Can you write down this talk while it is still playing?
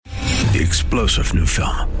The explosive new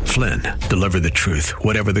film, Flynn, deliver the truth,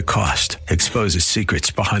 whatever the cost, exposes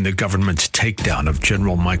secrets behind the government's takedown of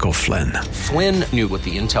General Michael Flynn. Flynn knew what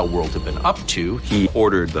the intel world had been up to. He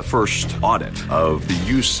ordered the first audit of the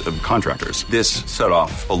use of contractors. This set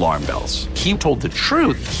off alarm bells. He told the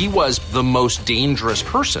truth. He was the most dangerous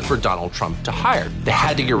person for Donald Trump to hire. They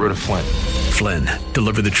had to get rid of Flynn. Flynn,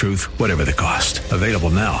 deliver the truth, whatever the cost. Available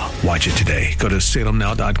now. Watch it today. Go to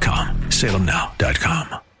salemnow.com.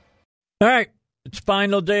 salemnow.com. All right, it's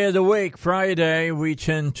final day of the week, Friday. We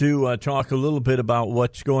tend to talk a little bit about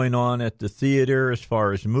what's going on at the theater as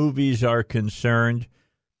far as movies are concerned.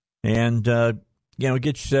 And, get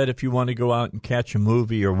you set if you want to go out and catch a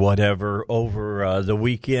movie or whatever over the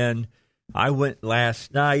weekend. I went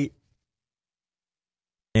last night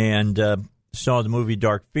and saw the movie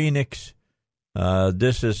Dark Phoenix.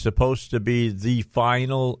 This is supposed to be the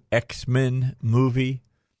final X-Men movie.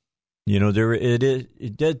 You know,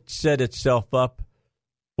 it did set itself up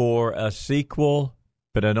for a sequel,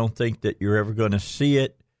 but I don't think that you're ever going to see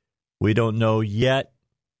it. We don't know yet,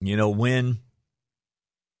 when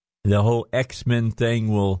the whole X-Men thing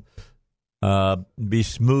will be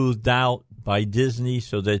smoothed out by Disney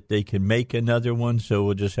so that they can make another one. So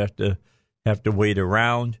we'll just have to wait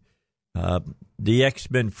around. The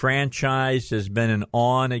X-Men franchise has been an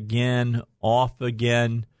on again, off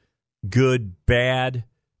again, good, bad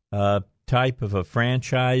type of a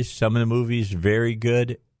franchise. Some of the movies very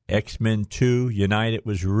good. X-Men 2 United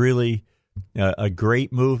was really a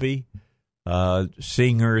great movie.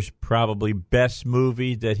 Singer's probably best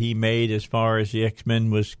movie that he made as far as the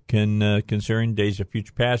X-Men was concerned. Days of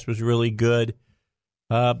Future Past was really good.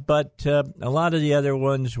 But a lot of the other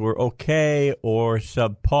ones were okay or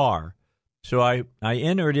subpar. So I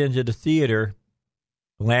entered into the theater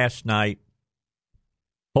last night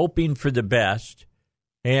hoping for the best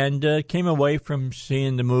and came away from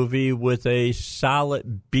seeing the movie with a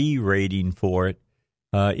solid B rating for it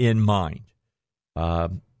in mind. I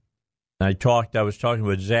was talking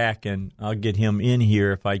with Zach, and I'll get him in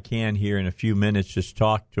here if I can here in a few minutes, just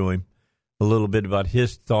talk to him a little bit about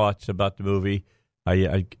his thoughts about the movie.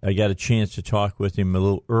 I got a chance to talk with him a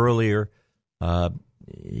little earlier.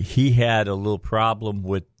 He had a little problem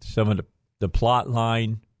with some of the plot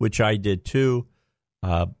line, which I did too.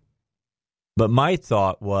 But my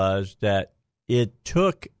thought was that it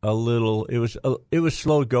took a little. It was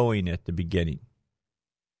slow going at the beginning.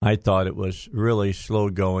 I thought it was really slow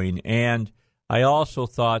going, and I also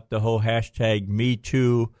thought the whole hashtag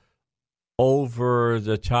 #MeToo over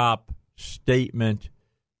the top statement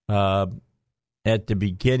at the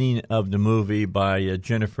beginning of the movie by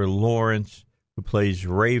Jennifer Lawrence, who plays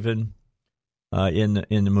Raven in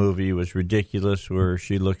the movie, was ridiculous. Where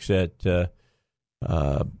she looks at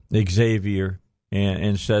Xavier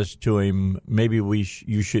and says to him, "Maybe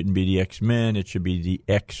you shouldn't be the X-Men; it should be the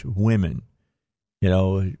X-Women."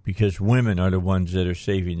 Because women are the ones that are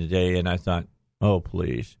saving the day. And I thought, oh,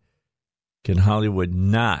 please, can Hollywood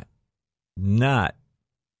not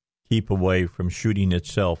keep away from shooting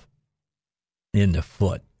itself in the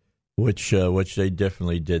foot, which they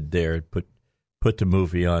definitely did there. Put the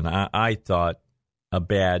movie on. I thought a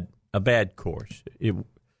bad course.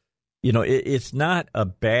 It's not a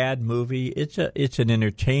bad movie. It's an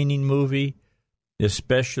entertaining movie.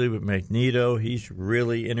 Especially with Magneto. He's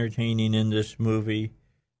really entertaining in this movie.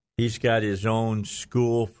 He's got his own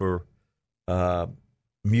school for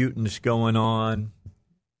mutants going on,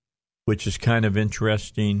 which is kind of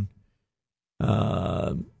interesting.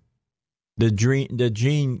 The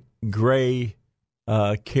Jean Grey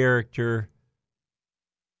character,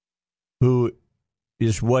 who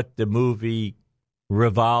is what the movie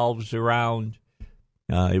revolves around.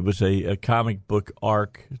 It was a comic book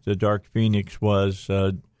arc. The Dark Phoenix was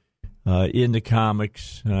in the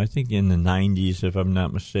comics, I think in the 90s, if I'm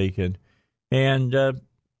not mistaken. And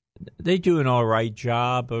they do an all right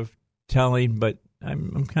job of telling, but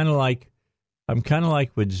I'm kind of like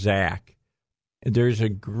with Zach. There's a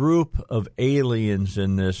group of aliens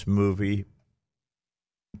in this movie.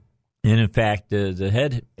 And in fact, the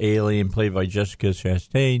head alien, played by Jessica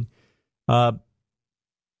Chastain,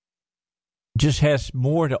 just has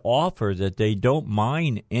more to offer, that they don't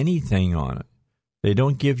mind anything on it. They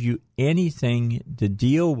don't give you anything to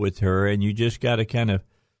deal with her, and you just got to kind of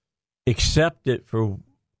accept it for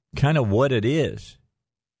kind of what it is.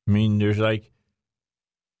 I mean, there's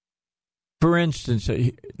for instance,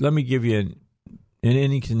 let me give you an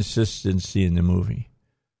inconsistency in the movie.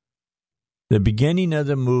 The beginning of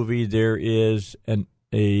the movie, there is an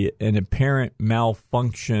apparent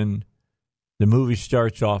malfunction. The movie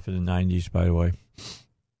starts off in the 90s, by the way.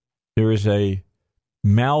 There is a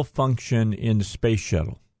malfunction in the space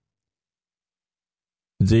shuttle.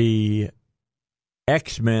 the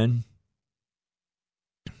X-Men,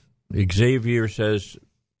 Xavier says,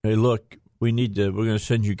 hey, look, we're going to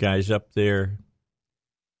send you guys up there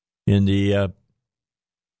in the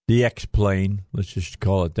X-plane, let's just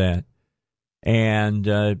call it that, and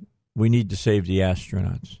we need to save the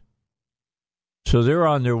astronauts. So they're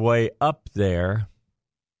on their way up there,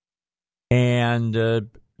 and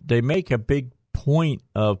they make a big point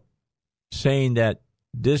of saying that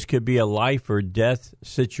this could be a life or death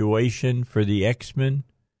situation for the X-Men,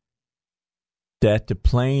 that the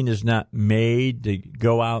plane is not made to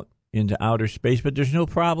go out into outer space, but there's no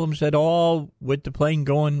problems at all with the plane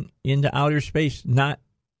going into outer space, not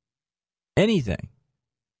anything.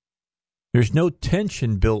 There's no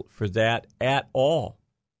tension built for that at all,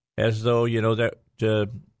 as though, that the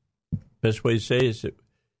best way to say is that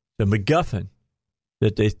the MacGuffin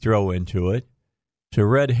that they throw into it. It's a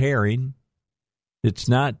red herring. It's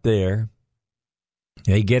not there.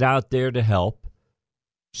 They get out there to help.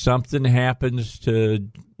 Something happens to,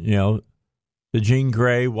 to Jean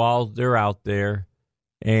Grey while they're out there,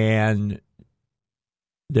 and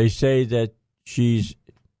they say that she's,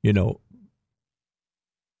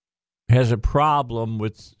 has a problem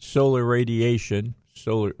with solar radiation,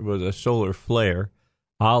 with a solar flare,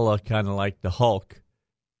 a la kind of like the Hulk,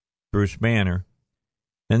 Bruce Banner.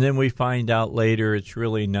 And then we find out later it's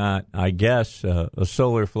really not, I guess, a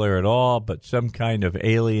solar flare at all, but some kind of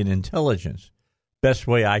alien intelligence. Best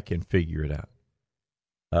way I can figure it out.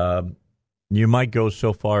 You might go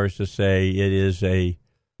so far as to say it is a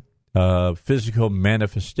physical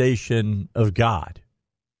manifestation of God,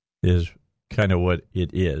 is kind of what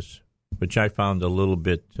it is, which I found a little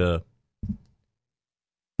bit, it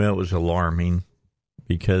was alarming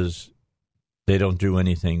because they don't do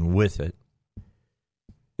anything with it.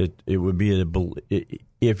 It would be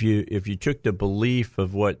if you took the belief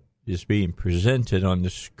of what is being presented on the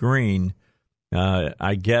screen,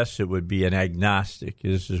 I guess it would be an agnostic.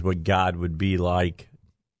 This is what God would be like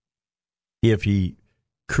if he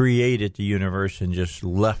created the universe and just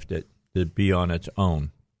left it to be on its own.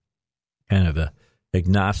 Kind of a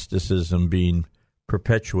agnosticism being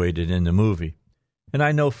perpetuated in the movie. And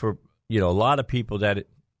I know for, a lot of people that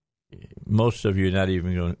most of you are not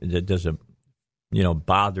even going, that doesn't,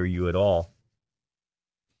 bother you at all.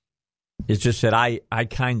 It's just that I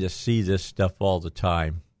kind of see this stuff all the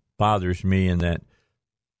time. Bothers me, and that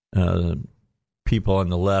people on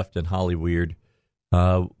the left and Hollywood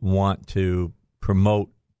want to promote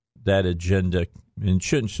that agenda, and it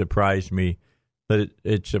shouldn't surprise me, but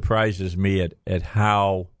it surprises me at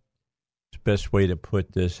how, the best way to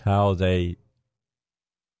put this, how they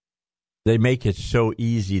make it so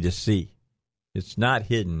easy to see. It's not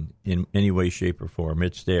hidden in any way, shape, or form.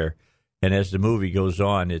 It's there, and as the movie goes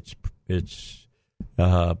on, it's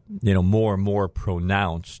more and more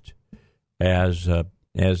pronounced as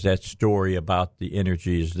that story about the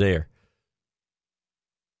energy is there.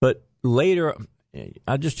 But later,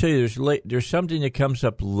 I'll just tell you, there's something that comes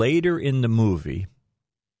up later in the movie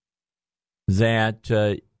that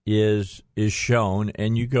is shown,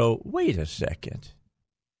 and you go, wait a second.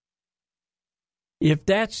 If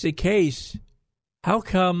that's the case, how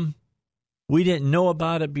come we didn't know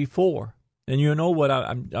about it before? And you know what?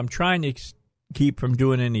 I'm trying to keep from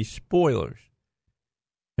doing any spoilers.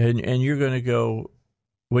 And you're going to go,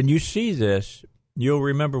 when you see this, you'll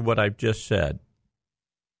remember what I've just said.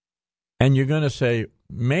 And you're going to say,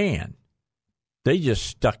 man, they just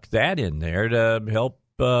stuck that in there to help,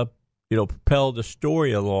 propel the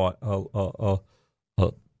story along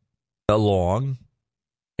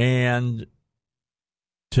and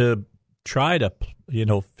to try to,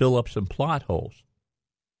 fill up some plot holes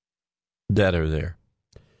that are there.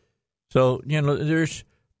 So, there's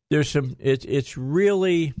some, it's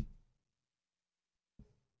really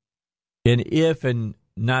an if and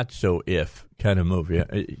not so if kind of movie.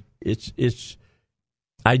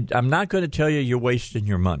 I'm not going to tell you you're wasting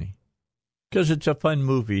your money, because it's a fun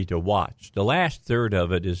movie to watch. The last third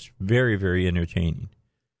of it is very, very entertaining.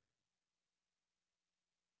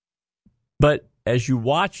 But as you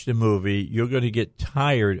watch the movie, you're going to get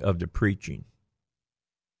tired of the preaching.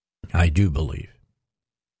 I do believe.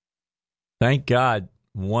 Thank God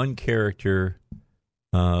one character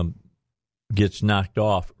gets knocked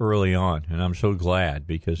off early on, and I'm so glad,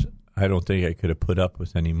 because I don't think I could have put up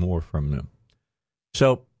with any more from them.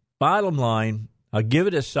 So, bottom line, I'll give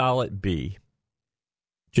it a solid B,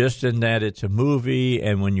 just in that it's a movie,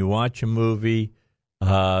 and when you watch a movie,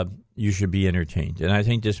 you should be entertained. And I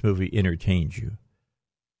think this movie entertains you.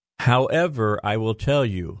 However, I will tell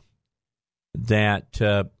you that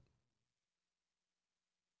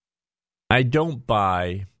I don't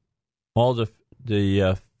buy all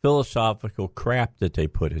the philosophical crap that they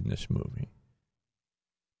put in this movie.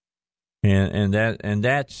 And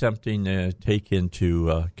that's something to take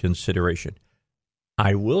into consideration.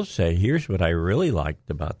 I will say, here's what I really liked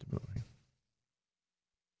about the movie.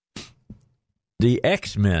 The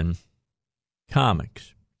X-Men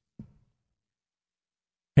comics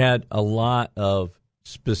had a lot of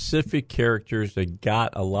specific characters that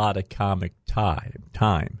got a lot of comic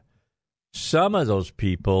time. Some of those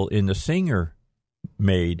people in the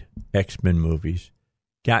Singer-made X-Men movies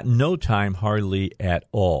got no time hardly at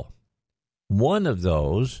all. One of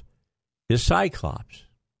those is Cyclops,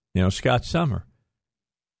 Scott Summer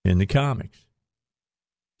in the comics.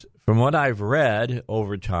 From what I've read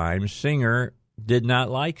over time, Singer did not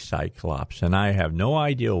like Cyclops, and I have no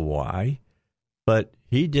idea why, but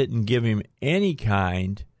he didn't give him any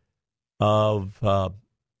kind of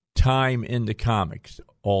time in the comics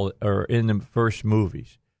or in the first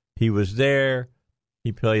movies. He was there.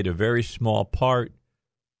 He played a very small part.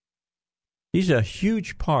 He's a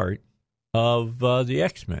huge part of the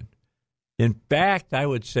X-Men. In fact, I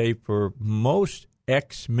would say for most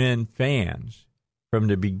X-Men fans from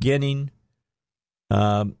the beginning,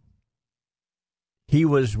 he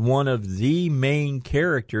was one of the main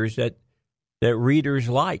characters that readers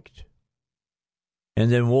liked. And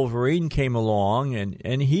then Wolverine came along,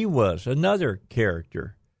 and he was another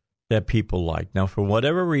character that people liked. Now, for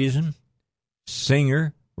whatever reason,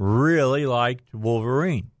 Singer really liked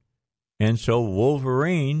Wolverine. And so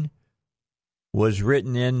Wolverine was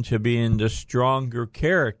written into being the stronger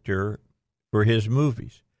character for his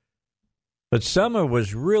movies. But Summer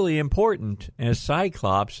was really important as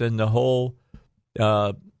Cyclops in the whole,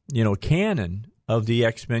 canon of the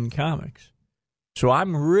X-Men comics. So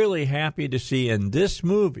I'm really happy to see in this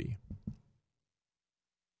movie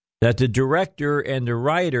that the director and the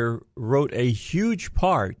writer wrote a huge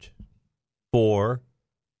part for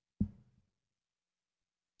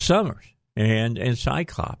Summers and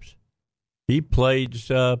Cyclops. He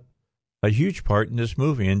plays a huge part in this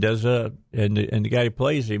movie and does and the guy who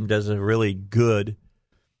plays him does a really good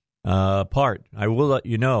part. I will let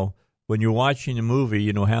you know when you're watching the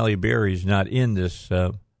movie. Halle Berry's not in this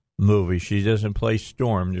movie. She doesn't play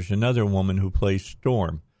Storm. There's another woman who plays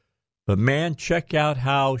Storm. But man, check out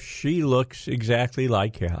how she looks exactly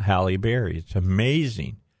like Halle Berry. It's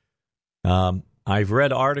amazing. I've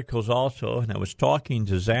read articles also, and I was talking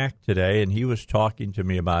to Zach today, and he was talking to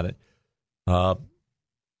me about it. Femke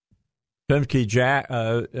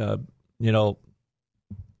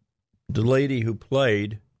the lady who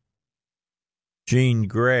played Jean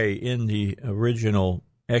Grey in the original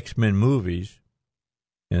X-Men movies,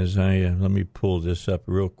 let me pull this up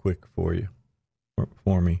real quick for you,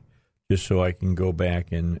 for me, just so I can go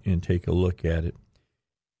back and take a look at it,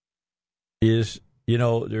 is,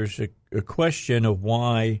 there's a question of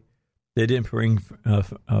why they didn't bring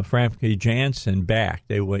Famke Janssen back.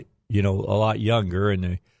 They went, a lot younger,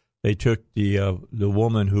 and they took the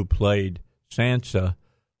woman who played Sansa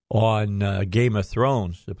on Game of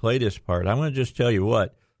Thrones to play this part. I'm going to just tell you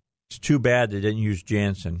what, it's too bad they didn't use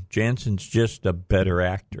Janssen. Janssen's just a better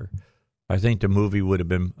actor. I think the movie would have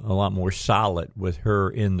been a lot more solid with her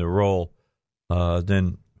in the role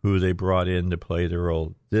than who they brought in to play the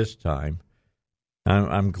role this time.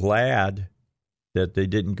 I'm glad that they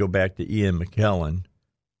didn't go back to Ian McKellen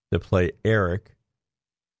to play Eric.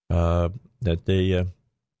 That they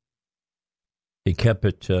kept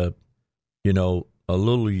it, a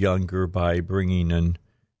little younger by bringing in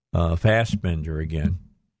Fassbender again.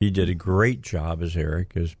 He did a great job as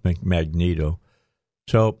Eric, as Magneto.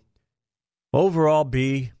 So overall,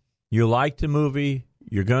 B, you like the movie.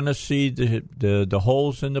 You're going to see the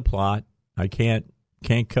holes in the plot. I can't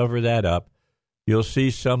cover that up. You'll see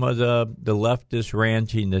some of the leftist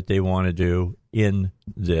ranting that they want to do in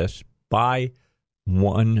this by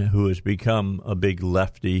one who has become a big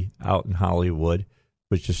lefty out in Hollywood,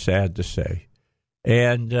 which is sad to say.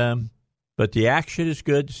 And but the action is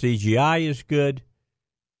good. CGI is good.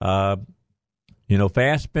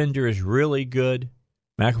 Fassbender is really good.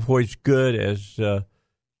 McAvoy's good as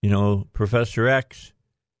Professor X.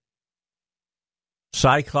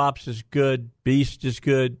 Cyclops is good. Beast is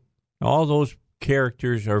good. All those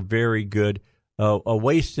characters are very good. A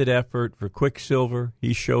wasted effort for Quicksilver.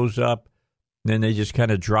 He shows up. Then they just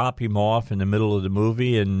kind of drop him off in the middle of the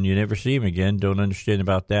movie, and you never see him again. Don't understand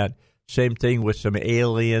about that. Same thing with some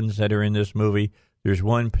aliens that are in this movie. There's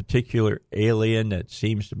one particular alien that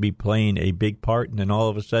seems to be playing a big part, and then all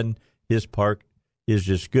of a sudden, his part is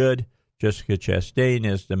just good. Jessica Chastain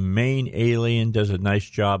as the main alien does a nice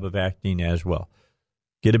job of acting as well.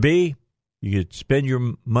 Get a B. You could spend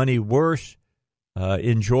your money worse.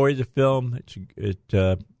 Enjoy the film. It's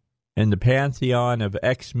in the pantheon of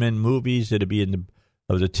X-Men movies. It'll be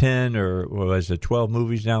of the 10 or was it 12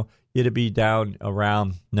 movies now? It'll be down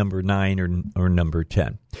around number 9 or number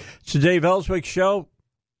 10. It's the Dave Elswick Show.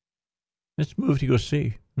 Let's move to go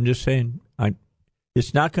see. I'm just saying,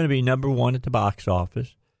 it's not going to be number 1 at the box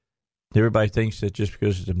office. Everybody thinks that just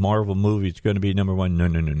because it's a Marvel movie, it's going to be number 1.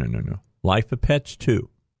 No. Life of Pets 2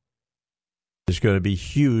 is going to be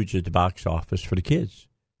huge at the box office for the kids.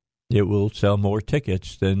 It will sell more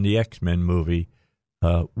tickets than the X-Men movie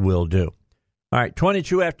will do. All right,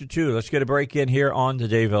 22 after 2. Let's get a break in here on the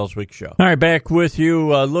Dave Elswick Show. All right, back with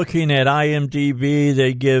you. Looking at IMDb,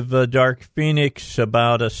 they give Dark Phoenix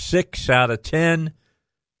about a 6 out of 10.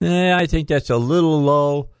 I think that's a little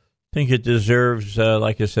low. I think it deserves,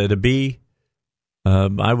 like I said, a B.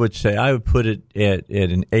 I would put it at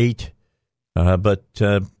an 8. But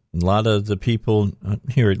a lot of the people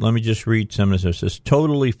here, let me just read some of this. It's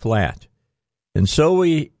totally flat. And so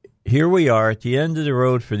here we are at the end of the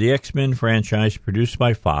road for the X-Men franchise produced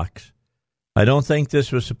by Fox. I don't think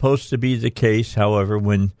this was supposed to be the case. However,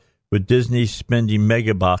 with Disney spending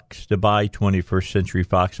megabucks to buy 21st Century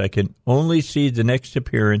Fox, I can only see the next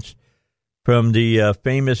appearance from the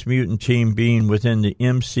famous mutant team being within the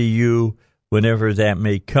MCU whenever that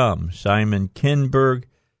may come. Simon Kinberg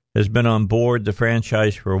has been on board the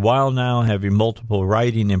franchise for a while now, having multiple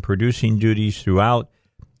writing and producing duties throughout.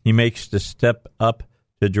 He makes the step up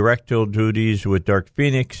to directorial duties with Dark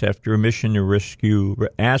Phoenix after a mission to rescue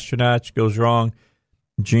astronauts goes wrong.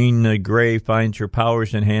 Jean Grey finds her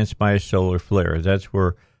powers enhanced by a solar flare. That's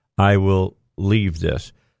where I will leave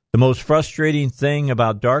this. The most frustrating thing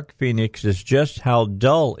about Dark Phoenix is just how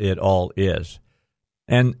dull it all is.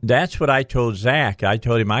 And that's what I told Zach. I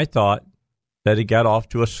told him I thought that it got off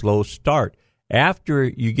to a slow start. After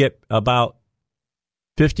you get about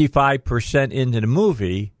 55% into the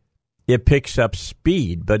movie, it picks up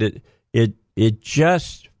speed, but it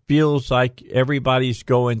just feels like everybody's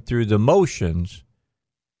going through the motions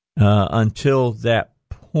until that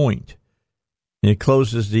point. It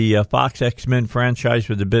closes the Fox X-Men franchise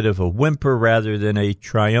with a bit of a whimper rather than a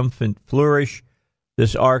triumphant flourish.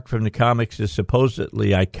 This arc from the comics is supposedly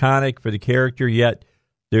iconic for the character, yet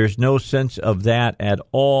there's no sense of that at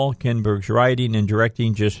all. Kinberg's writing and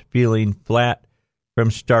directing just feeling flat from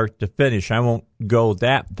start to finish. I won't go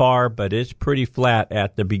that far, but it's pretty flat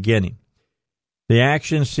at the beginning. The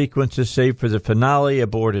action sequences, save for the finale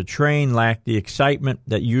aboard a train, lack the excitement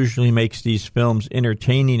that usually makes these films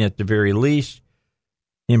entertaining at the very least.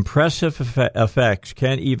 Impressive effects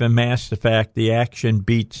can't even mask the fact the action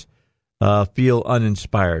beats feel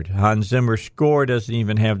uninspired. Hans Zimmer's score doesn't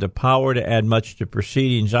even have the power to add much to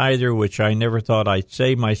proceedings either, which I never thought I'd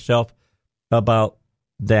say myself about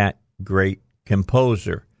that great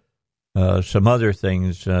composer. Some other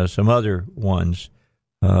things, some other ones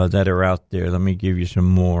that are out there. Let me give you some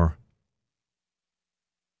more.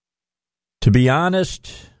 To be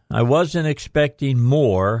honest, I wasn't expecting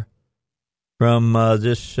more from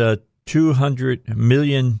this $200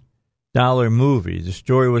 million movie. The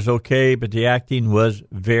story was okay, but the acting was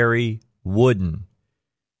very wooden.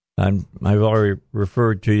 I've already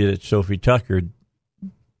referred to you that Sophie Tucker,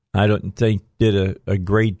 I don't think, did a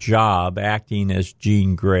great job acting as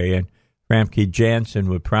Jean Grey, and Famke Janssen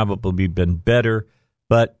would probably been better,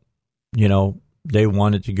 but, you know, they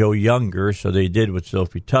wanted to go younger, so they did with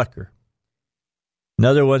Sophie Tucker.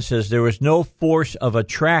 Another one says, there was no force of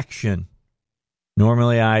attraction.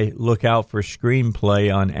 Normally, I look out for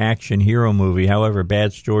screenplay on action hero movie. However,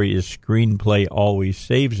 bad story is screenplay always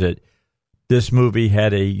saves it. This movie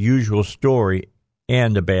had a usual story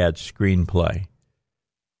and a bad screenplay.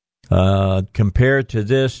 Compared to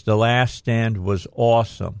this, The Last Stand was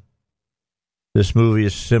awesome. This movie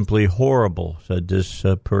is simply horrible, said this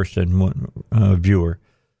viewer.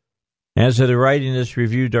 As of the writing of this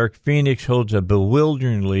review, Dark Phoenix holds a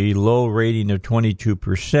bewilderingly low rating of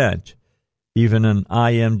 22%. Even on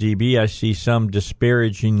IMDb, I see some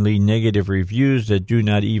disparagingly negative reviews that do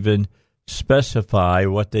not even specify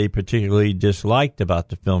what they particularly disliked about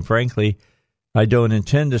the film. Frankly, I don't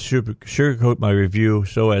intend to sugarcoat my review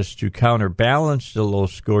so as to counterbalance the low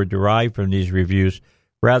score derived from these reviews.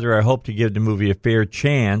 Rather, I hope to give the movie a fair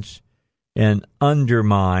chance and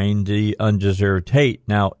undermine the undeserved hate.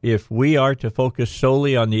 Now, if we are to focus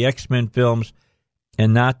solely on the X-Men films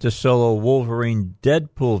and not the solo Wolverine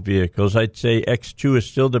Deadpool vehicles, I'd say X2 is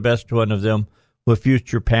still the best one of them, with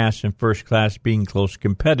Future Past and First Class being close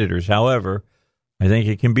competitors. However, I think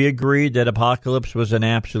it can be agreed that Apocalypse was an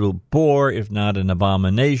absolute bore, if not an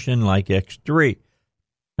abomination, like X3.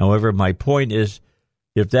 However, my point is,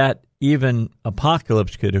 if that even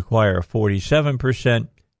Apocalypse could acquire a 47%.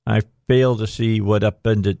 I fail to see what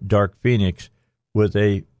upended Dark Phoenix with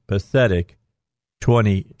a pathetic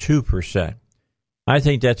 22%. I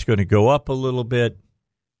think that's going to go up a little bit,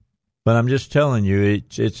 but I'm just telling you,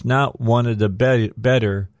 it's not one of the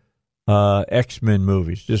better X-Men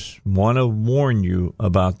movies. Just want to warn you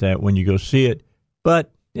about that when you go see it,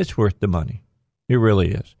 but it's worth the money. It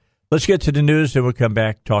really is. Let's get to the news, and we'll come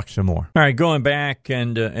back, talk some more. All right, going back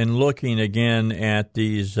and looking again at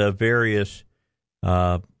these various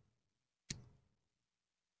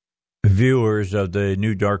viewers of the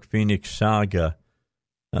new Dark Phoenix saga.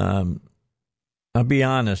 I'll be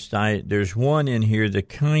honest, there's one in here that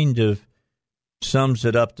kind of sums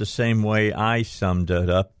it up the same way I summed it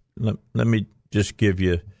up. Let me just give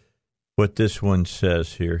you what this one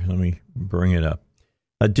says here. Let me bring it up.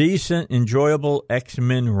 A decent, enjoyable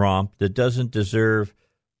X-Men romp that doesn't deserve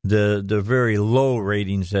the very low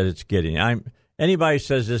ratings that it's getting. Anybody who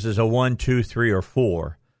says this is a 1, 2, 3, or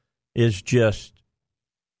 4 is just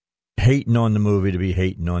hating on the movie to be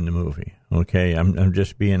hating on the movie. Okay, I'm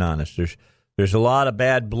just being honest. There's a lot of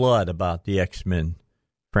bad blood about the X-Men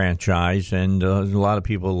franchise, and there's a lot of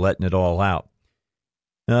people letting it all out.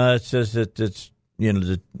 It says that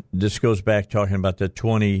this goes back talking about the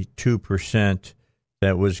 22%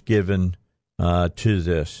 that was given to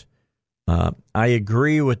this. I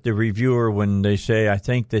agree with the reviewer when they say I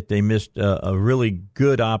think that they missed a really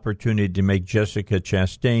good opportunity to make Jessica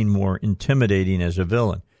Chastain more intimidating as a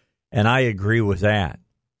villain. And I agree with that.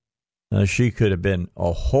 She could have been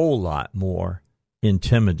a whole lot more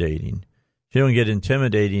intimidating. She don't get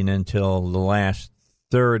intimidating until the last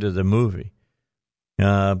third of the movie.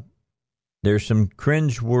 There's some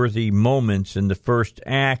cringeworthy moments in the first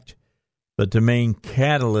act, but the main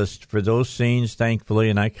catalyst for those scenes, thankfully,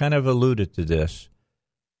 and I kind of alluded to this,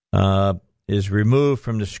 is removed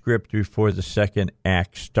from the script before the second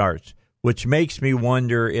act starts, which makes me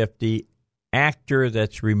wonder if the actor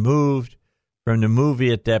that's removed from the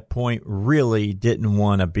movie at that point really didn't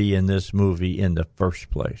want to be in this movie in the first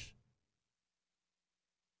place.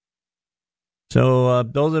 So,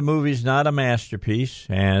 though the movie's not a masterpiece,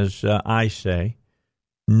 as I say,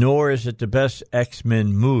 nor is it the best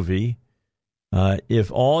X-Men movie,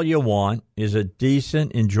 if all you want is a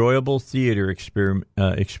decent, enjoyable theater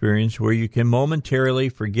experience where you can momentarily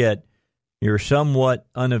forget your somewhat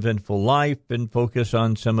uneventful life and focus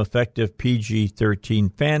on some effective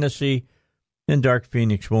PG-13 fantasy, then Dark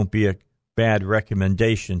Phoenix won't be a bad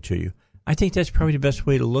recommendation to you. I think that's probably the best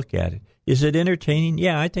way to look at it. Is it entertaining?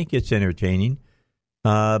 Yeah, I think it's entertaining.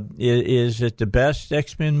 Is it the best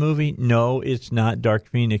X-Men movie? No, it's not. Dark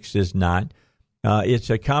Phoenix is not. It's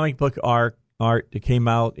a comic book art that came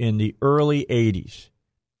out in the early 80s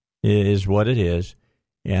is what it is.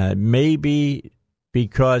 Maybe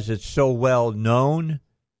because it's so well known,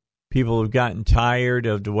 people have gotten tired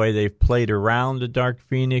of the way they've played around the Dark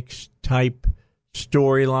Phoenix type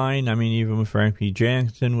storyline. I mean, even when Frank P.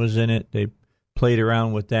 Jansen was in it, they played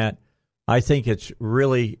around with that. I think it's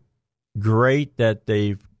really great that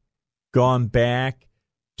they've gone back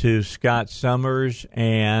to Scott Summers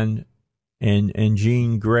and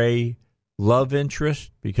Jean Grey love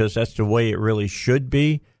interest, because that's the way it really should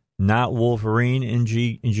be, not Wolverine and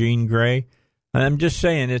Jean Grey. And I'm just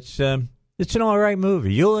saying it's an all right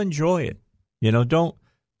movie. You'll enjoy it. You know,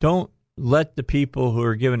 don't let the people who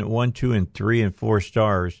are giving it 1, 2, and 3, and 4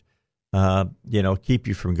 stars, keep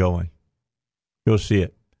you from going. Go see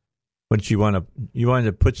it. What you wanted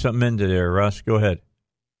to put something into there, Russ? Go ahead.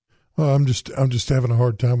 Well, I'm just having a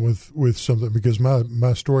hard time with something, because my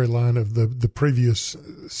storyline of the previous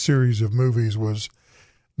series of movies was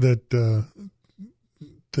that the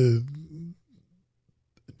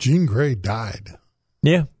Jean Grey died.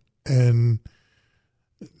 Yeah. And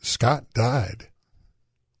Scott died.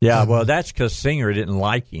 Yeah, well, that's because Singer didn't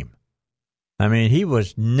like him. I mean, he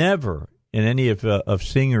was never in any of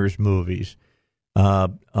Singer's movies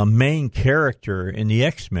a main character in the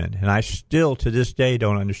X-Men, and I still to this day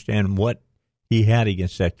don't understand what he had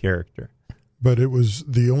against that character. But it was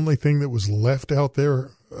the only thing that was left out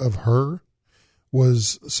there of her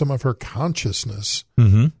was some of her consciousness.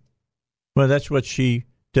 Mm-hmm. Well, that's what she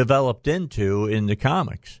developed into in the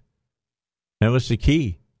comics. That was the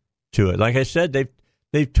key to it. Like I said,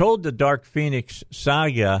 they've told the Dark Phoenix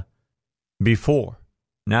saga before.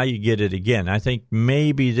 Now you get it again. I think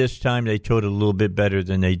maybe this time they told it a little bit better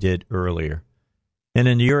than they did earlier. And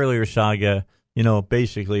in the earlier saga,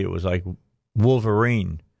 basically it was like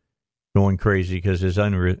Wolverine going crazy because his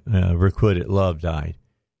unrequited love died.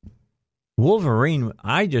 Wolverine,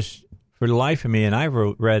 for the life of me, and I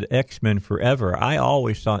read X-Men forever, I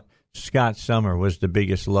always thought Scott Summer was the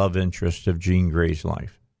biggest love interest of Jean Grey's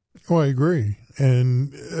life. Oh, I agree.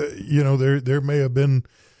 And, there may have been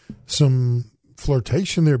some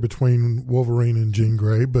flirtation there between Wolverine and Jean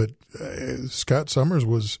Grey, but Scott Summers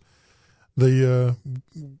was her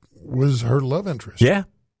love interest. Yeah.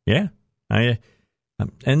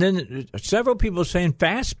 And then several people saying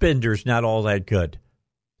Fassbender's not all that good.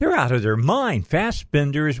 They're out of their mind.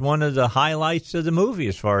 Fassbender is one of the highlights of the movie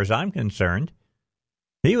as far as I'm concerned.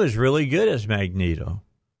 He was really good as Magneto.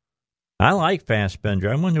 I like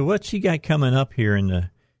Fassbender. I wonder what's he got coming up here in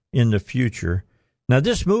the future. Now,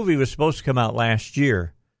 this movie was supposed to come out last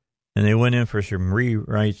year, and they went in for some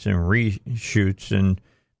rewrites and reshoots, and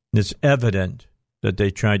it's evident that they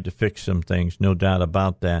tried to fix some things, no doubt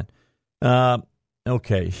about that.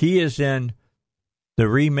 Okay, he is in the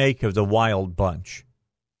remake of The Wild Bunch.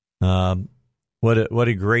 What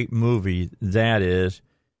a great movie that is,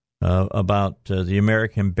 about the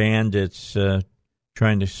American bandits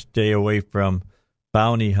trying to stay away from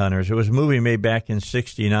bounty hunters. It was a movie made back in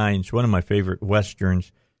 '69. It's one of my favorite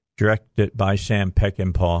Westerns, directed by Sam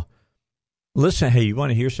Peckinpah. Listen, hey, you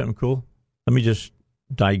want to hear something cool? Let me just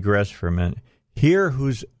digress for a minute. Here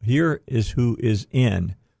is who is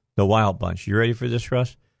in The Wild Bunch. You ready for this,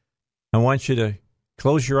 Russ? I want you to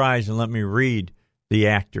close your eyes and let me read the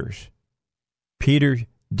actors. Peter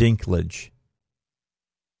Dinklage,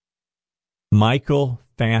 Michael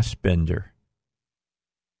Fassbender,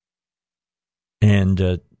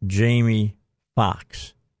 and Jamie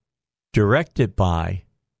Foxx. Directed by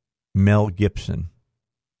Mel Gibson.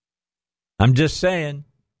 I'm just saying,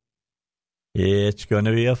 it's going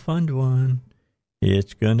to be a fun one.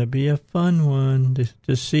 It's going to be a fun one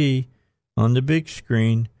to see on the big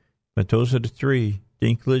screen. But those are the three,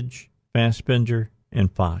 Dinklage, Fassbender,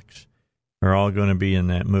 and Fox, are all going to be in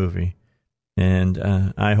that movie. And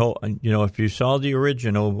I hope, if you saw the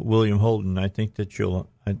original William Holden, I think that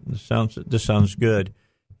this sounds good.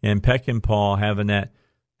 And Peckinpah having that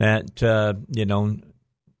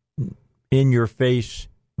in-your-face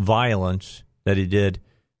violence that he did.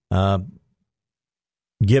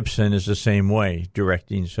 Gibson is the same way,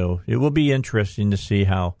 directing. So it will be interesting to see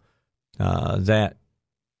how that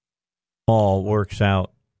all works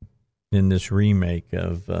out in this remake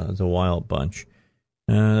of The Wild Bunch.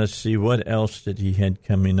 Let's see, what else did he had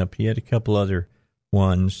coming up? He had a couple other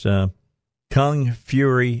ones. Kung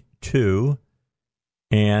Fury 2,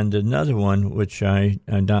 and another one, which I'm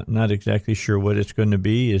not exactly sure what it's going to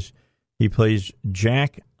be, is he plays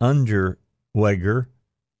Jack Underweger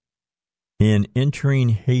in Entering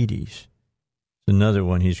Hades. It's another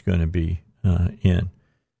one he's going to be in.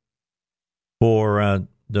 For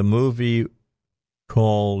the movie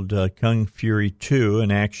called Kung Fury 2,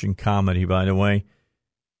 an action comedy, by the way,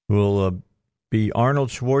 will be Arnold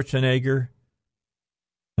Schwarzenegger,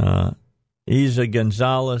 Isa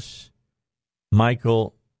Gonzalez,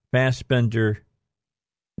 Michael Fassbender,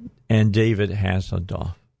 and David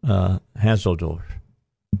Hasselhoff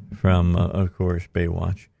from, of course,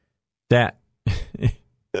 Baywatch. That,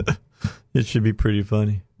 it should be pretty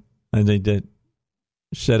funny. I think that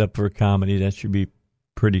set up for a comedy, that should be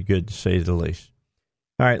pretty good, to say the least.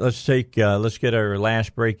 All right, let's get our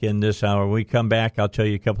last break in this hour. When we come back, I'll tell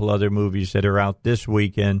you a couple other movies that are out this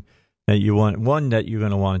weekend that you want. One that you're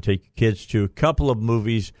going to want to take your kids to. A couple of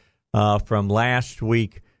movies from last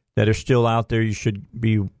week that are still out there. You should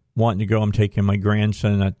be wanting to go. I'm taking my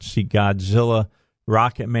grandson to see Godzilla.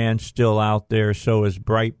 Rocket Man's still out there. So is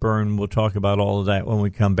Brightburn. We'll talk about all of that when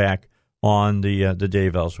we come back on the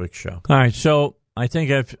Dave Elswick Show. All right, so I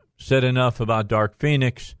think I've said enough about Dark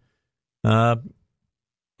Phoenix.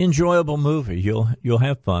 Enjoyable movie. You'll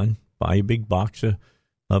have fun. Buy a big box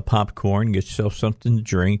of popcorn, get yourself something to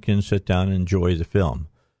drink, and sit down and enjoy the film.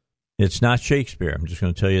 It's not Shakespeare. I'm just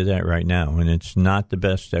going to tell you that right now, and it's not the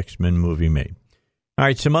best X-Men movie made. All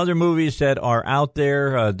right, some other movies that are out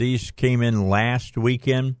there. These came in last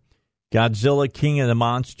weekend. Godzilla, King of the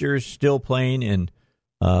Monsters, still playing in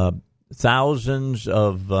thousands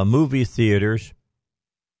of movie theaters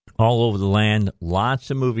all over the land. Lots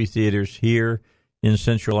of movie theaters here in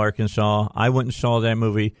Central Arkansas. I went and saw that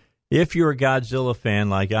movie. If you're a Godzilla fan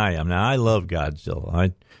like I am, now I love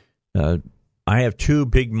Godzilla. I have two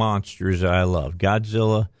big monsters that I love,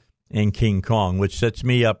 Godzilla and King Kong, which sets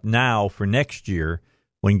me up now for next year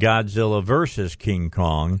when Godzilla versus King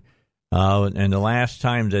Kong. And the last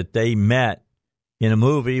time that they met in a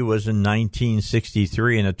movie was in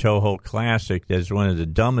 1963 in a Toho classic. That's one of the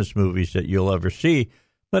dumbest movies that you'll ever see,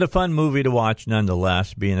 but a fun movie to watch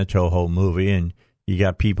nonetheless, being a Toho movie. And you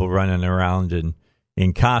got people running around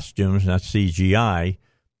in costumes, not CGI,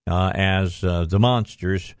 as the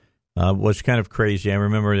monsters was kind of crazy. I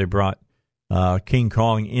remember they brought King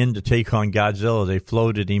Kong in to take on Godzilla. They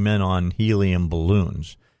floated him in on helium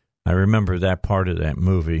balloons. I remember that part of that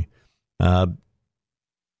movie. I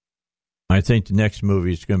think the next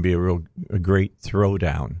movie is going to be a great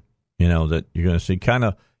throwdown. That you're going to see kind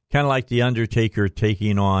of like the Undertaker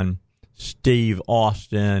taking on Steve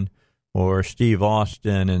Austin, or Steve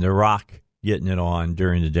Austin and The Rock getting it on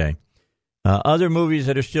during the day. Other movies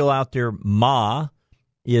that are still out there, Ma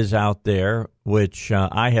is out there, which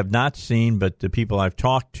I have not seen, but the people I've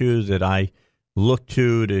talked to that I look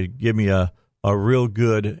to give me a real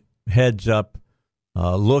good heads up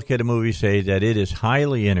look at a movie say that it is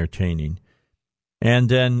highly entertaining. And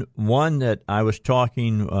then one that I was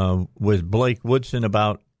talking with Blake Woodson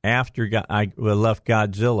about after I left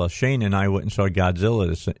Godzilla. Shane and I went and saw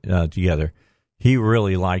Godzilla together. He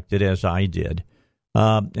really liked it, as I did.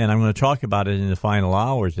 And I'm going to talk about it in the final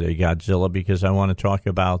hour today, Godzilla, because I want to talk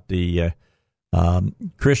about the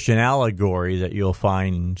Christian allegory that you'll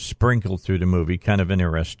find sprinkled through the movie. Kind of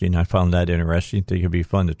interesting. I found that interesting. I think it'd be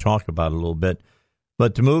fun to talk about a little bit.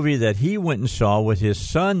 But the movie that he went and saw with his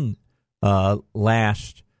son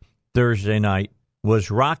last Thursday night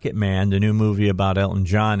was Rocket Man, the new movie about Elton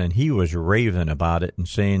John, and he was raving about it and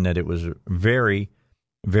saying that it was very,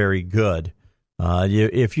 very good.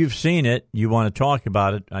 If you've seen it, you want to talk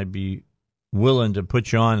about it, I'd be willing to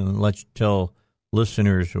put you on and let you tell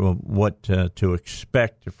listeners what to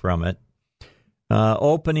expect from it.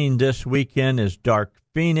 Opening this weekend is Dark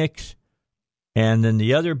Phoenix. And then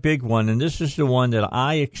the other big one, and this is the one that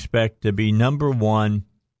I expect to be number one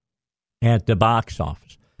at the box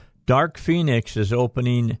office. Dark Phoenix is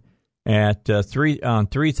opening at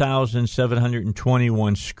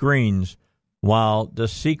 3,721 screens, while The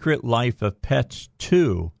Secret Life of Pets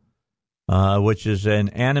 2, which is an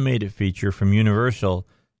animated feature from Universal,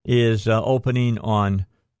 is opening on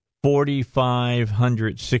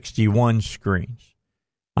 4,561 screens.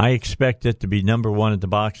 I expect it to be number one at the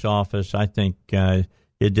box office. I think it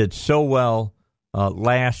did so well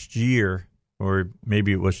last year, or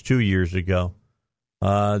maybe it was 2 years ago,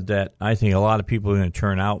 that I think a lot of people are going to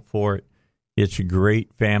turn out for it. It's a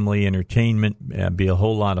great family entertainment. It'll be a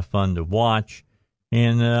whole lot of fun to watch,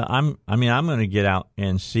 and I'm going to get out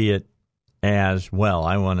and see it as well.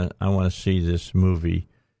 I want to see this movie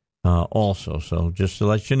also. So just to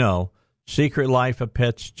let you know, Secret Life of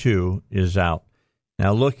Pets 2 is out.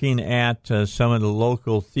 Now, looking at some of the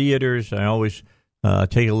local theaters, I always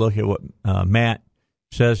take a look at what Matt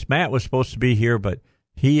says. Matt was supposed to be here, but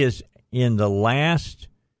he is in the last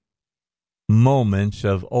moments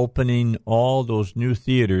of opening all those new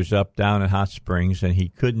theaters up down at Hot Springs, and he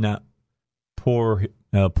could not pull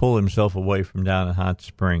himself away from down at Hot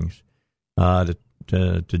Springs to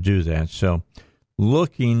do that. So,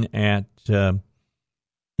 looking at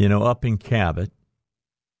up in Cabot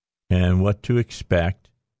and what to expect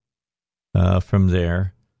from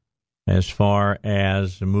there as far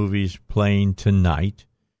as the movies playing tonight.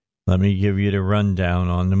 Let me give you the rundown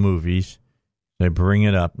on the movies. I bring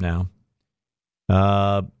it up now.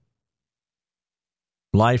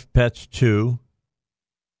 Life Pets 2,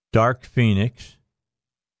 Dark Phoenix,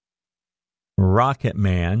 Rocket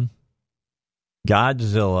Man,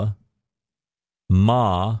 Godzilla,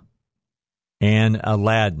 Ma, and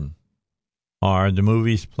Aladdin are the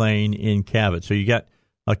movies playing in Cabot. So you got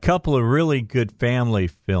a couple of really good family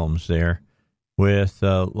films there with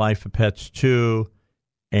Life of Pets 2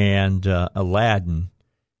 and Aladdin.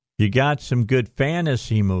 You got some good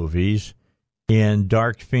fantasy movies in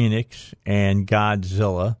Dark Phoenix and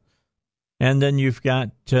Godzilla. And then you've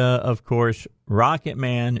got, of course, Rocket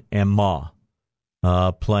Man and Ma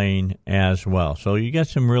playing as well. So you got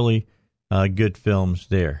some really good films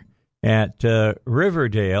there. At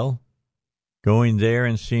Riverdale, going there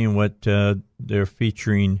and seeing what they're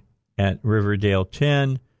featuring at Riverdale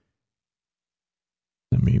 10.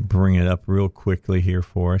 Let me bring it up real quickly here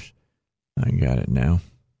for us. I got it now.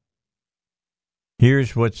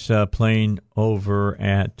 Here's what's playing over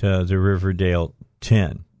at the Riverdale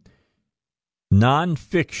 10.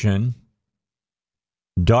 Nonfiction,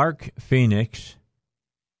 Dark Phoenix,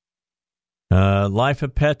 Life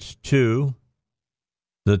of Pets 2,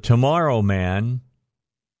 The Tomorrow Man,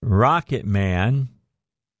 Rocket Man,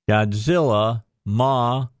 Godzilla,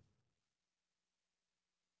 Ma,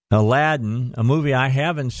 Aladdin, a movie I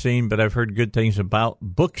haven't seen but I've heard good things about,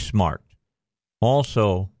 Booksmart,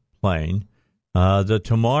 also playing. The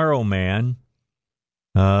Tomorrow Man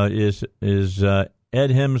is Ed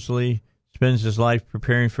Hemsley spends his life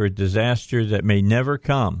preparing for a disaster that may never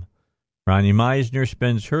come. Ronnie Meisner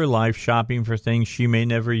spends her life shopping for things she may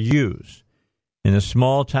never use. In a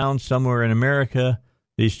small town somewhere in America,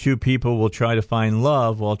 these two people will try to find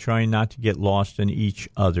love while trying not to get lost in each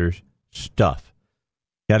other's stuff.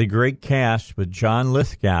 Got a great cast with John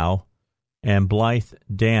Lithgow and Blythe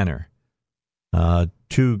Danner.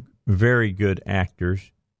 Two very good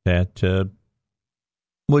actors that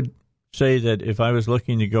would say that if I was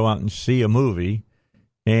looking to go out and see a movie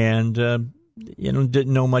and,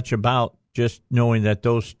 didn't know much about, just knowing that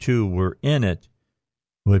those two were in it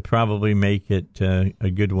would probably make it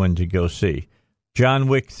a good one to go see. John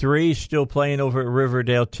Wick 3 still playing over at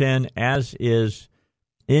Riverdale 10, as is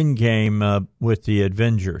In-Game with the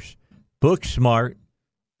Avengers. Booksmart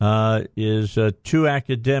is two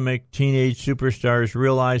academic teenage superstars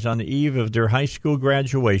realize on the eve of their high school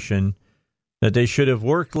graduation that they should have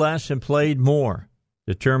worked less and played more.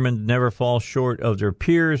 Determined to never fall short of their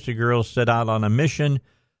peers, the girls set out on a mission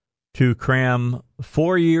to cram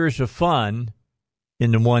 4 years of fun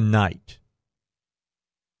into one night.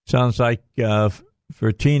 Sounds like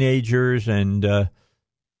for teenagers and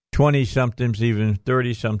 20-somethings, even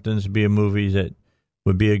 30-somethings, be a movie that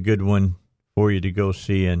would be a good one for you to go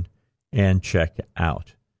see and check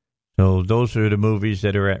out. So those are the movies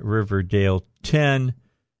that are at Riverdale 10.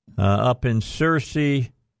 Up in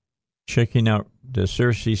Searcy, checking out the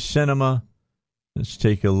Searcy Cinema. Let's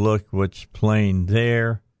take a look what's playing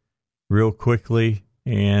there real quickly.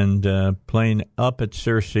 And playing up at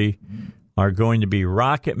Searcy are going to be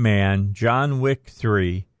Rocket Man, John Wick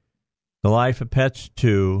 3, The Life of Pets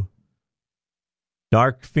 2,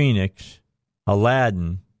 Dark Phoenix,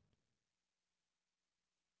 Aladdin.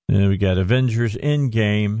 And we got Avengers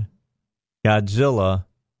Endgame, Godzilla,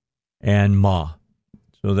 and Ma.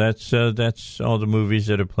 So that's all the movies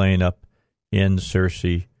that are playing up in the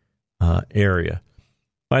Searcy area.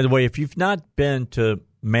 By the way, if you've not been to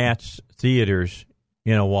Matt's Theaters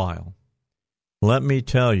in a while, let me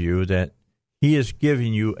tell you that he is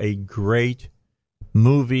giving you a great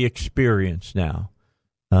movie experience now.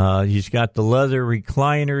 He's got the leather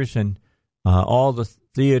recliners and all the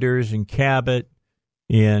theaters in Cabot,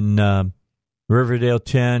 in Riverdale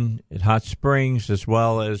 10, at Hot Springs, as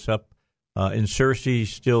well as up in Searcy,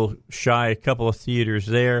 still shy a couple of theaters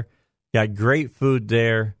there. Got great food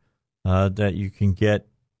there that you can get.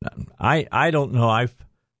 I don't know.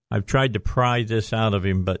 I've tried to pry this out of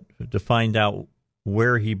him, but to find out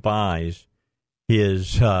where he buys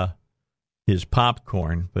his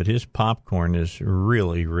popcorn. But his popcorn is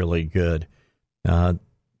really, really good. I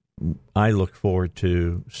look forward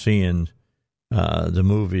to seeing the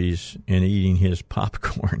movies and eating his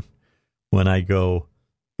popcorn when I go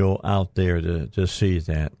out there to see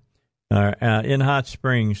that. In Hot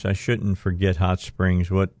Springs, I shouldn't forget Hot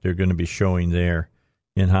Springs, what they're going to be showing there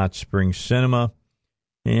in Hot Springs Cinema.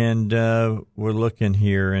 And we're looking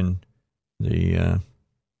here in the,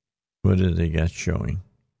 what do they got showing?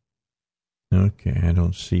 Okay, I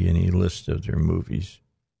don't see any list of their movies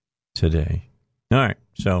today. All right,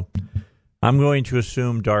 so I'm going to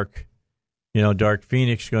assume Dark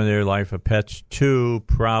Phoenix going there, Life of Pets 2,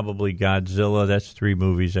 probably Godzilla. That's 3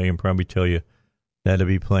 movies I can probably tell you that'll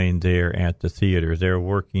be playing there at the theater. They're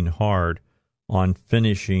working hard on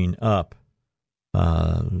finishing up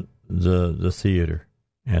the theater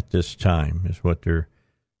at this time is what they're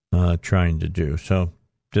trying to do. So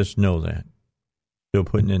just know that. Still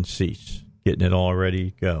putting in seats, getting it all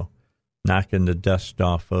ready to go, knocking the dust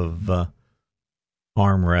off of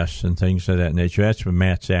armrests and things of that nature. That's where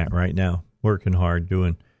Matt's at right now. Working hard,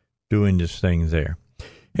 doing this thing there.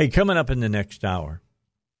 Hey, coming up in the next hour,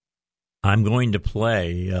 I'm going to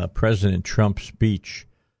play President Trump's speech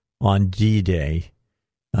on D-Day.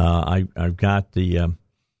 I've got the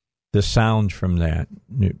sound from that.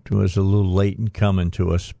 It was a little late in coming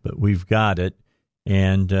to us, but we've got it.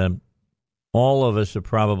 And all of us have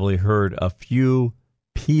probably heard a few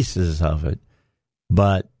pieces of it,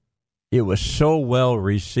 but it was so well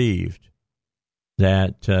received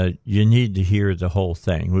that you need to hear the whole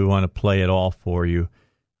thing. We want to play it all for you.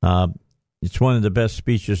 It's one of the best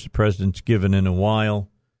speeches the president's given in a while.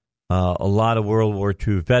 A lot of World War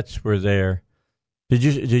II vets were there. Did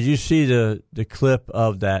you see the clip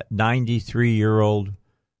of that 93-year-old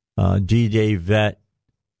D-Day vet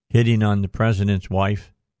hitting on the president's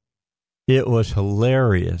wife? It was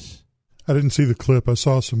hilarious. I didn't see the clip. I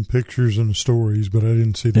saw some pictures and stories, but I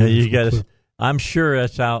didn't see the clip. I'm sure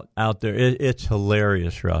that's out there. It's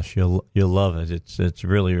hilarious, Russ. You'll love it. It's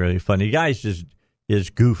really, really funny. The guy's just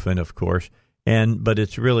is goofing, of course, but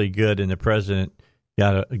it's really good. And the president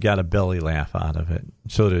got a belly laugh out of it.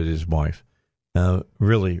 So did his wife.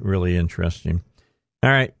 Really, really interesting.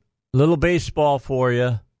 All right, little baseball for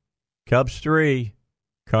you. Cubs 3,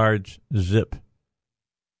 Cards zip.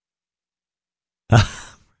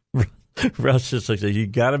 Russ just looks like, you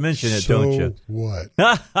got to mention it, so don't you? What?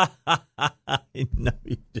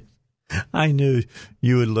 I knew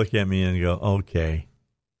you would look at me and go, okay.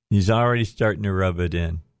 He's already starting to rub it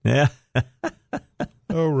in. Yeah.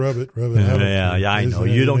 Oh, rub it. Yeah, I know.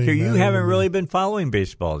 You don't care. You haven't really been following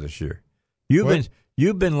baseball this year.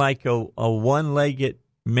 You've been like a one-legged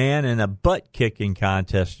man in a butt-kicking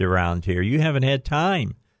contest around here. You haven't had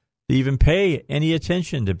time to even pay any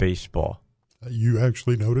attention to baseball. You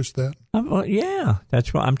actually noticed that? Yeah,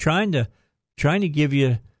 that's why I'm trying to give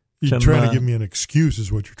you. You're trying to give me an excuse,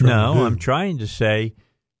 is what you're trying to do. No, I'm trying to say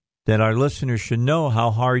that our listeners should know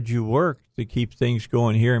how hard you work to keep things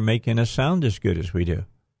going here and making us sound as good as we do.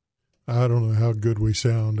 I don't know how good we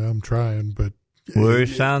sound. I'm trying, but we're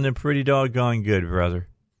sounding pretty doggone good, brother.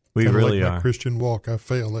 We really like are. My Christian walk, I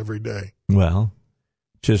fail every day. Well,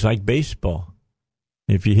 just like baseball.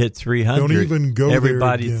 If you hit 300, don't even go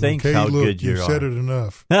everybody there again. thinks Okay, how look, good you are. You've said it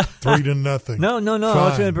enough. 3-0. No. Fine. I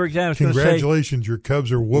was going to break down. Congratulations, your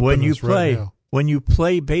Cubs are whooping us right now. When you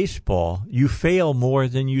play baseball, you fail more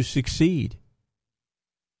than you succeed.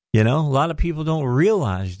 You know, a lot of people don't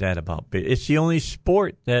realize that about baseball. It's the only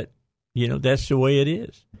sport that, that's the way it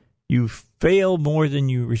is. You fail more than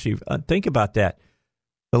you receive. Think about that.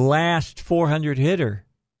 The last 400 hitter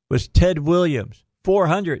was Ted Williams.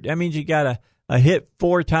 400. That means you got a hit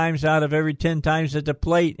 4 times out of every 10 times at the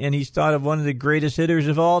plate, and he's thought of one of the greatest hitters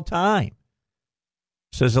of all time.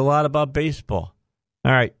 Says a lot about baseball.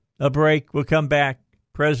 All right, a break. We'll come back.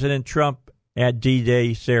 President Trump at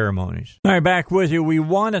D-Day ceremonies. All right, back with you. We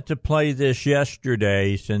wanted to play this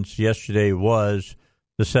yesterday since yesterday was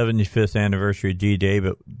the 75th anniversary of D-Day,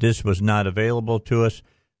 but this was not available to us.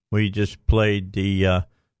 We just played the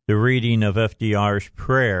reading of FDR's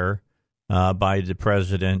prayer by the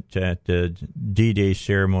president at the D-Day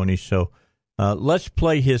ceremony. So let's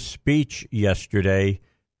play his speech yesterday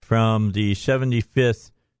from the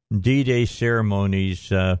 75th D-Day ceremonies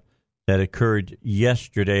that occurred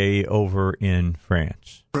yesterday over in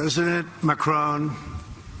France. President Macron,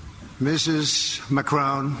 Mrs.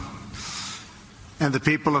 Macron, and the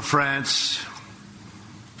people of France,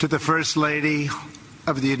 to the First Lady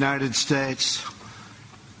of the United States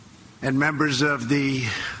and members of the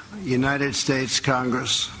United States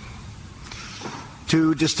Congress,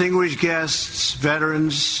 to distinguished guests,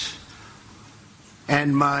 veterans,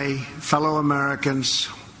 and my fellow Americans,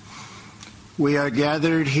 we are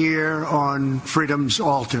gathered here on freedom's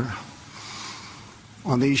altar,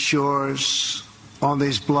 on these shores, on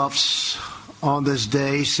these bluffs, on this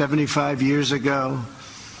day 75 years ago.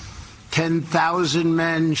 10,000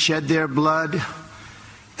 men shed their blood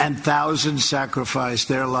and thousands sacrificed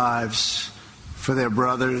their lives for their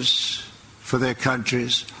brothers, for their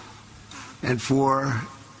countries, and for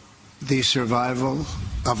the survival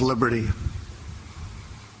of liberty.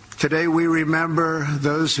 Today we remember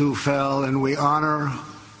those who fell, and we honor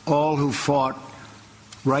all who fought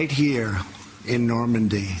right here in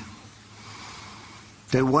Normandy.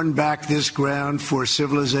 They won back this ground for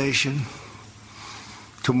civilization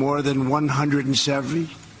to more than 170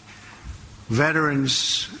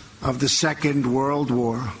 veterans of the Second World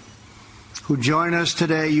War who join us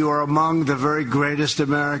today. You are among the very greatest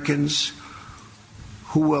Americans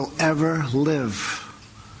who will ever live.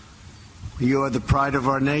 You are the pride of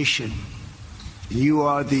our nation. You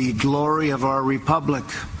are the glory of our republic.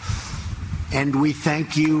 And we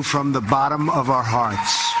thank you from the bottom of our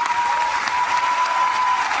hearts.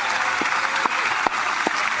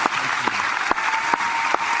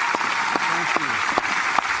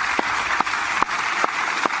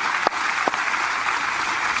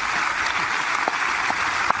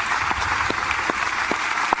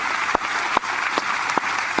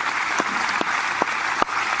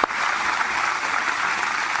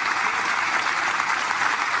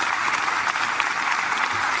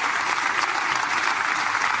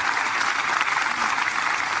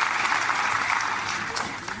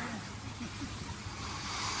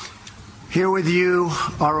 Here with you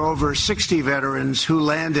are over 60 veterans who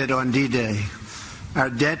landed on D-Day. Our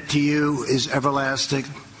debt to you is everlasting.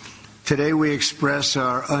 Today we express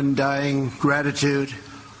our undying gratitude.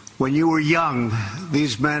 When you were young,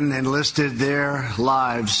 these men enlisted their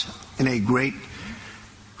lives in a great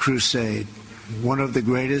crusade, one of the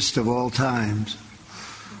greatest of all times.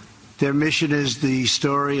 Their mission is the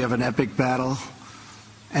story of an epic battle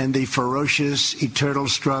and the ferocious eternal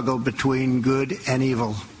struggle between good and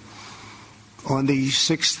evil. On the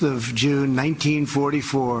 6th of June,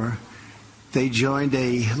 1944, they joined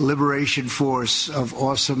a liberation force of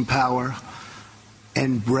awesome power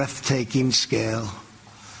and breathtaking scale.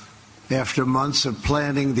 After months of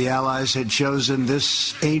planning, the Allies had chosen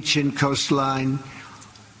this ancient coastline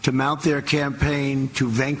to mount their campaign to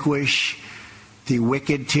vanquish the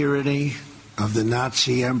wicked tyranny of the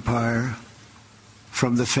Nazi Empire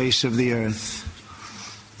from the face of the earth.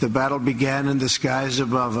 The battle began in the skies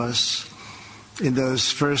above us. In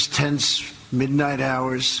those first tense midnight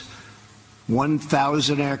hours,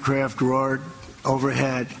 1,000 aircraft roared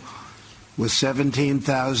overhead with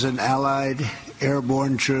 17,000 Allied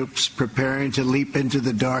airborne troops preparing to leap into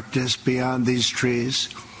the darkness beyond these trees.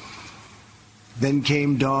 Then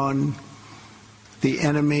came dawn. The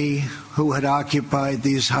enemy who had occupied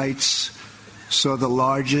these heights saw the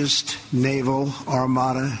largest naval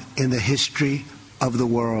armada in the history of the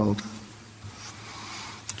world.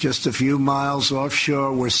 Just a few miles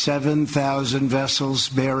offshore were 7,000 vessels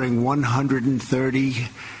bearing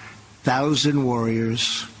 130,000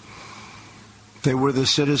 warriors. They were the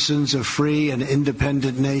citizens of free and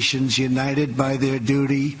independent nations, united by their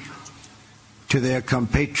duty to their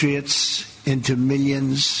compatriots into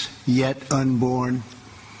millions yet unborn.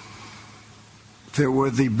 There were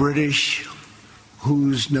the British,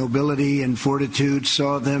 whose nobility and fortitude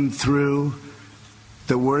saw them through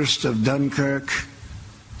the worst of Dunkirk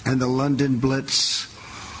and the London Blitz.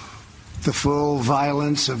 The full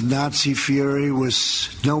violence of Nazi fury was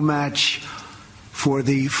no match for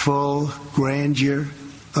the full grandeur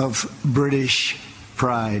of British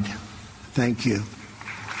pride. Thank you.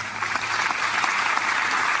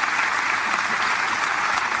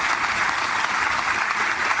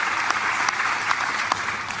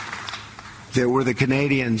 There were the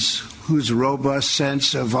Canadians, whose robust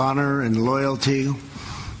sense of honor and loyalty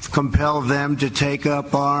compelled them to take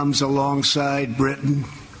up arms alongside Britain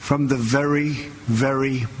from the very,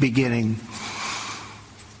 very beginning.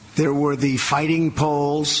 There were the fighting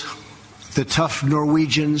Poles, the tough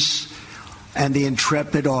Norwegians, and the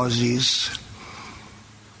intrepid Aussies.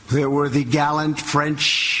 There were the gallant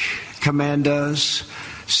French commandos,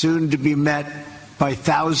 soon to be met by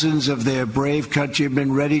thousands of their brave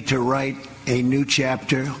countrymen ready to write a new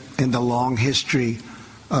chapter in the long history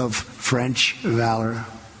of French valor.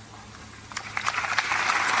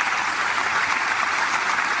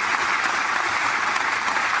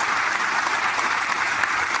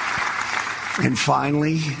 And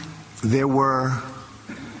finally, there were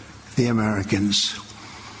the Americans.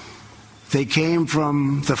 They came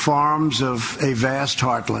from the farms of a vast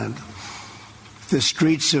heartland, the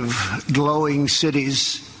streets of glowing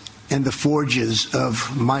cities, and the forges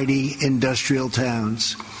of mighty industrial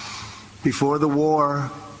towns. Before the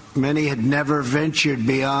war, many had never ventured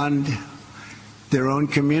beyond their own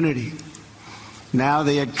community. Now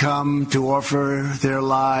they had come to offer their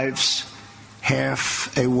lives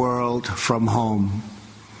half a world from home.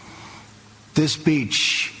 This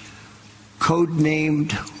beach,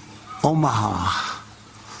 codenamed Omaha,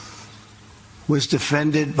 was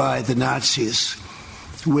defended by the Nazis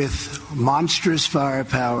with monstrous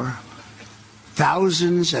firepower,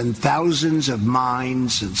 thousands and thousands of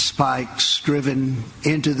mines and spikes driven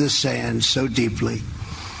into the sand so deeply.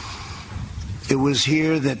 It was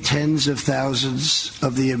here that tens of thousands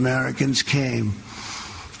of the Americans came.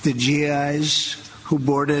 The GIs who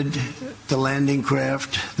boarded the landing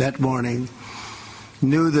craft that morning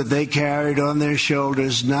knew that they carried on their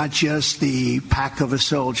shoulders not just the pack of a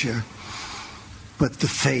soldier, but the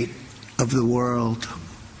fate of the world.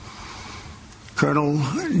 Colonel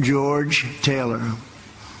George Taylor,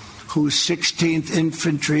 whose 16th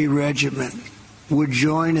Infantry Regiment would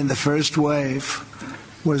join in the first wave,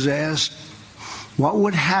 was asked what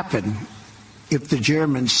would happen if the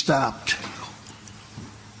Germans stopped.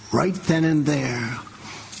 Right then and there,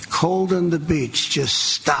 cold on the beach, just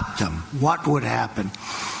stopped them. What would happen?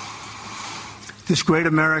 This great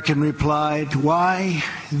American replied, "Why,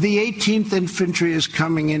 the 18th Infantry is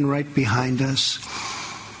coming in right behind us.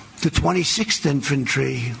 The 26th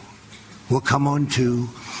Infantry will come on too.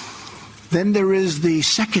 Then there is the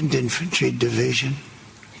 2nd Infantry Division,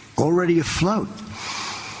 already afloat,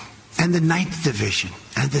 and the 9th Division,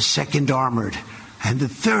 and the 2nd Armored, and the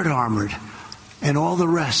 3rd Armored, and all the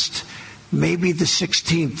rest. Maybe the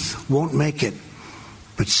 16th won't make it,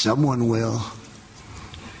 but someone will."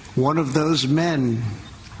 One of those men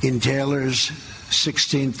in Taylor's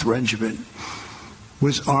 16th Regiment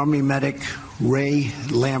was Army medic Ray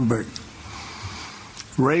Lambert.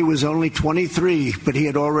 Ray was only 23, but he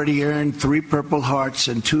had already earned 3 Purple Hearts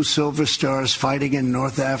and 2 Silver Stars fighting in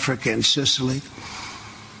North Africa and Sicily,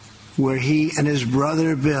 where he and his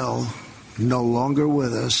brother Bill, no longer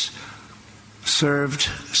with us, served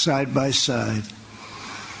side by side.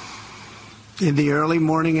 In the early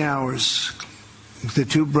morning hours, the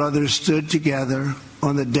two brothers stood together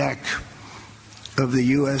on the deck of the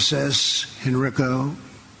USS Henrico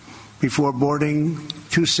before boarding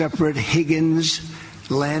two separate Higgins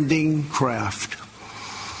landing craft.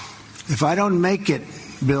 "If I don't make it,"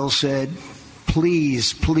 Bill said,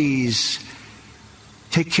 please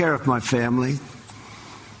take care of my family."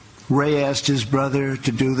 Ray asked his brother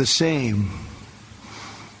to do the same.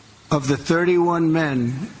 Of the 31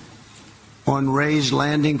 men on Ray's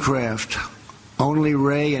landing craft, only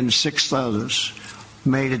Ray and 6 others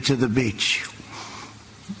made it to the beach.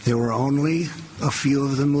 There were only a few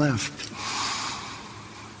of them left.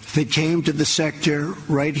 They came to the sector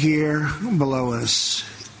right here below us.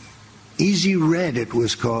 Easy Red, it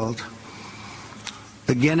was called.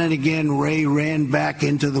 Again and again, Ray ran back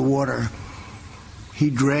into the water. He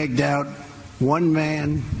dragged out one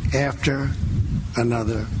man after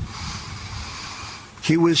another.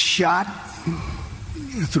 He was shot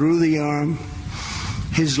through the arm.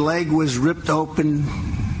 His leg was ripped open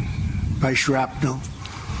by shrapnel.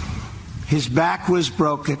 His back was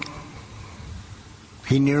broken.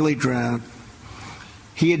 He nearly drowned.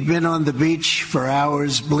 He had been on the beach for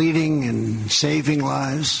hours, bleeding and saving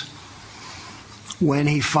lives, when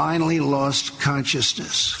he finally lost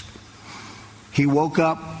consciousness. He woke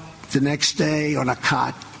up the next day on a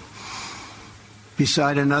cot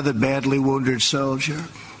beside another badly wounded soldier.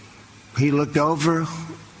 He looked over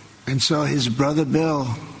and saw his brother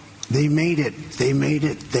Bill. They made it. They made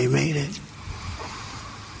it. They made it.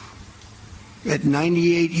 At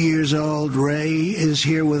 98 years old, Ray is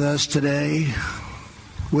here with us today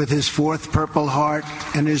with his 4th Purple Heart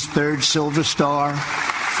and his 3rd Silver Star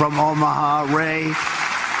from Omaha. Ray,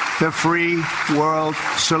 the free world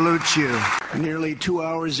salutes you. Nearly 2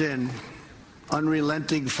 hours in,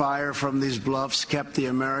 unrelenting fire from these bluffs kept the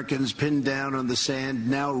Americans pinned down on the sand,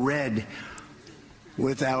 now red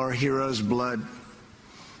with our heroes' blood.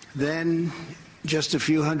 Then, just a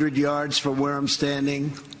few hundred yards from where I'm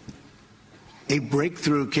standing, a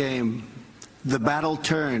breakthrough came. The battle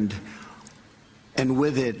turned, and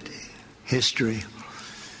with it, history.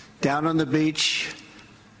 Down on the beach,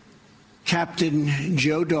 Captain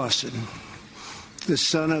Joe Dawson, the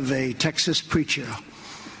son of a Texas preacher,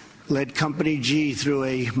 led Company G through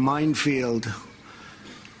a minefield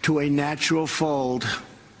to a natural fold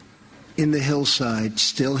in the hillside,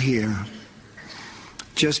 still here.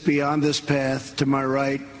 Just beyond this path, to my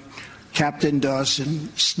right, Captain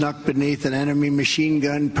Dawson snuck beneath an enemy machine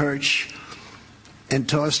gun perch and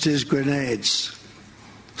tossed his grenades.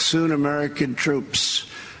 Soon American troops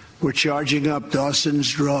were charging up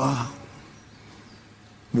Dawson's draw.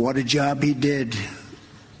 What a job he did.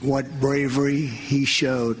 What bravery he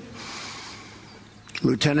showed.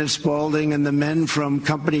 Lieutenant Spaulding and the men from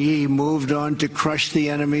Company E moved on to crush the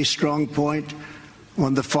enemy's strong point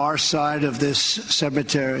on the far side of this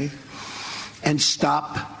cemetery and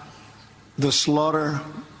stop the slaughter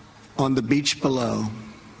on the beach below.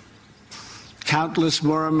 Countless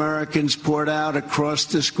more Americans poured out across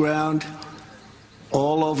this ground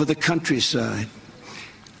all over the countryside.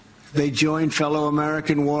 They joined fellow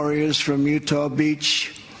American warriors from Utah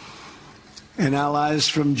Beach and allies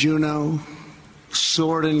from Juneau,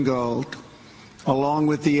 Sword and Gold, along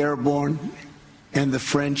with the airborne and the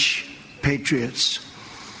French patriots.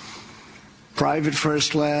 Private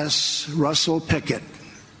First Class Russell Pickett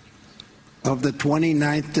of the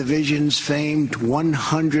 29th Division's famed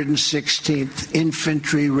 116th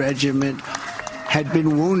Infantry Regiment had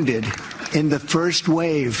been wounded in the first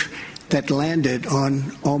wave that landed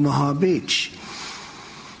on Omaha Beach.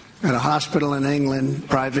 At a hospital in England,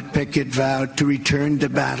 Private Pickett vowed to return to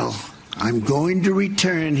battle. "I'm going to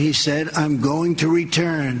return," he said. "I'm going to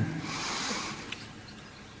return."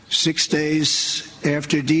 6 days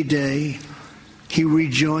after D-Day, he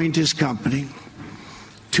rejoined his company.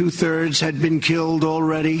 2/3 had been killed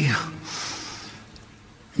already.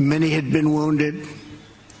 Many had been wounded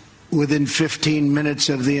within 15 minutes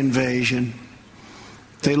of the invasion.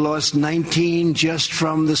 They lost 19 just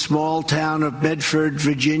from the small town of Bedford,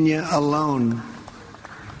 Virginia alone.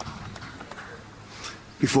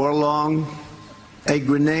 Before long, a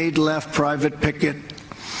grenade left Private Pickett,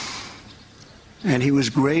 and he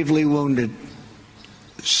was gravely wounded,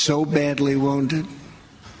 so badly wounded.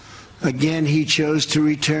 Again, he chose to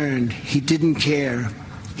return. He didn't care.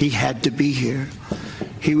 He had to be here.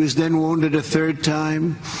 He was then wounded a 3rd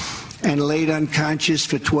time and laid unconscious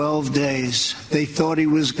for 12 days. They thought he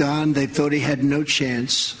was gone. They thought he had no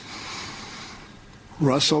chance.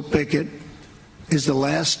 Russell Pickett is the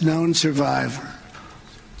last known survivor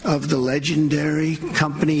of the legendary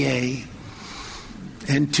Company A.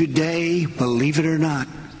 And today, believe it or not,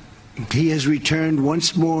 he has returned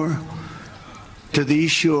once more to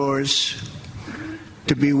these shores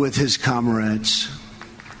to be with his comrades.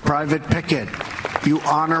 Private Pickett. You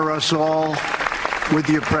honor us all with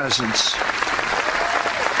your presence.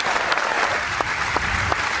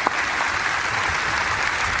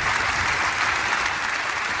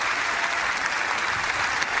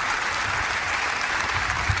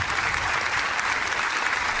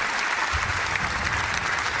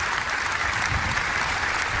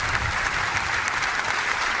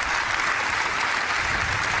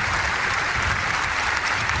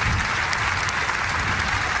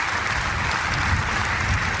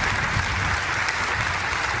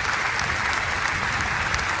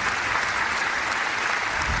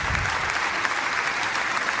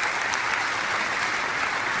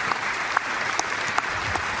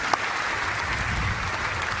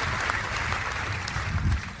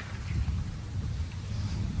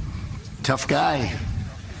 Tough guy.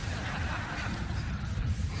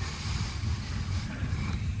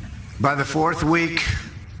 By the fourth week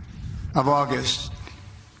of August,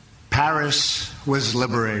 Paris was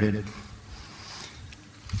liberated.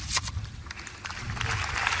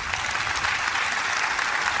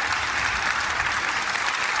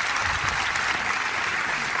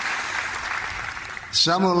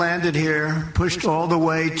 Some who landed here pushed all the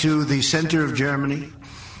way to the center of Germany.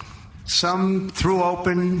 Some threw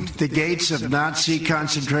open the gates of Nazi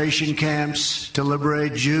concentration camps to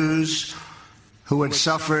liberate Jews who had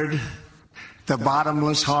suffered the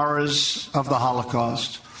bottomless horrors of the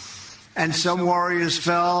Holocaust. And some warriors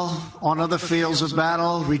fell on other fields of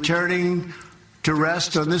battle, returning to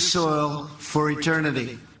rest on this soil for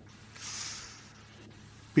eternity.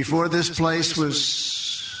 Before this place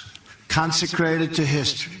was consecrated to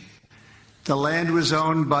history, the land was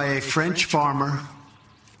owned by a French farmer,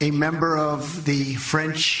 a member of the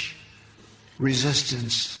French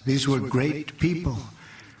resistance. These were great people.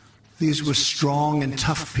 These were strong and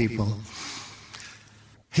tough people.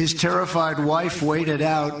 His terrified wife waited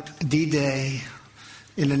out D-Day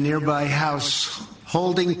in a nearby house,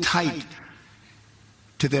 holding tight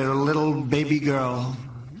to their little baby girl.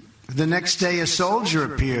 The next day, a soldier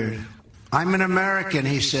appeared. "I'm an American,"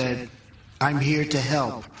 he said. "I'm here to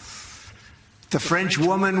help." The French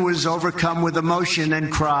woman was overcome with emotion and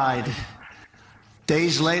cried.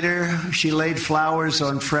 Days later, she laid flowers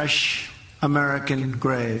on fresh American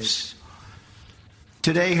graves.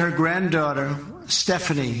 Today, her granddaughter,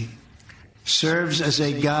 Stephanie, serves as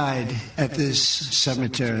a guide at this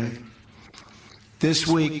cemetery. This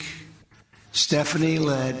week, Stephanie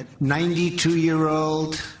led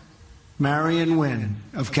 92-year-old Marion Wynn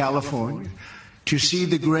of California to see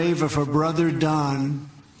the grave of her brother Don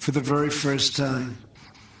for the very first time.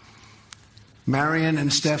 Marion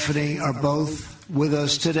and Stephanie are both with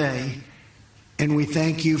us today, and we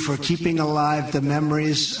thank you for keeping alive the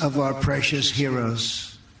memories of our precious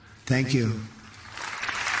heroes. Thank you.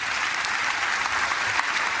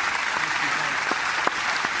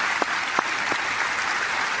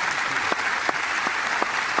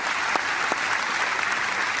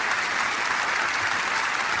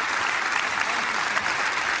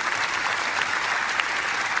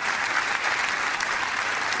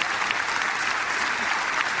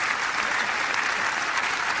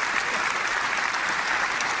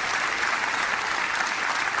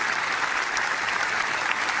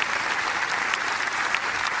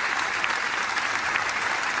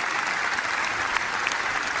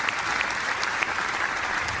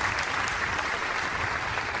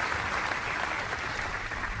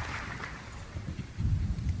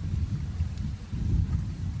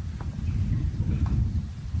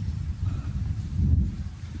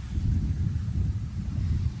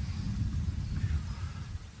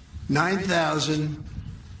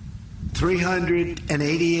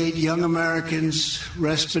 $9,388 young Americans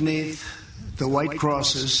rest beneath the white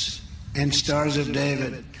crosses and stars of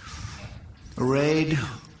David, arrayed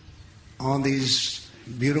on these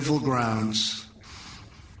beautiful grounds.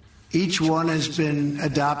 Each one has been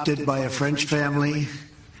adopted by a French family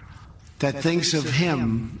that thinks of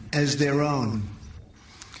him as their own.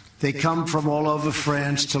 They come from all over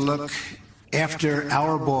France to look after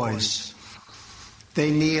our boys. They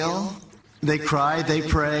kneel, they cry, they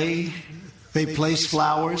pray, they place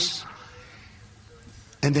flowers,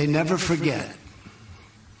 and they never forget.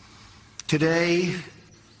 Today,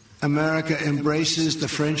 America embraces the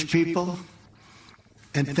French people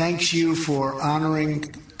and thanks you for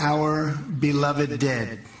honoring our beloved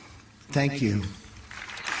dead. Thank you.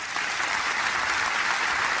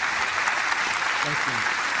 Thank you.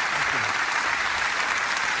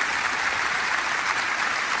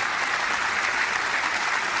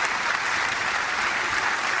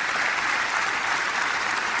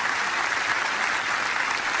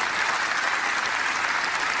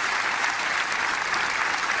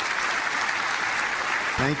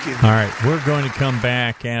 Thank you. All right, we're going to come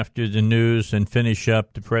back after the news and finish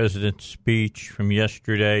up the president's speech from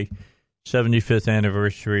yesterday, 75th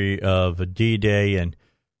anniversary of D-Day, and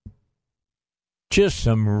just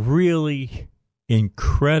some really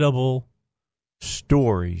incredible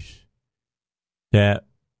stories that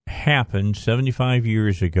happened 75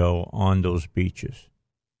 years ago on those beaches.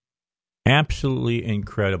 Absolutely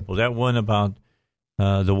incredible. That one about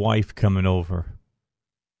the wife coming over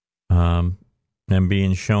and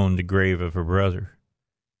being shown the grave of her brother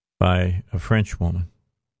by a French woman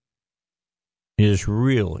is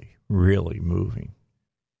really, really moving.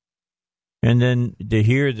 And then to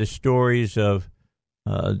hear the stories of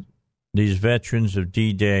these veterans of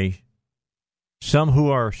D-Day, some who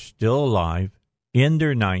are still alive in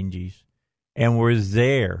their 90s and were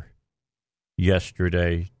there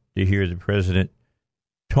yesterday to hear the president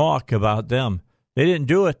talk about them. They didn't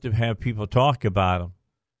do it to have people talk about them,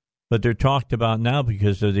 but they're talked about now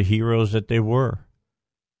because of the heroes that they were.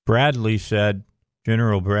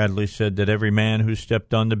 General Bradley said that every man who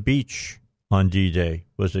stepped on the beach on D-Day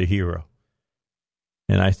was a hero.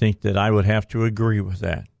 And I think that I would have to agree with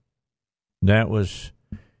that. That was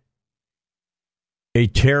a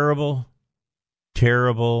terrible,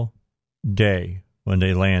 terrible day when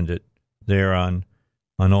they landed there on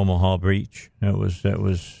Omaha Beach. That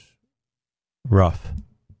was rough,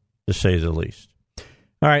 to say the least.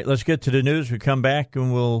 All right, let's get to the news. We come back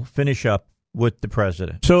and we'll finish up with the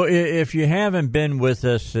president. So if you haven't been with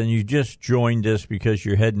us and you just joined us because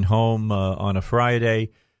you're heading home on a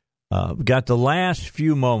Friday, we got the last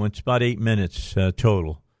few moments, about 8 minutes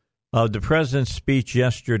total, of the president's speech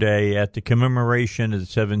yesterday at the commemoration of the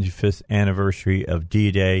 75th anniversary of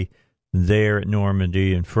D-Day there at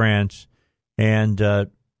Normandy in France. And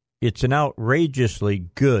it's an outrageously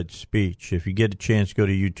good speech. If you get a chance, go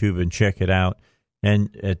to YouTube and check it out.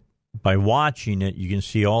 And by watching it, you can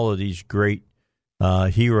see all of these great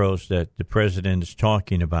heroes that the president is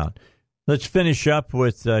talking about. Let's finish up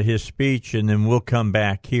with his speech, and then we'll come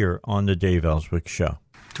back here on the Dave Elswick Show.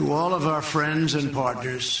 To all of our friends and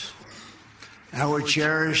partners, our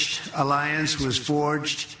cherished alliance was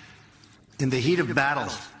forged in the heat of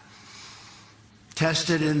battle,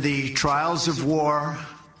 tested in the trials of war,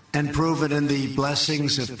 and proven in the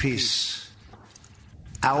blessings of peace.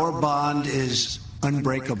 Our bond is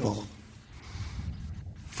unbreakable.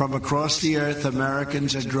 From across the earth,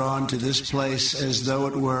 Americans are drawn to this place as though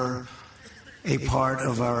it were a part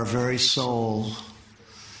of our very soul.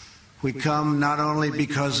 We come not only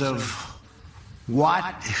because of what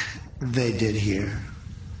they did here,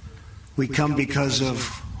 we come because of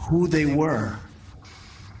who they were.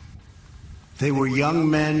 They were young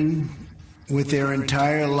men with their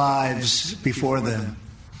entire lives before them.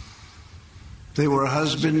 They were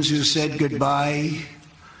husbands who said goodbye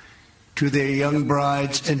to their young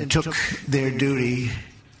brides and took their duty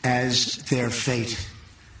as their fate.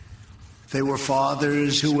 They were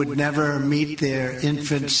fathers who would never meet their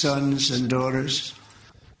infant sons and daughters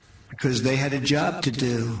because they had a job to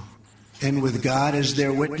do. And with God as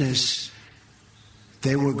their witness,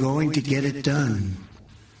 they were going to get it done.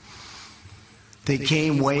 They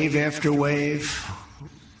came wave after wave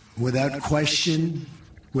without question,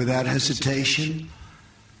 without hesitation,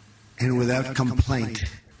 and without complaint.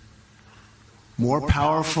 More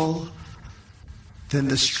powerful than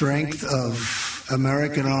the strength of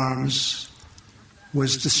American arms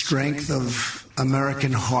was the strength of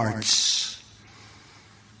American hearts.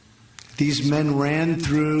 These men ran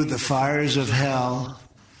through the fires of hell,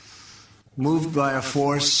 moved by a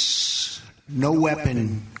force no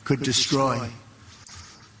weapon could destroy.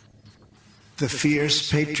 The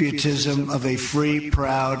fierce patriotism of a free,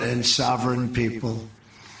 proud, and sovereign people.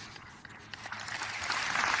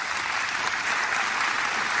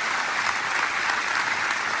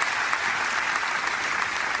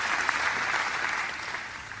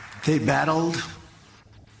 They battled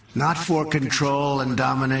not for control and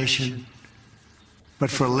domination,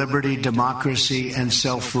 but for liberty, democracy, and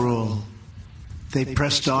self-rule. They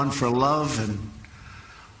pressed on for love and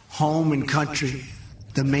home and country,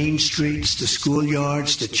 the main streets, the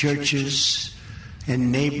schoolyards, the churches,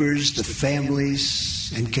 and neighbors, the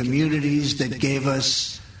families and communities that gave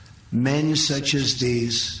us men such as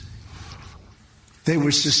these. They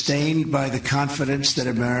were sustained by the confidence that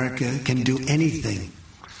America can do anything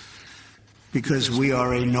because we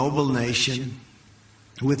are a noble nation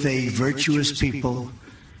with a virtuous people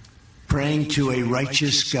praying to a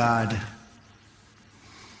righteous God.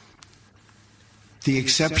 The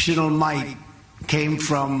exceptional might came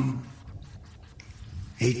from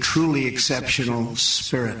a truly exceptional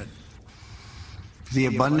spirit. The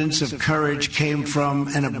abundance of courage came from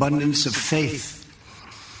an abundance of faith.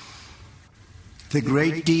 The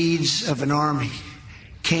great deeds of an army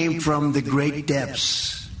came from the great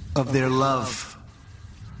depths of their love.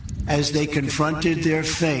 As they confronted their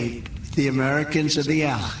fate, the Americans and the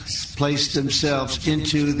Allies placed themselves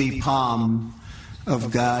into the palm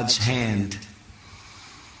of God's hand.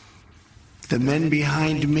 The men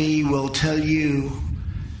behind me will tell you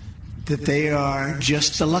that they are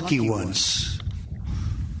just the lucky ones.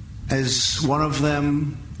 As one of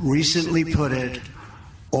them recently put it,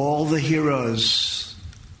 all the heroes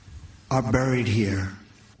are buried here.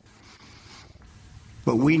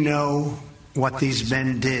 But we know what these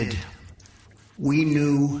men did. We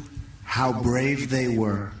knew how brave they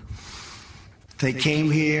were. They came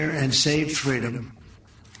here and saved freedom.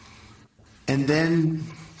 And then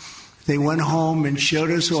they went home and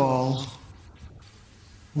showed us all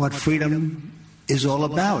what freedom is all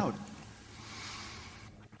about.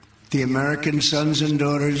 The American sons and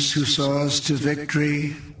daughters who saw us to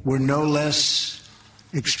victory were no less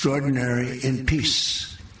extraordinary in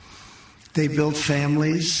peace. They built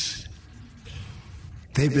families.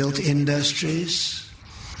 They built industries.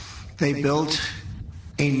 They built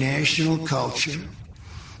a national culture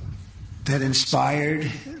that inspired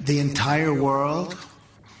the entire world.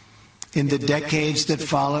 In the decades that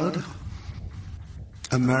followed,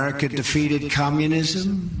 America defeated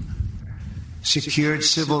communism, secured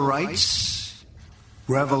civil rights,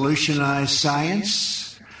 revolutionized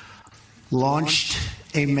science, launched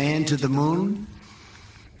a man to the moon,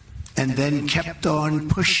 and then kept on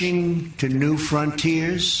pushing to new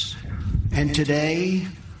frontiers. And today,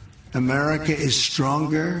 America is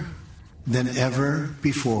stronger than ever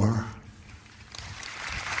before.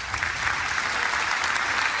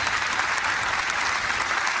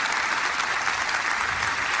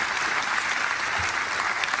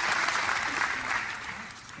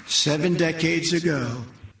 Seven decades ago,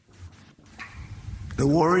 the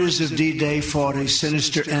warriors of D-Day fought a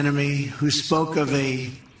sinister enemy who spoke of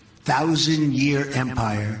a 1,000-year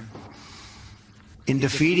empire. In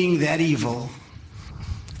defeating that evil,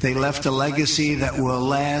 they left a legacy that will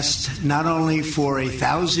last not only for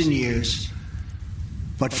 1,000 years,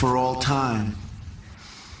 but for all time.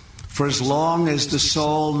 For as long as the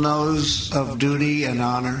soul knows of duty and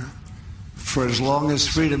honor, for as long as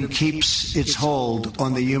freedom keeps its hold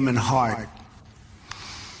on the human heart.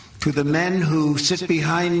 To the men who sit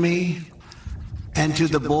behind me and to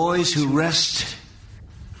the boys who rest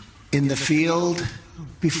in the field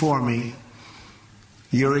before me,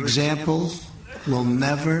 your example will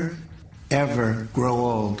never, ever grow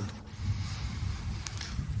old.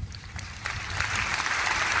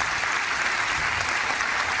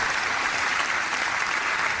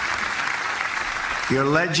 Your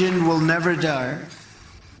legend will never die.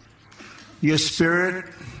 Your spirit,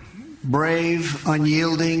 brave,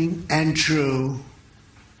 unyielding, and true,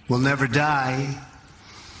 will never die.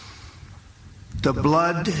 The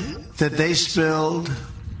blood that they spilled,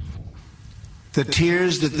 the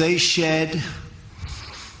tears that they shed,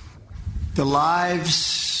 the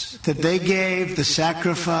lives that they gave, the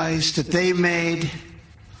sacrifice that they made,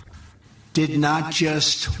 did not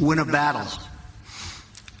just win a battle.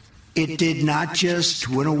 It did not just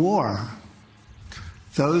win a war.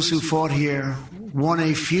 Those who fought here won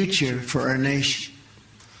a future for our nation.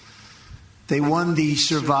 They won the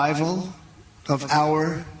survival of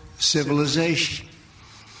our civilization.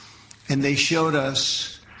 And they showed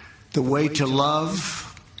us the way to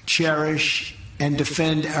love, cherish, and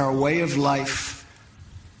defend our way of life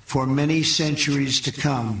for many centuries to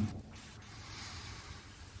come.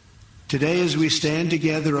 Today, as we stand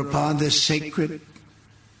together upon this sacred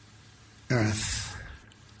earth,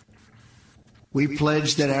 we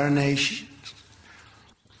pledge that our nation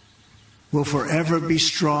will forever be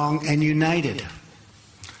strong and united.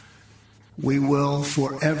 We will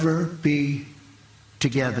forever be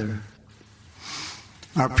together.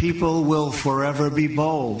 Our people will forever be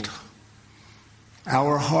bold.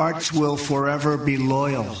 Our hearts will forever be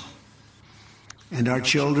loyal. And our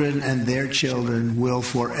children and their children will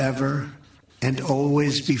forever and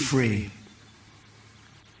always be free.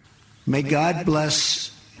 May God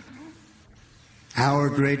bless our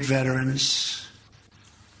great veterans.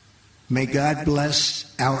 May God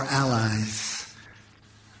bless our allies.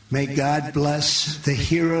 May God bless the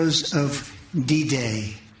heroes of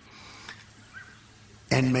D-Day.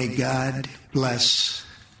 And may God bless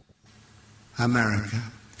America.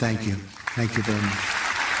 Thank you. Thank you very much.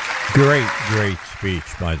 Great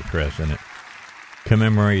speech by the president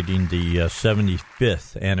commemorating the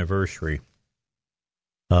 75th anniversary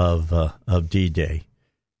of D-Day.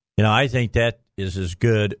 You know, I think that is as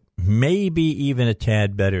good, maybe even a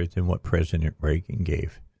tad better than what President Reagan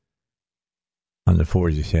gave. on the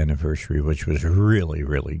 40th anniversary, which was really,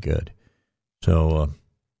 really good. So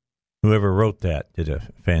whoever wrote that did a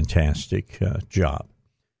fantastic job.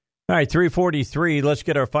 All right, 3:43. Let's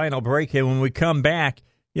get our final break. And when we come back,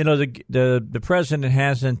 you know, the president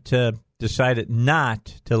hasn't decided not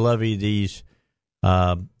to levy these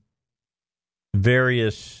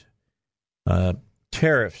various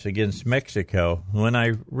tariffs against Mexico. When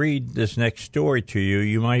I read this next story to you,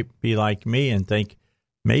 you might be like me and think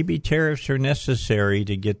maybe tariffs are necessary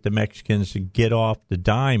to get the Mexicans to get off the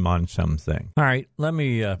dime on something. All right, let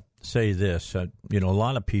me say this. You know, a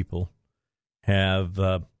lot of people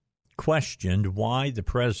have questioned why the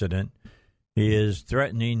president is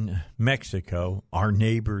threatening Mexico, our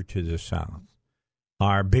neighbor to the south,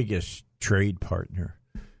 our biggest trade partner,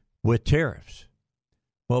 with tariffs.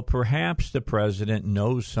 Well, perhaps the president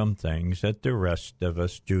knows some things that the rest of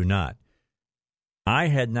us do not. I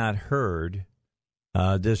had not heard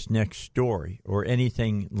this next story or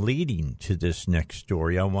anything leading to this next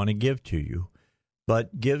story I want to give to you,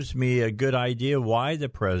 but gives me a good idea why the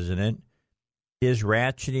president is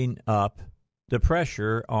ratcheting up the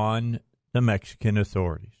pressure on the Mexican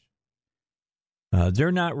authorities.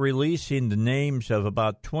 They're not releasing the names of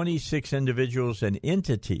about 26 individuals and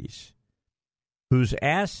entities whose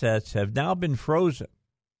assets have now been frozen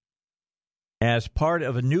as part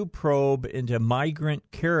of a new probe into migrant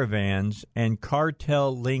caravans and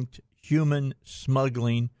cartel-linked human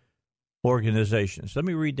smuggling organizations. Let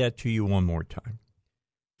me read that to you one more time.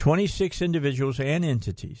 26 individuals and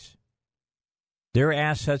entities. Their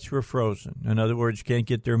assets were frozen. In other words, can't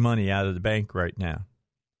get their money out of the bank right now.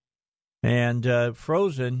 And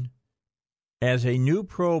frozen as a new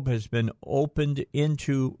probe has been opened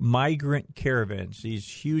into migrant caravans, these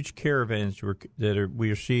huge caravans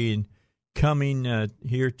we are seeing coming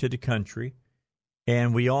here to the country,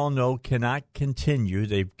 and we all know cannot continue.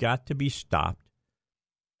 They've got to be stopped.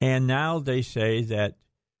 And now they say that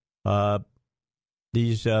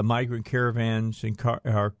these migrant caravans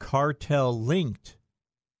are cartel-linked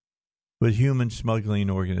with human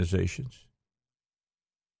smuggling organizations.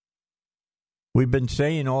 We've been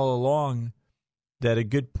saying all along that a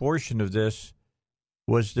good portion of this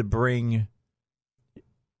was to bring,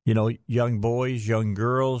 you know, young boys, young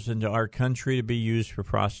girls into our country to be used for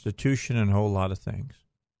prostitution and a whole lot of things.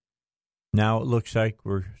 Now it looks like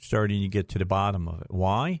we're starting to get to the bottom of it.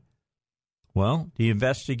 Why? Well, the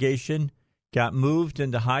investigation got moved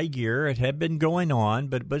into high gear. It had been going on,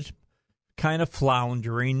 but it was kind of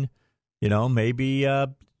floundering. You know, maybe,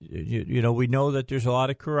 we know that there's a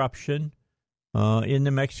lot of corruption in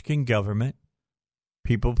the Mexican government.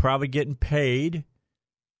 People probably getting paid,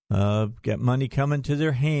 get money coming to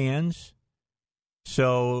their hands.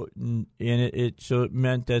 So, it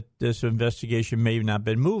meant that this investigation may have not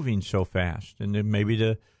been moving so fast, and then maybe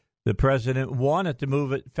the president wanted to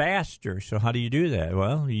move it faster. So, how do you do that?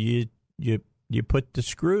 Well, you put the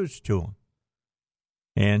screws to them,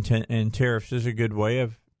 and tariffs is a good way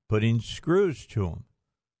of putting screws to them.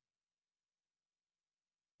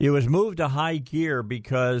 It was moved to high gear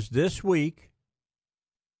because this week,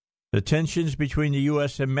 the tensions between the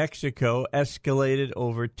U.S. and Mexico escalated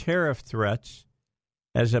over tariff threats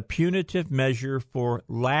as a punitive measure for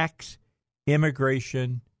lax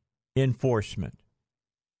immigration enforcement.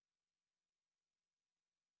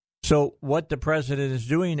 So what the president is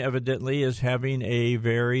doing, evidently, is having a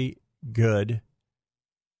very good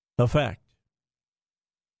effect.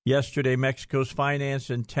 Yesterday, Mexico's Finance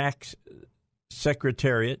and Tax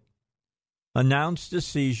Secretariat announced the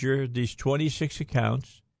seizure of these 26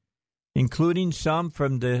 accounts, including some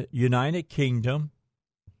from the United Kingdom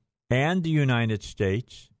and the United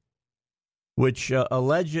States, which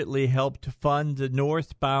allegedly helped fund the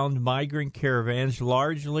northbound migrant caravans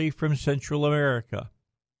largely from Central America.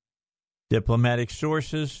 Diplomatic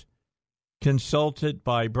sources consulted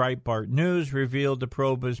by Breitbart News revealed the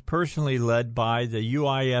probe was personally led by the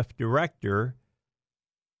UIF director,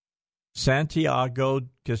 Santiago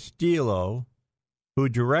Castillo, who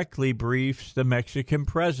directly briefs the Mexican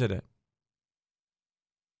president.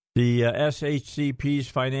 The SHCP's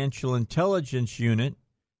Financial Intelligence Unit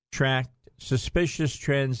tracked suspicious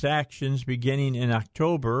transactions beginning in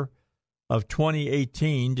October of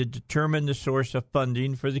 2018 to determine the source of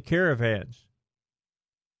funding for the caravans.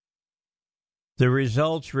 The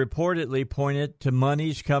results reportedly pointed to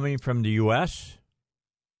monies coming from the U.S.,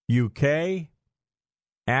 UK,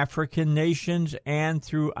 African nations, and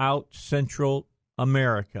throughout Central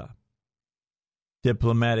America.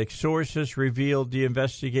 Diplomatic sources revealed the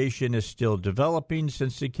investigation is still developing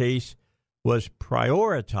since the case was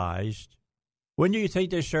prioritized. When do you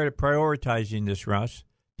think they started prioritizing this, Russ?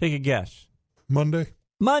 Take a guess. Monday.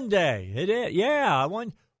 Monday. It is. Yeah, I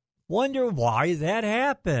wonder why that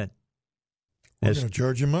happened. We're going to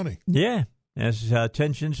charge you money. Yeah, as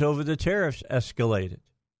tensions over the tariffs escalated.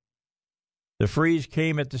 The freeze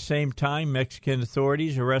came at the same time Mexican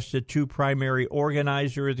authorities arrested two primary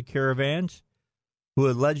organizers of the caravans who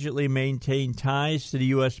allegedly maintained ties to the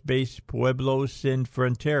U.S.-based Pueblos Sin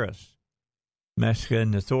Fronteras.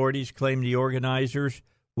 Mexican authorities claimed the organizers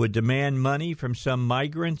would demand money from some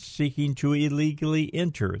migrants seeking to illegally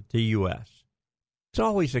enter the U.S. It's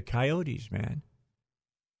always the coyotes, man.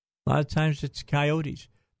 A lot of times it's coyotes.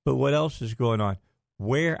 But what else is going on?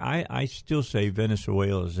 Where I still say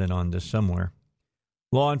Venezuela is in on this somewhere.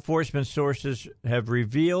 Law enforcement sources have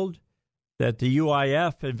revealed that the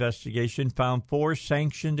UIF investigation found 4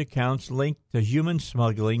 sanctioned accounts linked to human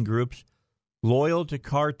smuggling groups loyal to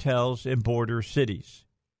cartels in border cities.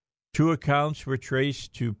 2 accounts were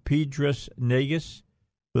traced to Piedras Negras,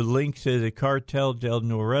 with links to the Cartel del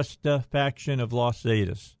Noreste faction of Los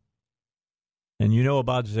Zetas. And you know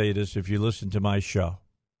about Zetas if you listen to my show.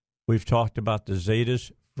 We've talked about the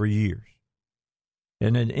Zetas for years.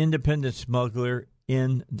 And an independent smuggler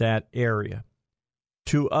in that area.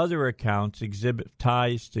 2 other accounts exhibit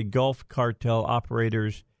ties to Gulf cartel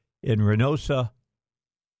operators in Reynosa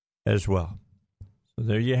as well. So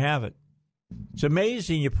there you have it. It's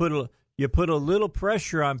amazing you put a little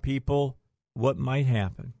pressure on people, what might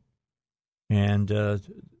happen. And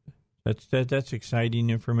that's exciting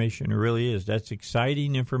information. It really is. That's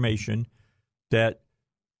exciting information that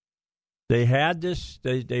they had this.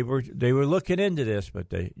 They were looking into this, but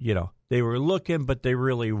they were looking, but they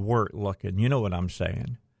really weren't looking. You know what I'm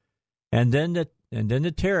saying? And then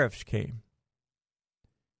the tariffs came,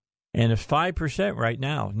 and it's 5% right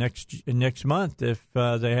now. Next month, if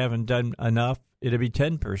they haven't done enough, it'll be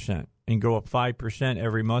 10% and go up 5%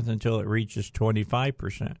 every month until it reaches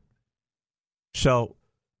 25%. So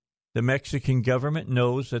the Mexican government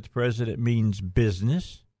knows that the president means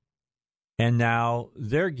business. And now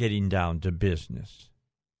they're getting down to business,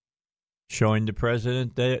 showing the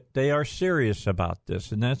president that they are serious about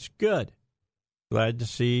this, and that's good. Glad to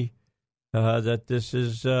see that this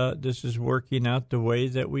is working out the way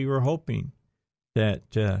that we were hoping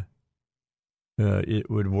that it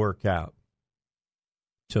would work out.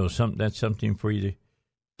 So that's something for you to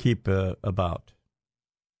keep about.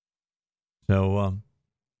 So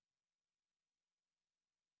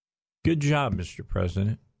good job, Mr.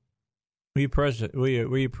 President. We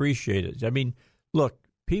appreciate it. I mean, look,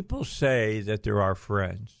 people say that they're our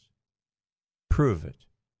friends. Prove it.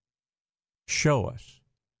 Show us.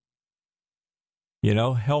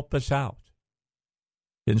 Help us out.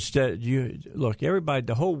 Instead, look, everybody,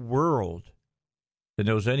 the whole world that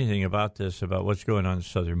knows anything about this, about what's going on the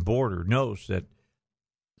southern border, knows that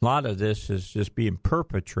a lot of this is just being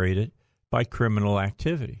perpetrated by criminal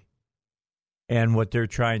activity. And what they're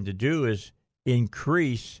trying to do is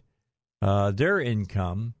increase their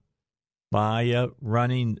income by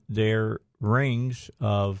running their rings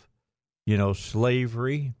of,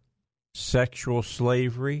 slavery, sexual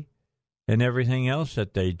slavery, and everything else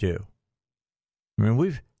that they do. I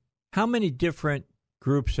mean, how many different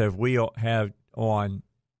groups have we had on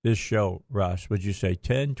this show, Russ? Would you say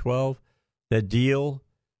 10, 12 that deal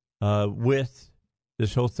with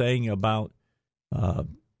this whole thing about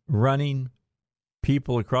running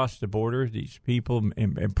people across the border, these people,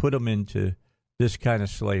 and put them into this kind of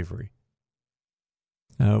slavery?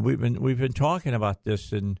 We've been talking about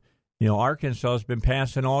this, and Arkansas has been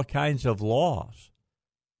passing all kinds of laws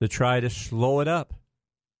to try to slow it up.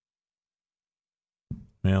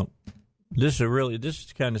 This is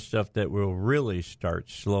the kind of stuff that will really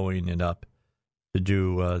start slowing it up to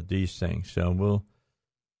do these things. So we'll,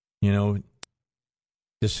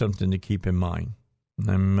 just something to keep in mind.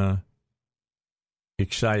 I'm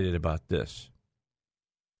excited about this.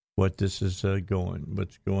 What's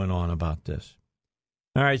going on about this.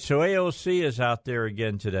 All right, so AOC is out there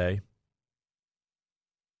again today.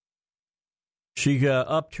 She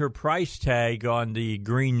upped her price tag on the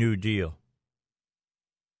Green New Deal.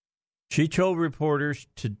 She told reporters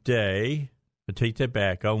today, I take that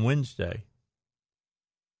back, on Wednesday,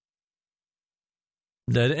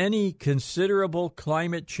 that any considerable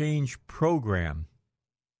climate change program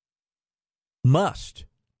must,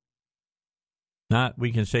 not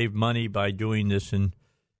we can save money by doing this in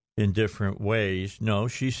different ways. No,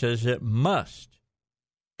 she says it must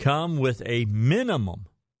come with a minimum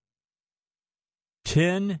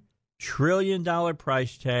 $10 trillion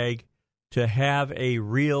price tag to have a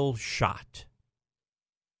real shot.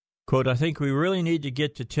 Quote, I think we really need to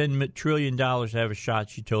get to $10 trillion to have a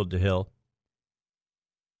shot, she told The Hill.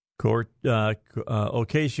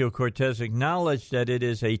 Ocasio-Cortez acknowledged that it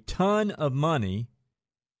is a ton of money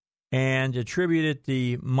and attributed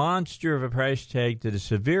the monster of a price tag to the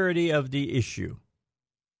severity of the issue.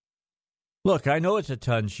 Look, I know it's a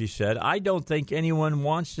ton, she said. I don't think anyone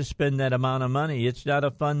wants to spend that amount of money. It's not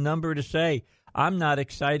a fun number to say. I'm not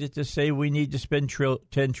excited to say we need to spend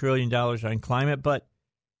 $10 trillion on climate, but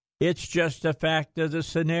it's just a fact of the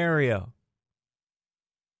scenario.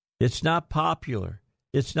 It's not popular.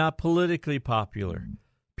 It's not politically popular.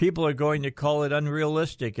 People are going to call it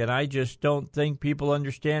unrealistic, and I just don't think people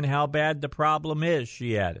understand how bad the problem is,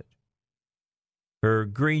 she added. Her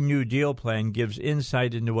Green New Deal plan gives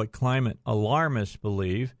insight into what climate alarmists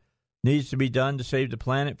believe needs to be done to save the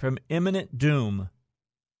planet from imminent doom.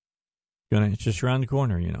 It's just around the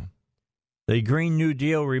corner, you know. The Green New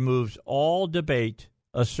Deal removes all debate,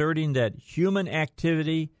 asserting that human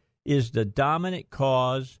activity is the dominant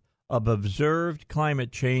cause of observed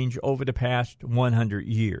climate change over the past 100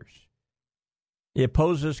 years. It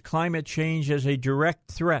poses climate change as a direct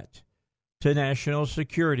threat to national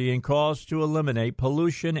security and calls to eliminate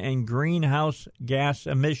pollution and greenhouse gas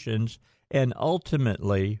emissions and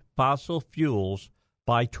ultimately fossil fuels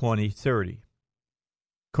by 2030.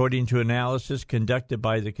 According to analysis conducted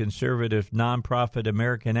by the conservative nonprofit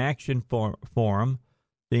American Action Forum,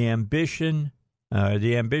 the ambitious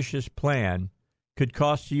plan could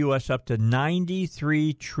cost the U.S. up to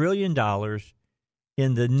 $93 trillion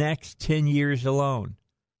in the next 10 years alone.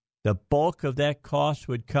 The bulk of that cost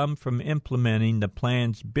would come from implementing the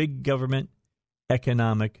plan's big government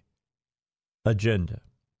economic agenda.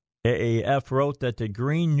 AAF wrote that the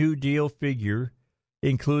Green New Deal figure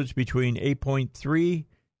includes between $8.3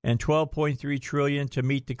 and $12.3 trillion to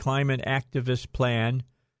meet the climate activist plan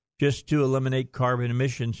just to eliminate carbon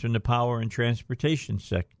emissions from the power and transportation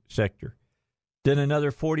sector. Then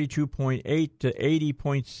another $42.8 to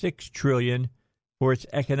 $80.6 trillion for its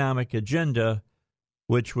economic agenda,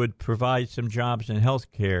 which would provide some jobs and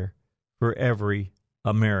health care for every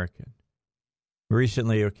American.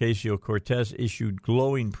 Recently, Ocasio-Cortez issued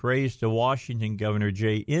glowing praise to Washington Governor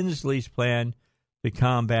Jay Inslee's plan to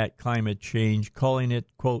combat climate change, calling it,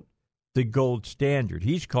 quote, the gold standard.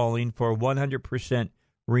 He's calling for 100%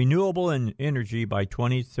 renewable energy by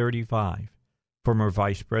 2035. Former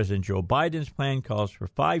Vice President Joe Biden's plan calls for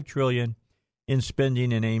 $5 trillion in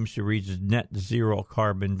spending and aims to reach net zero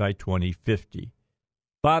carbon by 2050.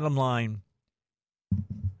 Bottom line,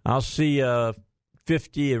 I'll see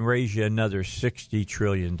 50 and raise you another $60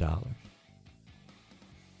 trillion.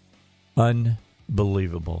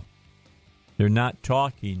 Unbelievable. They're not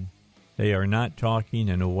talking. They are not talking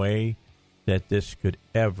in a way that this could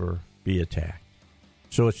ever be attacked.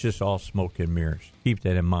 So it's just all smoke and mirrors. Keep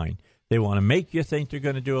that in mind. They want to make you think they're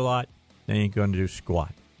going to do a lot. They ain't going to do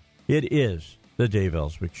squat. It is the Dave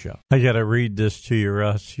Elswick Show. I got to read this to you,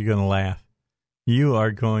 Russ. You're going to laugh. You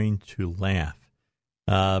are going to laugh.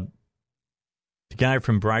 The guy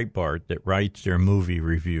from Breitbart that writes their movie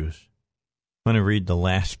reviews. I'm going to read the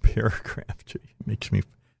last paragraph to you. Makes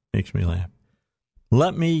me laugh.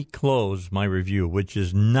 Let me close my review, which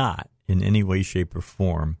is not in any way, shape, or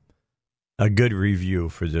form a good review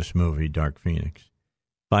for this movie, Dark Phoenix,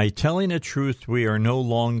 by telling a truth we are no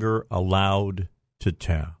longer allowed to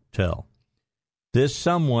tell. This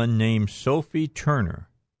someone named Sophie Turner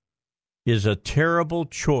is a terrible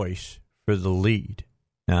choice for the lead.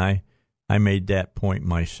 Now, I made that point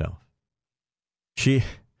myself.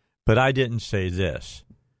 But I didn't say this.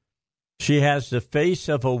 She has the face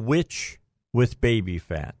of a witch with baby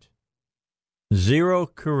fat, zero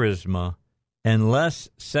charisma, and less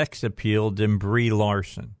sex appeal than Brie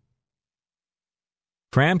Larson.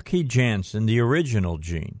 Famke Janssen, the original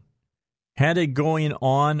Jean, had it going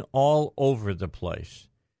on all over the place.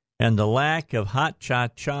 And the lack of hot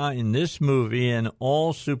cha-cha in this movie and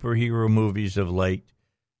all superhero movies of late,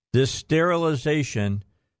 this sterilization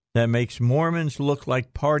that makes Mormons look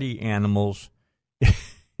like party animals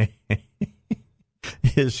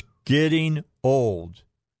is getting old.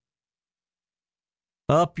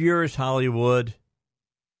 Up yours, Hollywood.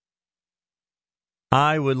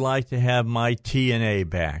 I would like to have my TNA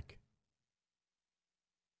back.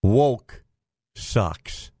 Woke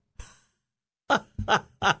sucks.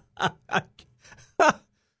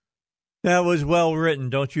 That was well written,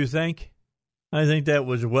 don't you think? I think that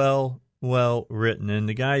was well written. And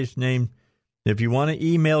the guy's name, if you want to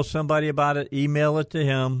email somebody about it, email it to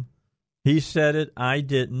him. He said it. I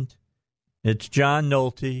didn't. It's John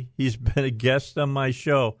Nolte. He's been a guest on my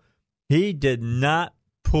show. He did not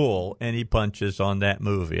pull any punches on that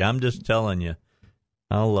movie. I'm just telling you.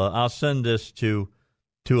 I'll send this to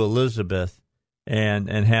Elizabeth and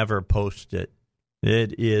have her post it.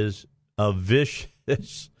 It is a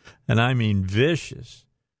vicious, and I mean vicious,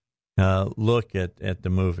 look at the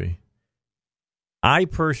movie. I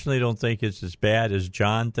personally don't think it's as bad as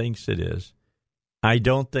John thinks it is. I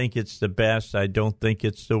don't think it's the best. I don't think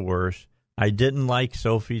it's the worst. I didn't like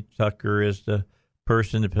Sophie Tucker as the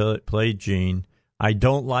person to play Jean. I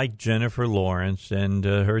don't like Jennifer Lawrence, and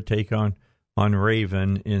her take on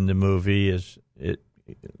Raven in the movie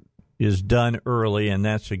is done early, and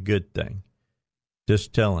that's a good thing.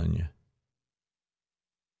 Just telling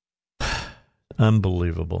you.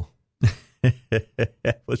 Unbelievable.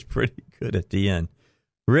 That was pretty good at the end.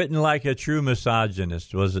 Written like a true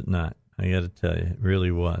misogynist, was it not? I got to tell you, it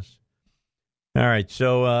really was. All right,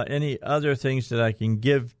 so any other things that I can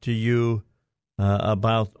give to you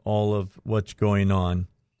about all of what's going on?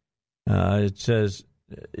 It says,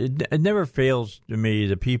 it never fails to me,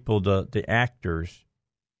 the people, the actors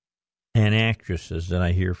and actresses that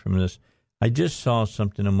I hear from this. I just saw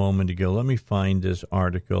something a moment ago. Let me find this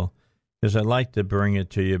article, because I'd like to bring it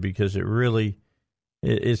to you, because it really,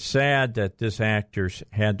 it's sad that this actor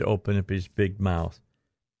had to open up his big mouth,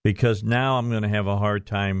 because now I'm going to have a hard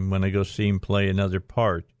time when I go see him play another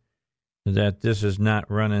part, that this is not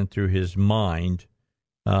running through his mind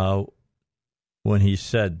when he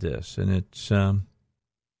said this. And it's, I'm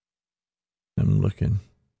looking.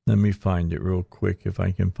 Let me find it real quick if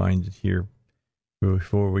I can find it here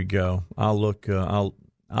before we go. I'll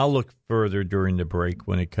look further during the break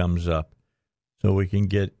when it comes up, so we can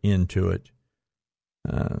get into it.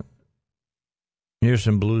 Here's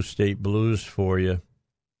some Blue State Blues for you.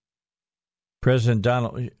 President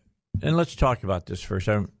Donald, and let's talk about this first.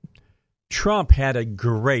 Trump had a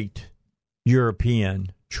great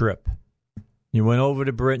European trip. He went over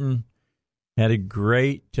to Britain, had a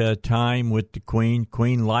great time with the Queen.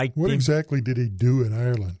 Queen liked him. What exactly did he do in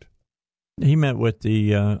Ireland? He met with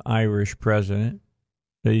the Irish president.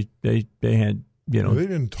 They had, you know, well, they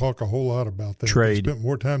didn't talk a whole lot about that. Trade. They spent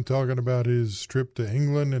more time talking about his trip to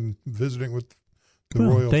England and visiting with the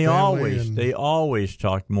royal family. They always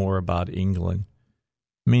talk more about England.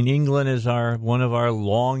 I mean, England is one of our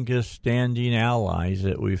longest standing allies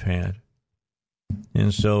that we've had.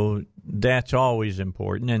 And so that's always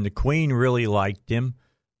important. And the Queen really liked him,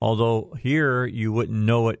 although here you wouldn't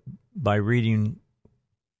know it by reading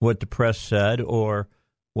what the press said or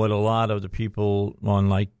what a lot of the people on,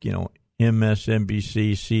 like, you know,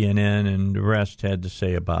 MSNBC, CNN, and the rest had to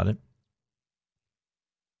say about it.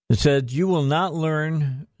 It said, "You will not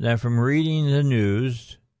learn that from reading the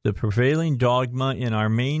news. The prevailing dogma in our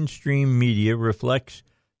mainstream media reflects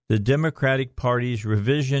the Democratic Party's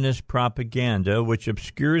revisionist propaganda, which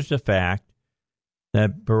obscures the fact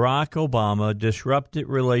that Barack Obama disrupted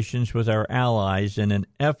relations with our allies in an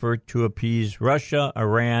effort to appease Russia,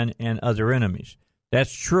 Iran, and other enemies."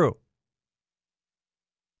 That's true.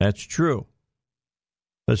 That's true.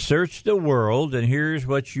 But search the world, and here's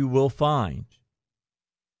what you will find.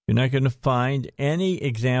 You're not going to find any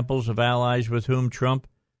examples of allies with whom Trump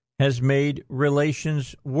has made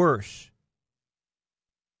relations worse.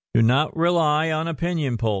 Do not rely on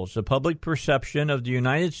opinion polls. The public perception of the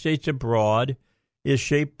United States abroad is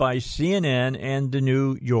shaped by CNN and the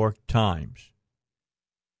New York Times,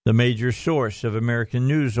 the major source of American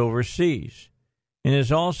news overseas, and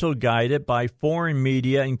is also guided by foreign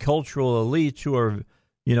media and cultural elites who are,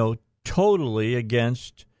 you know, totally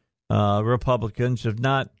against Republicans, if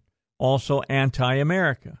not also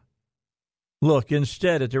anti-America. Look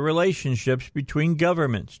instead at the relationships between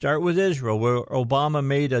governments. Start with Israel, where Obama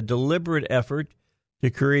made a deliberate effort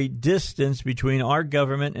to create distance between our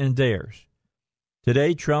government and theirs.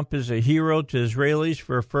 Today, Trump is a hero to Israelis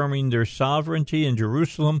for affirming their sovereignty in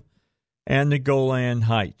Jerusalem and the Golan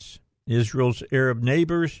Heights. Israel's Arab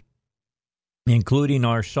neighbors, including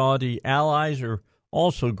our Saudi allies, are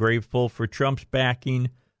also grateful for Trump's backing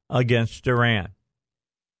against Iran.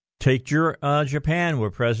 Take Japan,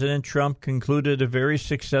 where President Trump concluded a very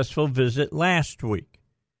successful visit last week.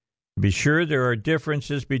 To be sure, there are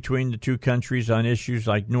differences between the two countries on issues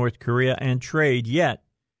like North Korea and trade, yet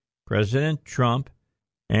President Trump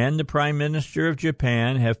and the Prime Minister of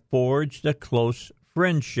Japan have forged a close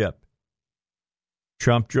friendship.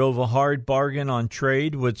 Trump drove a hard bargain on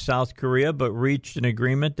trade with South Korea, but reached an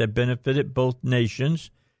agreement that benefited both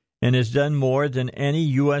nations and has done more than any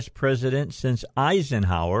U.S. president since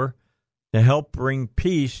Eisenhower to help bring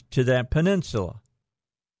peace to that peninsula.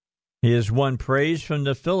 He has won praise from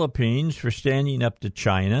the Philippines for standing up to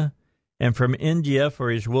China and from India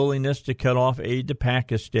for his willingness to cut off aid to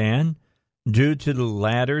Pakistan due to the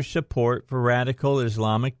latter's support for radical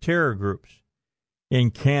Islamic terror groups.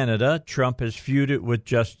 In Canada, Trump has feuded with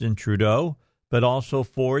Justin Trudeau, but also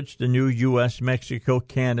forged the new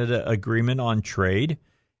U.S.-Mexico-Canada agreement on trade,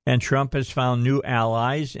 and Trump has found new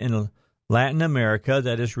allies in Latin America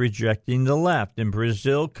that is rejecting the left, in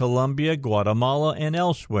Brazil, Colombia, Guatemala, and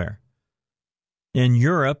elsewhere. In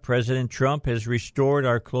Europe, President Trump has restored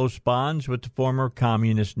our close bonds with the former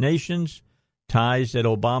communist nations, ties that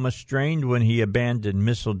Obama strained when he abandoned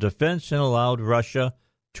missile defense and allowed Russia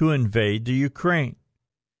to invade the Ukraine.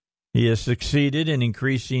 He has succeeded in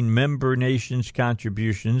increasing member nations'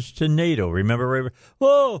 contributions to NATO. Remember,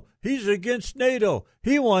 oh, he's against NATO.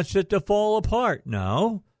 He wants it to fall apart.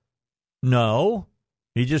 No.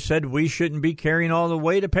 He just said we shouldn't be carrying all the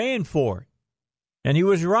weight of paying for it. And he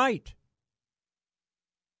was right.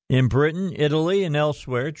 In Britain, Italy, and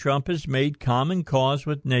elsewhere, Trump has made common cause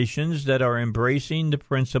with nations that are embracing the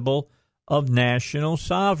principle of national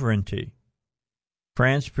sovereignty.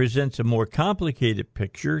 France presents a more complicated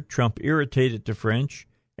picture. Trump irritated the French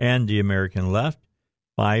and the American left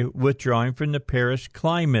by withdrawing from the Paris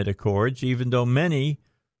Climate Accords, even though many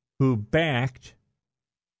who backed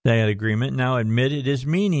that agreement now admit it is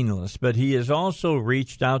meaningless. But he has also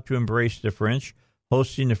reached out to embrace the French,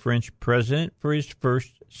 hosting the French president for his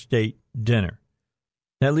first state dinner.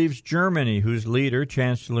 That leaves Germany, whose leader,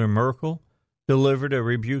 Chancellor Merkel, delivered a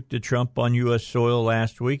rebuke to Trump on U.S. soil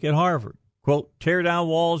last week at Harvard. Quote, tear down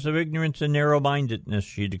walls of ignorance and narrow-mindedness,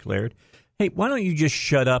 she declared. Hey, why don't you just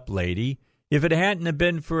shut up, lady? If it hadn't have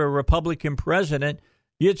been for a Republican president,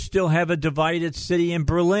 you'd still have a divided city in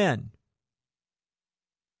Berlin.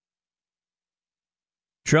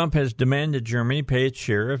 Trump has demanded Germany pay its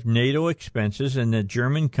share of NATO expenses and that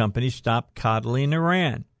German companies stop coddling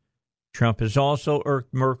Iran. Trump has also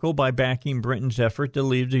irked Merkel by backing Britain's effort to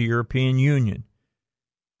leave the European Union.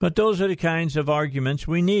 But those are the kinds of arguments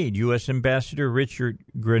we need. U.S. Ambassador Richard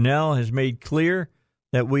Grenell has made clear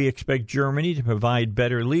that we expect Germany to provide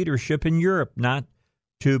better leadership in Europe, not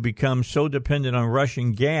to become so dependent on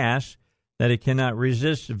Russian gas that it cannot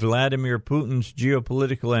resist Vladimir Putin's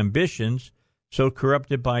geopolitical ambitions, so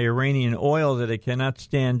corrupted by Iranian oil that it cannot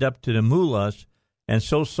stand up to the mullahs, and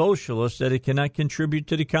so socialist that it cannot contribute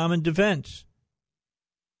to the common defense.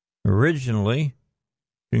 Originally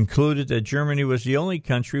concluded that Germany was the only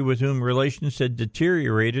country with whom relations had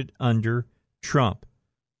deteriorated under Trump,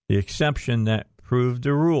 the exception that proved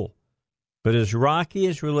the rule. But as rocky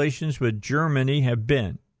as relations with Germany have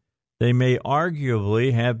been, they may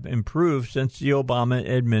arguably have improved since the Obama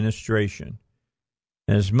administration.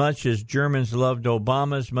 As much as Germans loved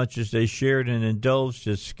Obama, as much as they shared and indulged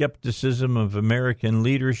his skepticism of American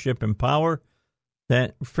leadership and power,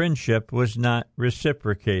 that friendship was not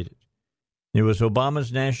reciprocated. It was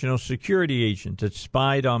Obama's national security agent that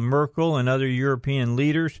spied on Merkel and other European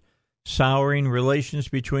leaders, souring relations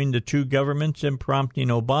between the two governments and prompting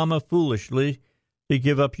Obama foolishly to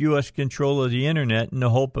give up U.S. control of the Internet in the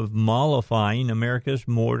hope of mollifying America's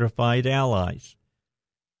mortified allies.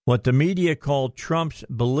 What the media called Trump's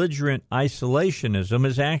belligerent isolationism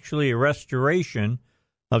is actually a restoration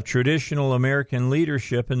of traditional American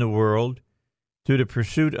leadership in the world through the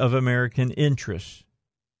pursuit of American interests.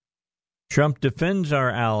 Trump defends our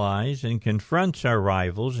allies and confronts our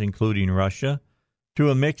rivals, including Russia, through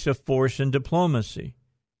a mix of force and diplomacy,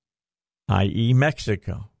 i.e.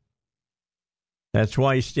 Mexico. That's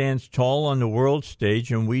why he stands tall on the world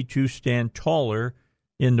stage, and we too stand taller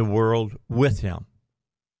in the world with him.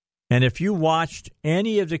 And if you watched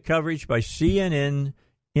any of the coverage by CNN,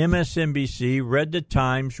 MSNBC, read the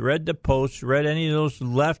Times, read the Post, read any of those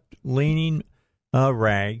left-leaning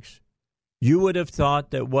rags, you would have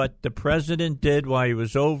thought that what the president did while he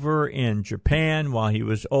was over in Japan, while he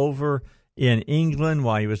was over in England,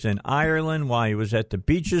 while he was in Ireland, while he was at the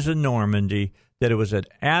beaches of Normandy, that it was an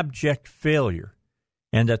abject failure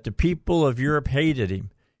and that the people of Europe hated him.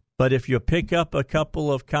 But if you pick up a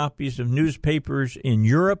couple of copies of newspapers in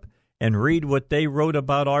Europe and read what they wrote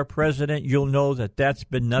about our president, you'll know that that's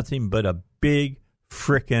been nothing but a big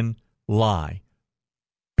frickin' lie.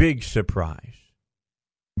 Big surprise.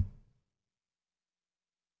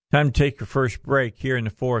 Time to take your first break here in the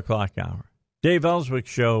 4 o'clock hour. Dave Elswick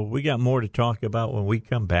Show. We got more to talk about when we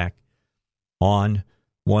come back on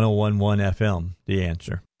 101.1 FM, The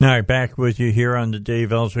Answer. All right, back with you here on the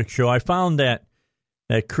Dave Elswick Show. I found that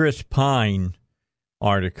Chris Pine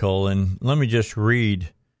article, and let me just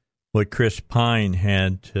read what Chris Pine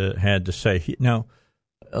had to say. Now,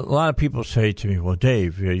 a lot of people say to me, well,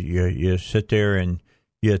 Dave, you sit there and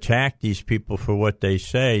you attack these people for what they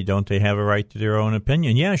say. Don't they have a right to their own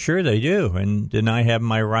opinion? Yeah, sure they do. And then I have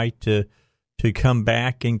my right to come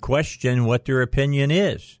back and question what their opinion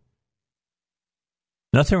is.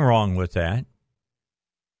 Nothing wrong with that.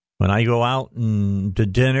 when I go out and to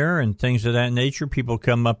dinner and things of that nature, people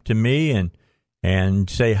come up to me and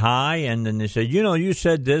say hi, and then they say, you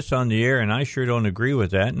said this on the air, and I sure don't agree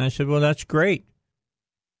with that. And I said, well, that's great.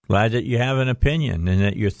 Glad that you have an opinion and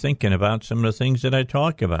that you're thinking about some of the things that I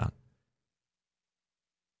talk about.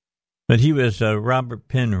 But he was, Robert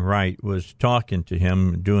Penn Wright was talking to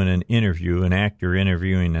him, doing an interview, an actor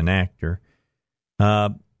interviewing an actor.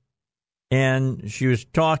 And she was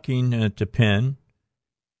talking to Penn,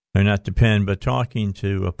 or not to Penn, but talking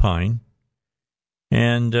to Pine.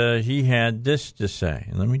 And he had this to say.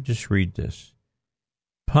 Let me just read this.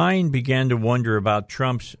 Pine began to wonder about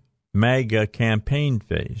Trump's MAGA campaign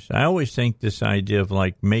phase. I always think this idea of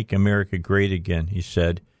make America great again, he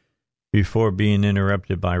said, before being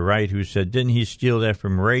interrupted by Wright, who said, didn't he steal that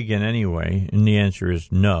from Reagan anyway? And the answer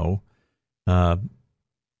is no.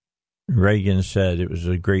 Reagan said it was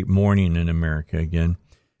a great morning in America again.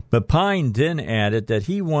 But Pine then added that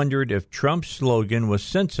he wondered if Trump's slogan was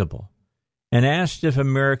sensible and asked if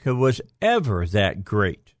America was ever that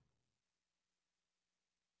great.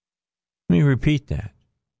 Let me repeat that.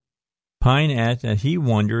 Pine added that he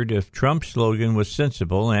wondered if Trump's slogan was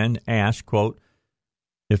sensible and asked, quote,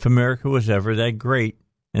 if America was ever that great.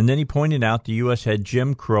 And then he pointed out the U.S. had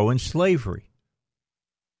Jim Crow and slavery.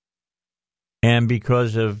 And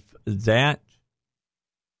because of that,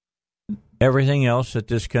 everything else that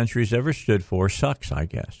this country's ever stood for sucks, I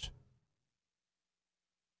guess.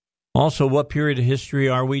 Also, what period of history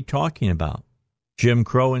are we talking about? Jim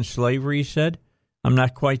Crow and slavery, he said? I'm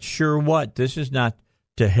not quite sure what. This is not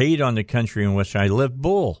to hate on the country in which I live.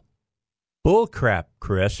 Bull crap,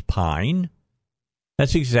 Chris Pine.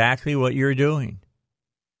 That's exactly what you're doing,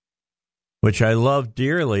 which I love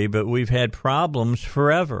dearly, but we've had problems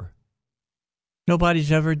forever.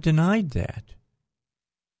 Nobody's ever denied that.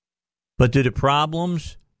 But do the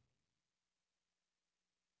problems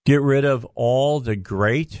get rid of all the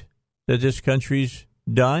great that this country's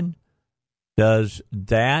done? Does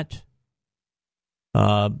that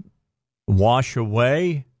wash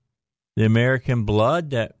away the American blood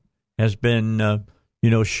that has been,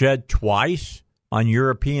 shed twice on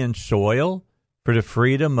European soil for the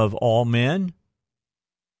freedom of all men?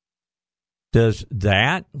 Does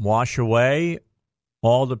that wash away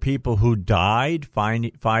all the people who died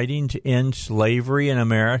fighting to end slavery in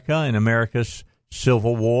America, in America's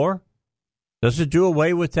Civil War? Does it do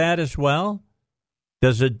away with that as well?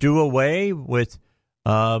 Does it do away with,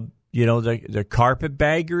 the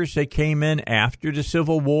carpetbaggers that came in after the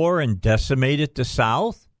Civil War and decimated the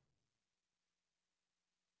South?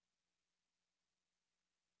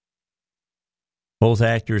 Both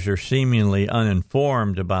actors are seemingly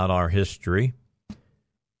uninformed about our history.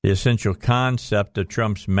 The essential concept of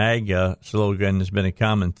Trump's MAGA slogan has been a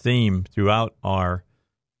common theme throughout our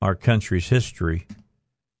country's history.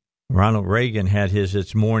 Ronald Reagan had his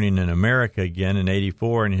It's Morning in America again in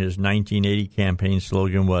 1984, and his 1980 campaign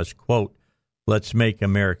slogan was, quote, let's make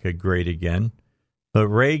America great again. But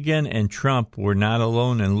Reagan and Trump were not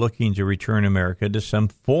alone in looking to return America to some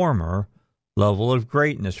former level of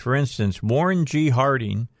greatness. For instance, Warren G.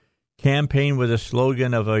 Harding campaigned with a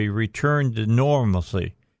slogan of a return to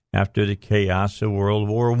normalcy after the chaos of World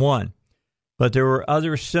War I. But there were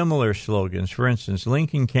other similar slogans. For instance,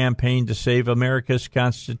 Lincoln campaigned to save America's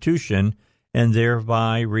Constitution and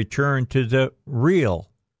thereby return to the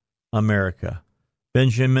real America.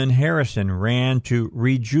 Benjamin Harrison ran to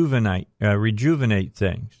rejuvenate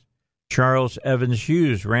things. Charles Evans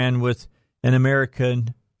Hughes ran with an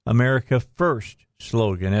America First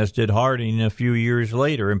slogan, as did Harding a few years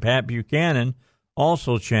later. And Pat Buchanan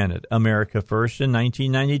also chanted America First in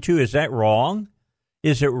 1992. Is that wrong?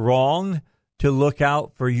 Is it wrong to look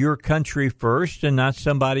out for your country first and not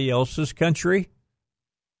somebody else's country?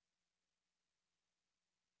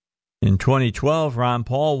 In 2012, Ron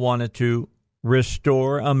Paul wanted to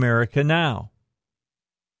restore America now.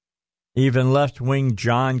 Even left-wing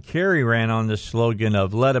John Kerry ran on the slogan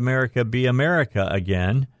of Let America Be America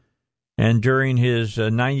Again. And during his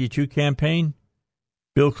 92 campaign,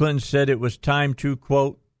 Bill Clinton said it was time to,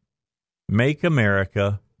 quote, make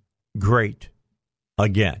America great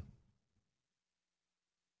again.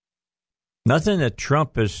 Nothing that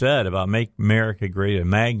Trump has said about make America great at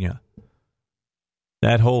MAGA,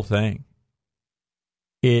 that whole thing,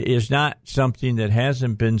 is not something that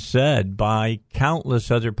hasn't been said by countless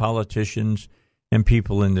other politicians and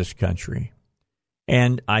people in this country.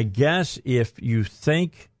 And I guess if you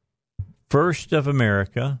think first of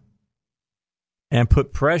America and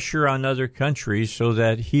put pressure on other countries so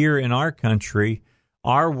that here in our country,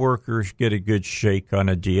 our workers get a good shake on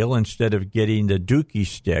a deal instead of getting the dookie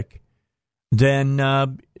stick, then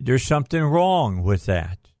there's something wrong with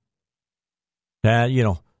that. That,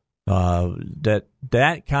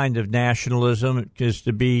 that kind of nationalism is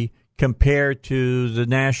to be compared to the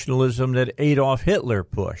nationalism that Adolf Hitler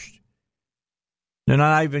pushed. They're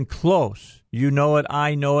not even close. You know it,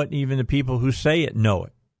 I know it, and even the people who say it know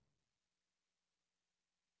it.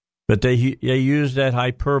 But they use that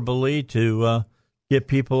hyperbole to get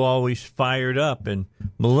people always fired up. And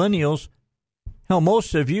millennials, hell,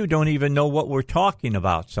 most of you don't even know what we're talking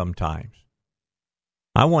about sometimes.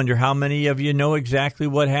 I wonder how many of you know exactly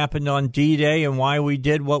what happened on D-Day and why we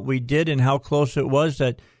did what we did and how close it was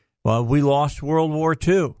that we lost World War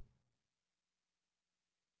II,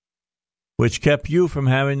 which kept you from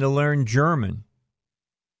having to learn German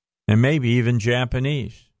and maybe even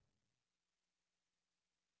Japanese.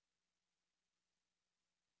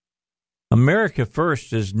 America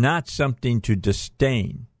First is not something to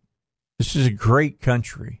disdain. This is a great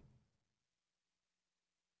country.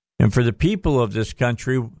 And for the people of this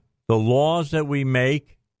country, the laws that we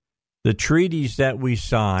make, the treaties that we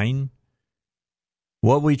sign,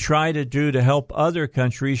 what we try to do to help other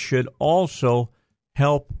countries should also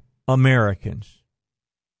help Americans.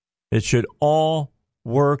 It should all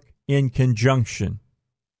work in conjunction.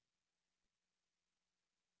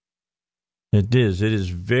 It is. It is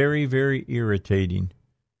very, very irritating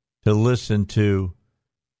to listen to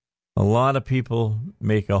a lot of people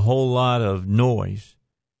make a whole lot of noise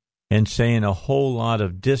and saying a whole lot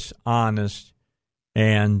of dishonest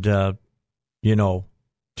and,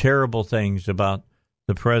 terrible things about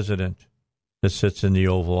the president that sits in the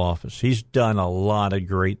Oval Office. He's done a lot of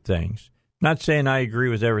great things. Not saying I agree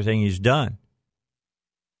with everything he's done,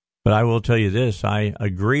 but I will tell you this. I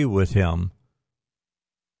agree with him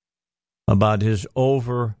about his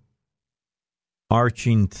overarching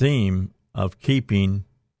theme of keeping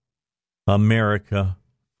America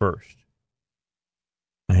first.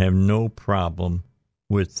 I have no problem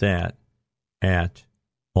with that at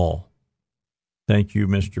all. Thank you,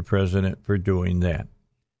 Mr. President, for doing that.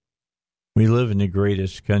 We live in the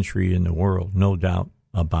greatest country in the world, no doubt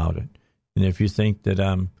about it. And if you think that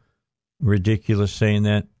I'm ridiculous saying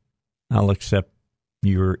that, I'll accept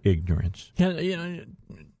your ignorance.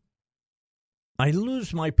 I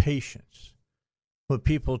lose my patience with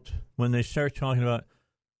people when they start talking about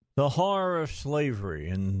the horror of slavery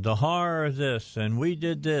and the horror of this, and we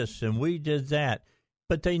did this and we did that.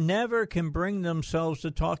 But they never can bring themselves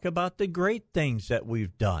to talk about the great things that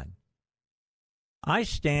we've done. I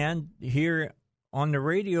stand here on the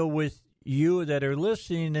radio with you that are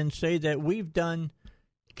listening and say that we've done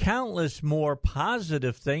countless more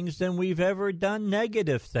positive things than we've ever done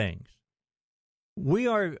negative things. We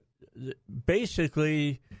are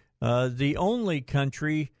basically the only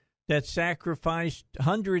country that sacrificed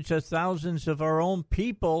hundreds of thousands of our own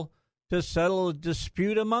people to settle a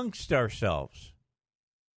dispute amongst ourselves.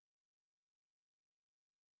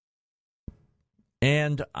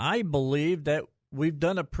 And I believe that we've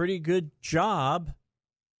done a pretty good job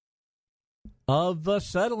of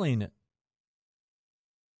settling it.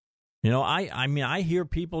 I hear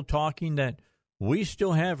people talking that we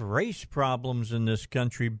still have race problems in this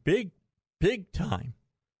country, big time.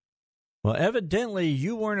 Well, evidently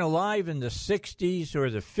you weren't alive in the 60s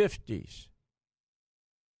or the 50s.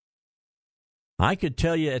 I could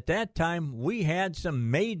tell you at that time we had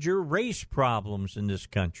some major race problems in this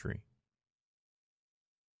country.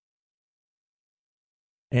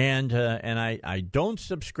 And I don't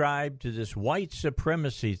subscribe to this white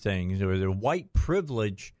supremacy thing or the white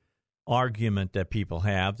privilege argument that people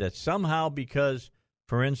have, that somehow because,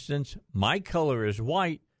 for instance, my color is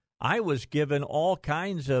white, I was given all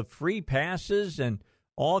kinds of free passes and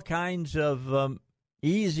all kinds of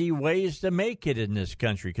easy ways to make it in this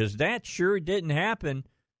country, because that sure didn't happen.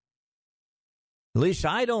 At least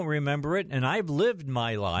I don't remember it, and I've lived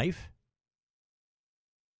my life.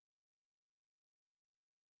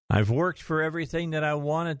 I've worked for everything that I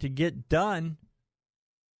wanted to get done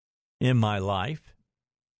in my life.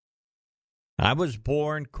 I was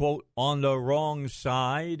born, quote, on the wrong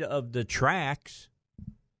side of the tracks,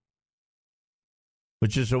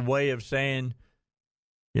 which is a way of saying,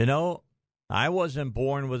 I wasn't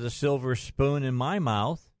born with a silver spoon in my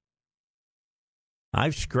mouth.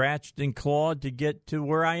 I've scratched and clawed to get to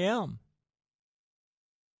where I am.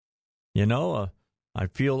 I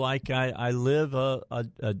feel like I live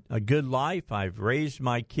a good life. I've raised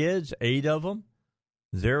my kids, 8 of them.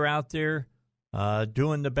 They're out there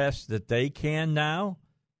doing the best that they can now.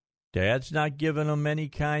 Dad's not giving them any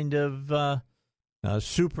kind of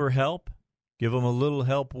super help. Give them a little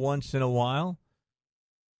help once in a while.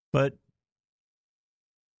 But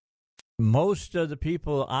most of the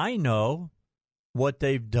people I know, what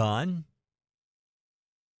they've done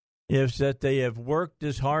is that they have worked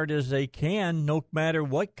as hard as they can, no matter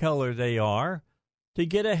what color they are, to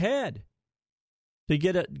get ahead, to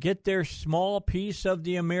get their small piece of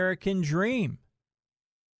the American dream.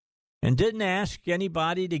 And didn't ask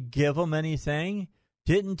anybody to give them anything,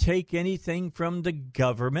 didn't take anything from the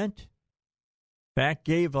government. In fact,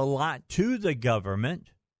 gave a lot to the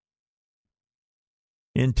government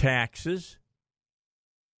in taxes.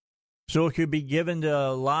 So it could be given to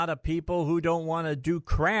a lot of people who don't want to do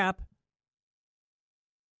crap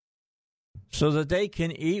so that they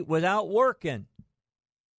can eat without working.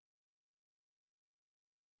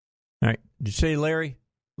 All right. Did you say Larry?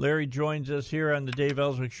 Larry joins us here on the Dave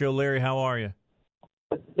Elswick Show. Larry, how are you?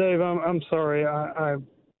 Dave, I'm sorry. I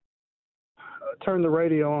turned the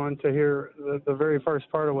radio on to hear the very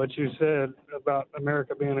first part of what you said about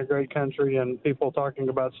America being a great country and people talking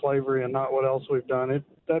about slavery and not what else we've done.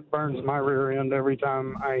 That burns my rear end every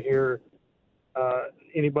time I hear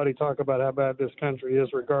anybody talk about how bad this country is,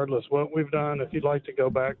 regardless what we've done. If you'd like to go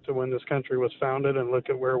back to when this country was founded and look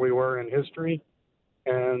at where we were in history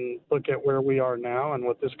and look at where we are now and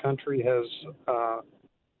what this country has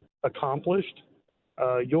accomplished,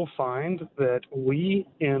 you'll find that we,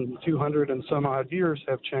 in 200 and some odd years,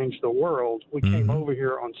 have changed the world. We came over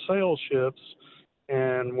here on sail ships,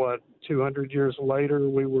 and 200 years later,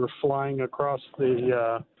 we were flying across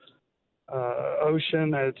the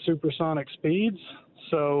ocean at supersonic speeds.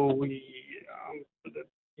 So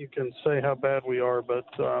you can say how bad we are, but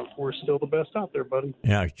we're still the best out there, buddy.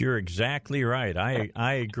 Yeah, you're exactly right.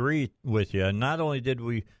 I agree with you. Not only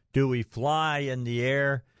do we fly in the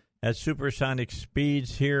air at supersonic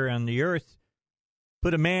speeds here on the Earth,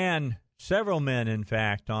 put several men, in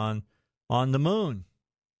fact, on the moon.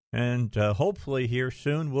 And hopefully here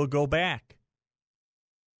soon we'll go back.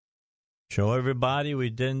 Show everybody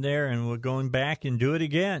we've been there and we're going back and do it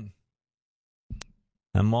again.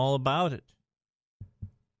 I'm all about it.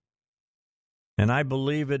 And I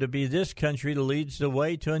believe it'll be this country that leads the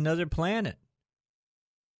way to another planet.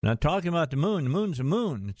 I'm not talking about the moon. The moon's a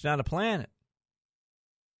moon. It's not a planet.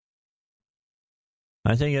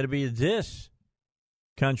 I think it'll be this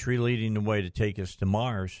country leading the way to take us to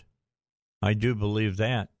Mars. I do believe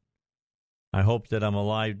that. I hope that I'm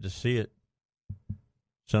alive to see it.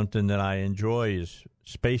 Something that I enjoy is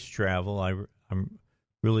space travel. I'm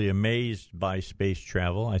really amazed by space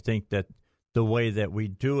travel. I think that the way that we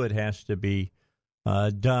do it has to be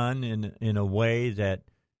done in a way that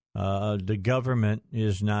the government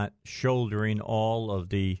is not shouldering all of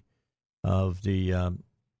the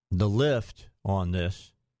lift on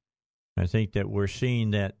this. I think that we're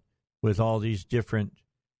seeing that with all these different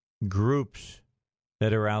groups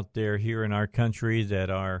that are out there here in our country that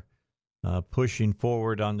are pushing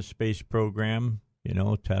forward on the space program.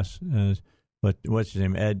 What's his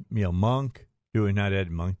name? Monk doing, not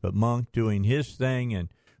Ed Monk, but Monk doing his thing. And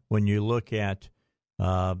when you look at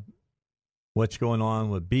what's going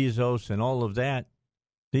on with Bezos and all of that,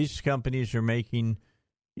 these companies are making,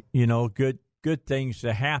 good things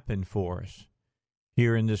to happen for us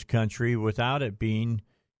here in this country without it being,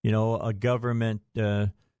 a government,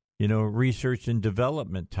 research and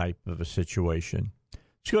development type of a situation.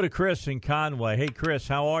 Let's go to Chris in Conway. Hey, Chris,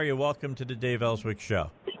 how are you? Welcome to the Dave Elswick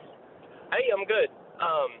Show. Hey, I'm good.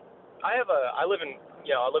 I live in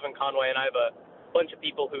Conway, and I have a bunch of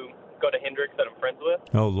people who go to Hendrix that I'm friends with.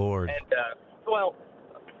 Oh, Lord. And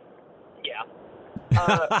yeah.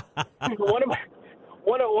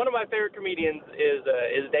 One of my favorite comedians is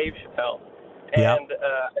Dave Chappelle, and yep.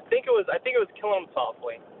 I think it was Killing 'Em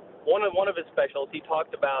Softly. One of his specials, he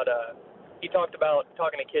talked about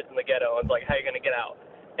talking to kids in the ghetto and like, how you gonna get out?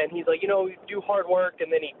 And he's like, you do hard work, and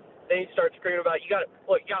then he starts screaming about you gotta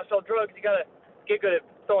sell drugs, you gotta get good at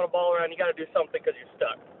throwing a ball around, you gotta do something because you're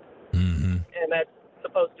stuck. Mm-hmm. And that's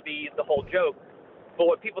supposed to be the whole joke. But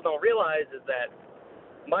what people don't realize is that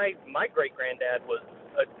my great granddad was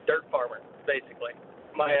a dirt farmer, basically.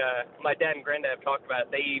 My dad and granddad have talked about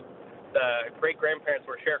it. The great grandparents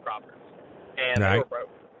were sharecroppers, and they were broke.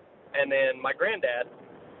 And then my granddad,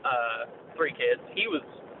 3 kids,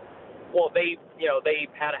 they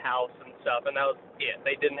had a house and stuff, and that was it.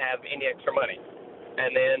 They didn't have any extra money.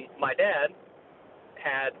 And then my dad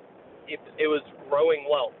had it was growing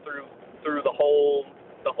wealth through the whole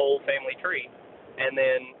family tree. And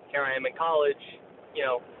then here I am in college,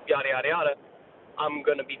 yada yada yada. I'm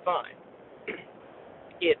gonna be fine.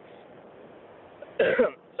 It's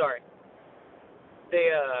sorry.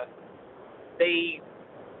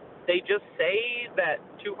 They just say that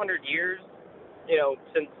 200 years,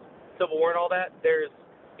 since Civil War and all that,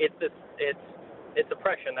 it's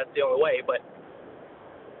oppression. That's the only way. But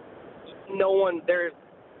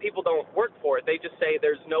people don't work for it. They just say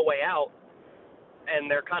there's no way out, and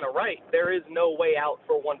they're kind of right. There is no way out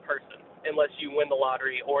for one person unless you win the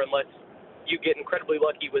lottery or unless you get incredibly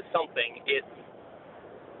lucky with something.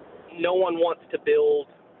 No one wants to build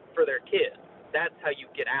for their kids. That's how you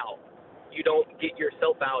get out. You don't get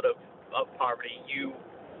yourself out of poverty. You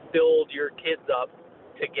build your kids up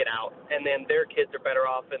to get out, and then their kids are better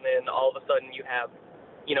off, and then all of a sudden you have,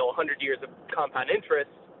 100 years of compound interest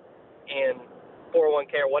and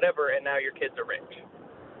 401k or whatever, and now your kids are rich.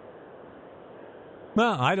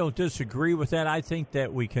 Well, I don't disagree with that. I think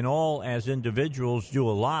that we can all, as individuals, do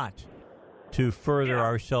a lot to further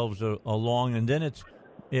ourselves along, and then it's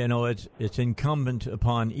incumbent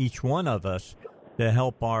upon each one of us to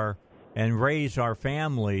help and raise our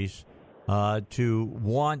families to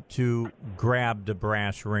want to grab the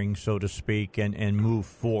brass ring, so to speak, and move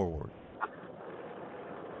forward.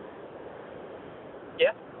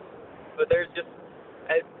 Yeah, but there's just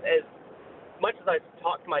as much as I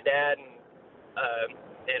talk to my dad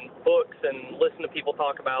and books and listen to people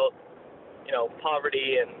talk about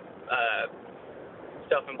poverty and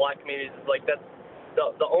stuff in black communities, like that's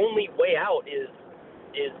the only way out is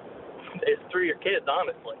through your kids,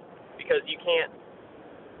 honestly, because you can't.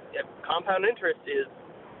 Compound interest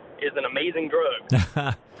is an amazing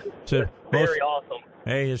drug. So very awesome.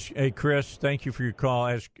 Hey, Chris, thank you for your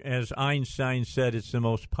call. As Einstein said, it's the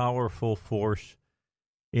most powerful force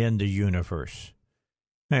in the universe.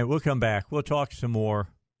 Hey, we'll come back. We'll talk some more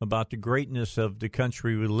about the greatness of the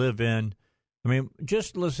country we live in. I mean,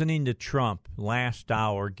 just listening to Trump last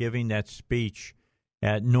hour giving that speech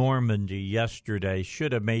at Normandy yesterday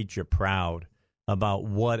should have made you proud about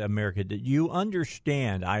what America did. You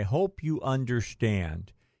understand, I hope you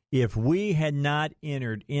understand, if we had not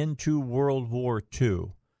entered into World War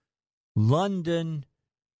II, London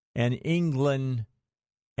and England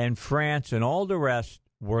and France and all the rest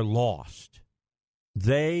were lost.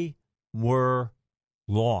 They were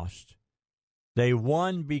lost. They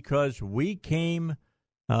won because we came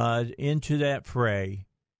into that fray,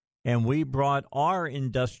 and we brought our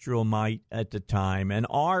industrial might at the time and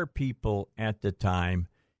our people at the time,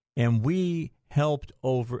 and we helped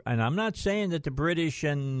over. And I'm not saying that the British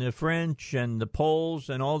and the French and the Poles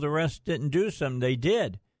and all the rest didn't do something. They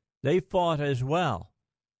did. They fought as well.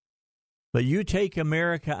 But you take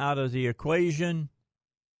America out of the equation,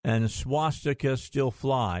 and a swastika still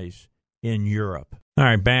flies in Europe. All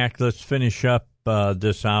right, back. Let's finish up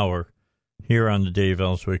this hour here on the Dave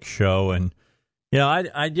Elswick Show. And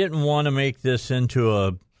I didn't want to make this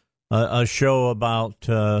into a show about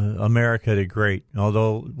America the Great,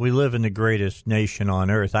 although we live in the greatest nation on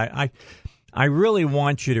earth. I really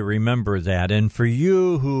want you to remember that. And for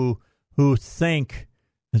you who think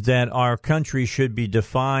that our country should be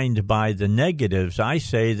defined by the negatives, I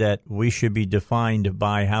say that we should be defined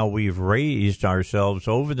by how we've raised ourselves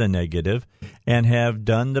over the negative and have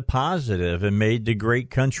done the positive and made the great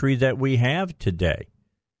country that we have today.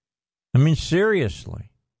 I mean,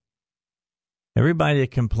 seriously. Everybody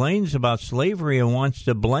that complains about slavery and wants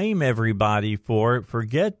to blame everybody for it,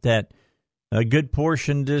 forget that a good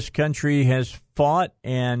portion of this country has fought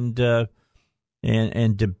and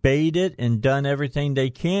debated and done everything they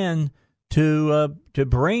can to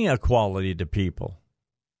bring equality to people.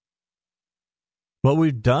 What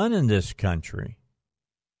we've done in this country.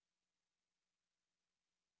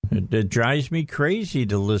 It drives me crazy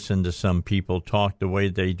to listen to some people talk the way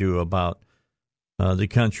they do about the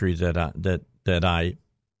country that I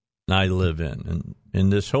live in,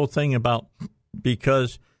 and this whole thing about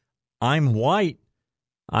because I'm white,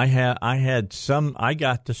 I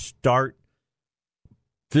got to start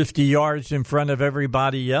 50 yards in front of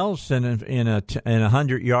everybody else in a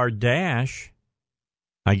 100-yard dash.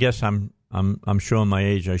 I guess I'm showing my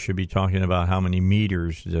age. I should be talking about how many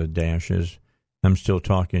meters the dash is. I'm still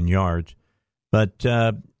talking yards. But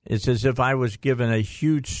it's as if I was given a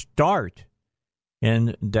huge start,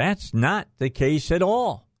 and that's not the case at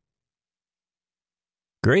all.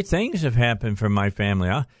 Great things have happened for my family.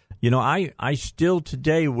 I still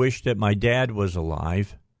today wish that my dad was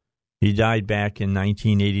alive. He died back in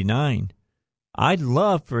 1989. I'd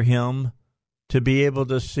love for him to be able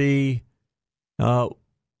to see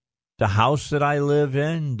the house that I live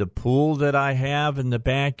in, the pool that I have in the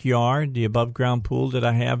backyard, the above-ground pool that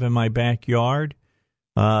I have in my backyard,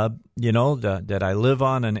 that I live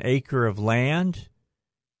on an acre of land,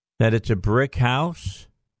 that it's a brick house,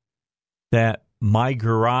 that my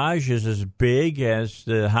garage is as big as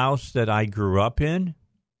the house that I grew up in.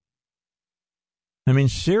 I mean,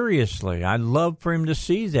 seriously, I'd love for him to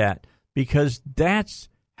see that because that's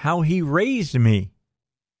how he raised me.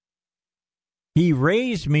 He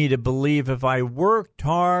raised me to believe if I worked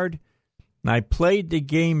hard and I played the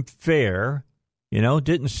game fair,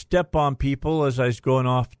 didn't step on people as I was going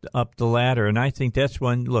up the ladder. And I think that's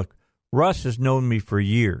when, look, Russ has known me for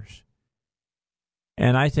years.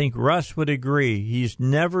 And I think Russ would agree. He's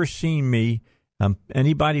never seen me,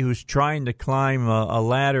 anybody who's trying to climb a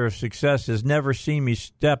ladder of success has never seen me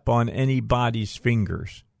step on anybody's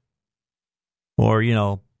fingers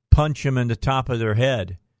or, punch them in the top of their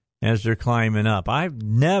head as they're climbing up. I've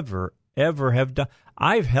never, ever have done.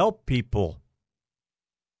 I've helped people.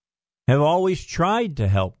 Have always tried to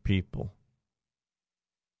help people.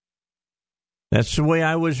 That's the way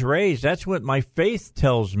I was raised. That's what my faith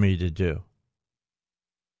tells me to do.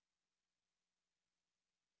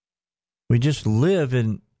 We just live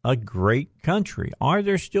in a great country. Are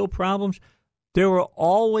there still problems? There will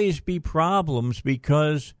always be problems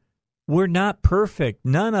because we're not perfect.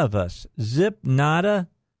 None of us. Zip, nada,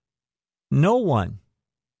 no one.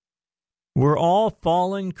 We're all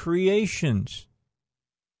fallen creations.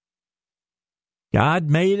 God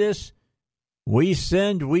made us. We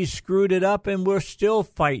sinned. We screwed it up, and we're still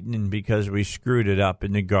fighting because we screwed it up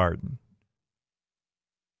in the garden.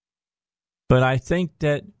 But I think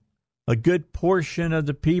that a good portion of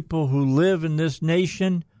the people who live in this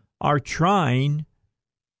nation are trying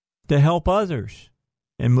to help others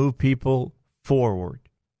and move people forward.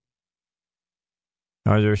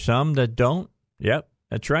 Are there some that don't? Yep,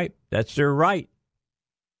 that's right. That's their right.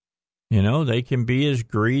 They can be as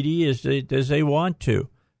greedy as they want to.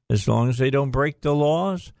 As long as they don't break the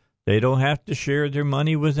laws, they don't have to share their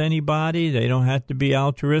money with anybody. They don't have to be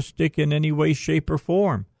altruistic in any way, shape, or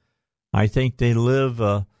form. I think they live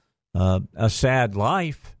a sad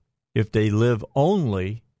life if they live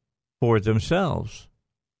only for themselves.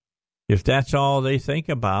 If that's all they think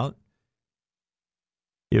about,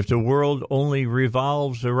 if the world only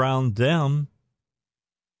revolves around them,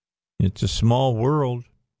 it's a small world,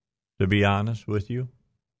 to be honest with you.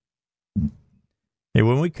 Hey,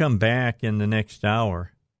 when we come back in the next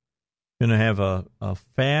hour, we're going to have a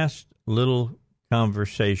fast little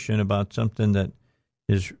conversation about something that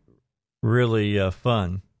is really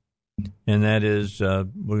fun. And that is, we're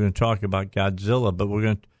going to talk about Godzilla, but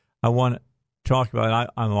I want to talk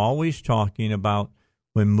about, I'm always talking about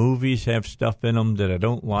when movies have stuff in them that I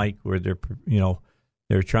don't like, where they're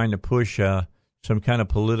trying to push some kind of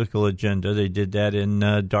political agenda. They did that in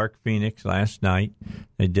Dark Phoenix last night.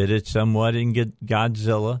 They did it somewhat in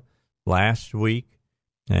Godzilla last week.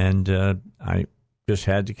 And I just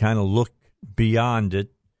had to kind of look beyond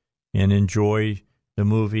it and enjoy the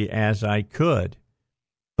movie as I could.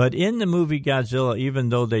 But in the movie Godzilla, even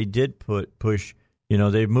though they did push,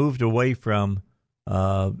 they moved away from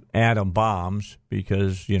atom bombs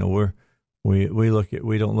because we don't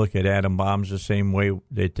look at atom bombs the same way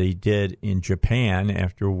that they did in Japan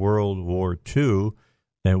after World War II,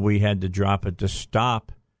 that we had to drop it to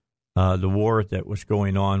stop the war that was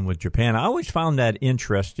going on with Japan. I always found that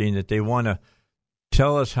interesting that they want to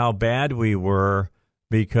tell us how bad we were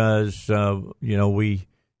because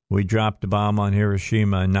we dropped a bomb on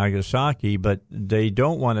Hiroshima and Nagasaki, but they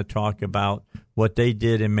don't want to talk about what they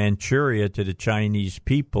did in Manchuria to the Chinese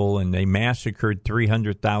people, and they massacred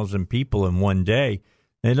 300,000 people in one day.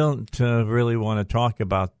 They don't really want to talk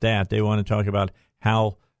about that. They want to talk about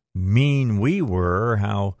how mean we were,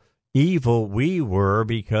 how evil we were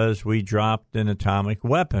because we dropped an atomic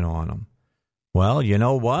weapon on them. Well, you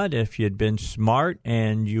know what? If you'd been smart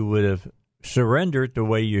and you would have surrendered the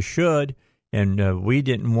way you should, and we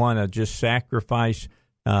didn't want to just sacrifice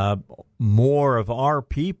more of our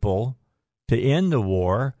people to end the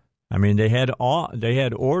war. I mean, they had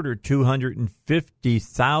ordered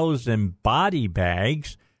 250,000 body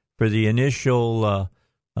bags for the initial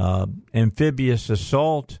amphibious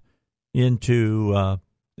assault into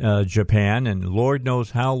Japan, and Lord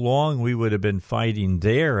knows how long we would have been fighting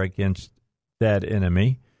there against that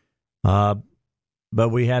enemy. But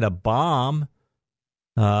we had a bomb.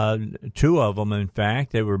 Two of them, in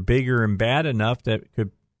fact, that were bigger and bad enough that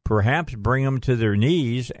could perhaps bring them to their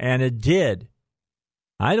knees, and it did.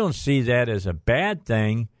 I don't see that as a bad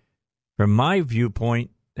thing. From my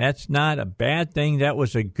viewpoint, that's not a bad thing. That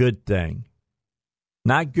was a good thing.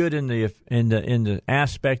 Not good in the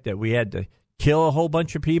aspect that we had to kill a whole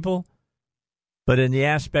bunch of people, but in the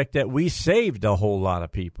aspect that we saved a whole lot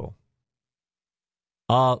of people.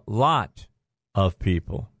 A lot of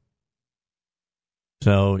people.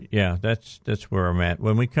 So, yeah, that's where I'm at.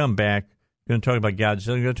 When we come back, we're going to talk about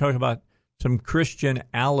Godzilla. We're going to talk about some Christian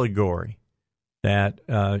allegory that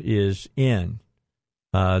is in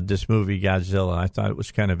this movie, Godzilla. I thought it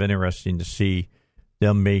was kind of interesting to see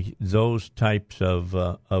them make those types of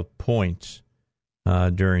points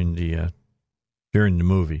during the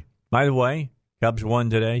movie. By the way, Cubs won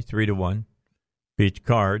today, 3-1, beat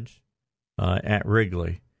Cards at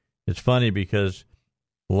Wrigley. It's funny because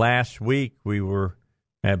last week we were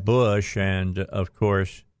at Busch, and of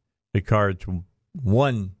course the Cards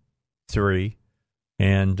won 3,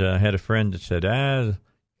 and had a friend that said,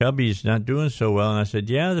 Cubby's not doing so well. And I said,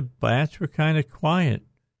 yeah, the bats were kind of quiet.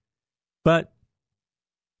 But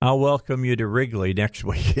I'll welcome you to Wrigley next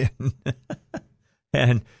weekend.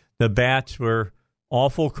 And the bats were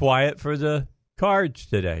awful quiet for the Cards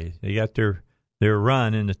today. They got their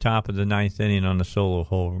run in the top of the 9th inning on the solo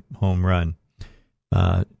home run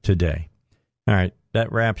today. All right,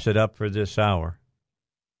 that wraps it up for this hour.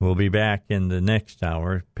 We'll be back in the next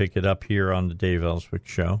hour, pick it up here on the Dave Elswick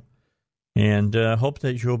Show, and hope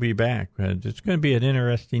that you'll be back. It's going to be an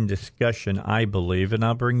interesting discussion, I believe, and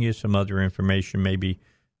I'll bring you some other information maybe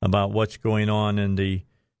about what's going on in the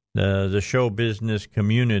show business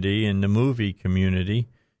community and the movie community,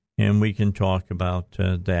 and we can talk about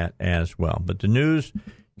that as well. But the news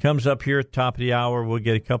comes up here at the top of the hour. We'll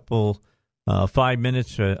get a couple 5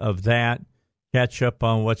 minutes of that. Catch up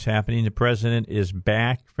on what's happening. The president is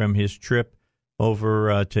back from his trip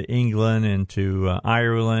over to England and to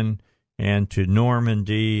Ireland and to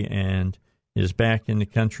Normandy, and is back in the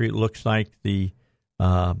country. It looks like the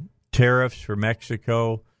tariffs for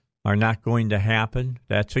Mexico are not going to happen.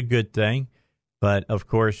 That's a good thing. But, of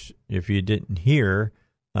course, if you didn't hear,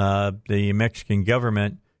 the Mexican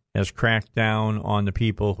government has cracked down on the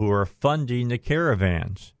people who are funding the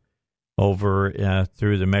caravans over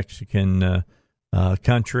through the Mexican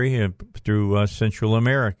country, through Central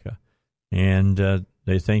America. And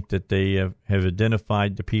they think that they have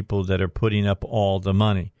identified the people that are putting up all the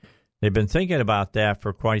money. They've been thinking about that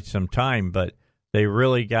for quite some time, but they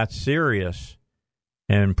really got serious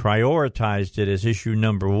and prioritized it as issue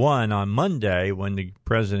number 1 on Monday when the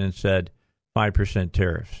president said 5%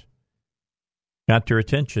 tariffs. Got their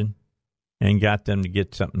attention and got them to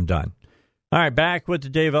get something done. All right, back with the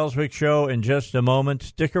Dave Elswick Show in just a moment.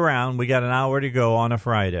 Stick around. We got an hour to go on a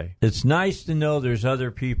Friday. It's nice to know there's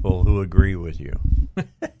other people who agree with you.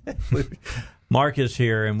 Mark is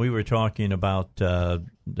here, and we were talking about the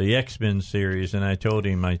X-Men series, and I told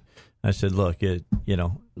him, I said, look,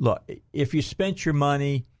 if you spent your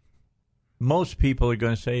money, most people are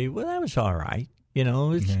going to say, well, that was all right. It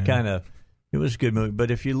was a good movie.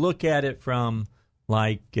 But if you look at it from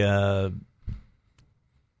like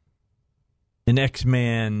an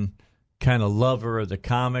X-Men kind of lover of the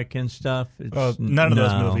comic and stuff. None of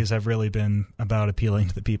those movies have really been about appealing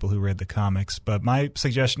to the people who read the comics. But my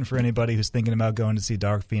suggestion for anybody who's thinking about going to see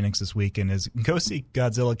Dark Phoenix this weekend is go see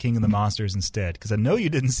Godzilla King of the Monsters instead. Because I know you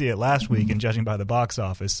didn't see it last week, and judging by the box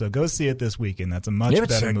office, so go see it this weekend. That's a much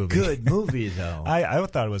better movie. It's a good movie, though. I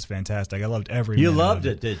thought it was fantastic. I loved every minute. You loved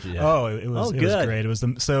it, did you? Oh, it was great. It was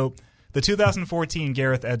the 2014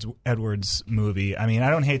 Gareth Edwards movie. I mean, I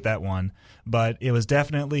don't hate that one, but it was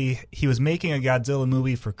definitely, he was making a Godzilla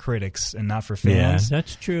movie for critics and not for fans. Yeah,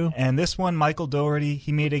 that's true. And this one, Michael Dougherty,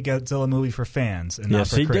 he made a Godzilla movie for fans and not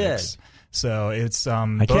for critics. Yes, he did. So it's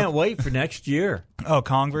I can't wait for next year. Oh,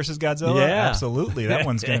 Kong versus Godzilla? Yeah. Absolutely. That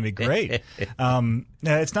one's going to be great.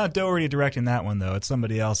 It's not Dougherty directing that one, though. It's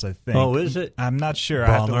somebody else, I think. Oh, is it? I'm not sure.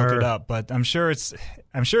 I have to look it up, but I'm sure it's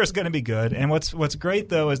going to be good. And what's great,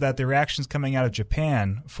 though, is that the reactions coming out of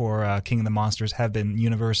Japan for King of the Monsters have been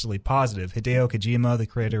universally positive. Hideo Kojima, the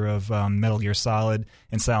creator of Metal Gear Solid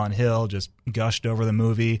and Silent Hill, just gushed over the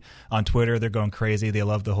movie. On Twitter, they're going crazy. They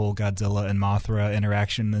love the whole Godzilla and Mothra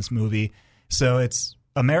interaction in this movie. So it's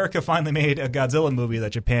America finally made a Godzilla movie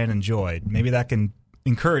that Japan enjoyed. Maybe that can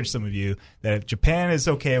encourage some of you that if Japan is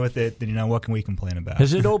okay with it, then what can we complain about?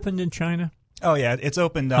 Has it opened in China? Oh, yeah, it's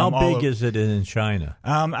opened. How big is it in China?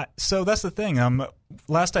 So that's the thing.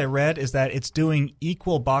 Last I read is that it's doing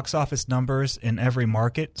equal box office numbers in every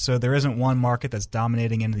market. So there isn't one market that's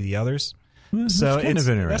dominating into the others. Well, so it's kind of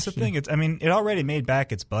interesting. That's the thing. It already made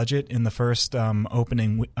back its budget in the first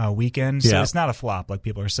opening weekend. So it's not a flop like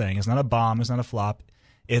people are saying. It's not a bomb. It's not a flop.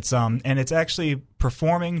 It's and it's actually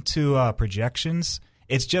performing to projections.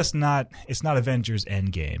 It's just not. It's not Avengers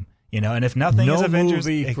Endgame. And if nothing is Avengers...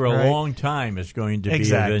 No movie for a long time is going to be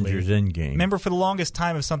Avengers Endgame. Remember, for the longest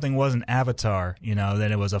time, if something wasn't Avatar, then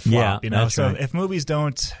it was a flop. That's so right. If movies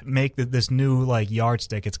don't make this new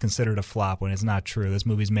yardstick, it's considered a flop when it's not true. This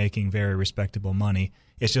movie's making very respectable money.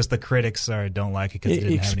 It's just the critics don't like it because it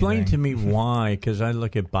didn't have anything. Explain to me why, because I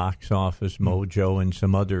look at Box Office Mojo and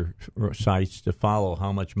some other sites to follow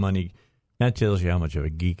how much money... That tells you how much of a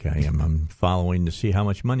geek I am. I'm following to see how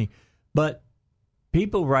much money. But...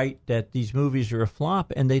 people write that these movies are a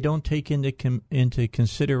flop, and they don't take into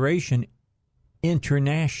consideration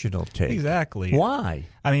international take. Exactly. Why?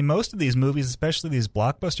 I mean, most of these movies, especially these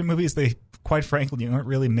blockbuster movies, they quite frankly aren't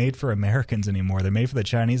really made for Americans anymore. They're made for the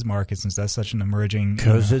Chinese market since that's such an emerging...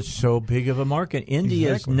 Because it's so big of a market.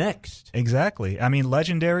 India's next. Exactly. I mean,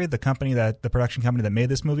 Legendary, the production company that made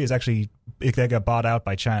this movie, is actually... They got bought out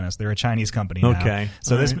by China, so they're a Chinese company now. Okay.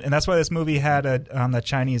 So and that's why this movie had a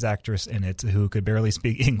Chinese actress in it who could barely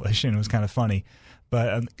speak English, and it was kind of funny.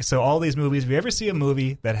 But so all these movies, if you ever see a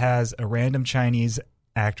movie that has a random Chinese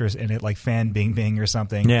actress in it, like Fan Bingbing or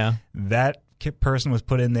something, that person was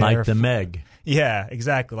put in there. Like the Meg. Yeah,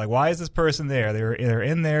 exactly. Like, why is this person there? They're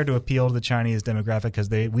in there to appeal to the Chinese demographic because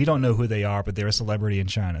we don't know who they are, but they're a celebrity in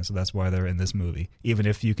China, so that's why they're in this movie. Even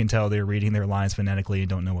if you can tell they're reading their lines phonetically and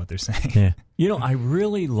don't know what they're saying. Yeah. You know, I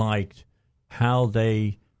really liked how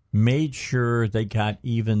they made sure they got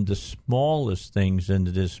even the smallest things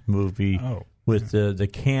into this movie. With the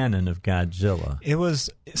canon of Godzilla. It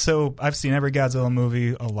was, so I've seen every Godzilla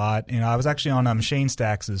movie a lot. And I was actually on Shane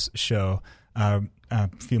Stax's show a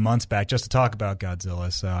few months back just to talk about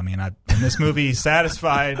Godzilla. So, I mean, and this movie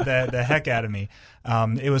satisfied the heck out of me.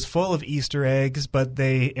 It was full of Easter eggs, but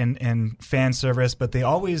and fan service, but they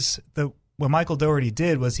always, what Michael Dougherty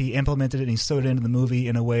did was he implemented it and he sewed it into the movie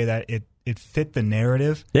in a way that it fit the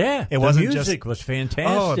narrative. Yeah, it wasn't the music was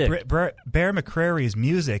fantastic. Bear McCreary's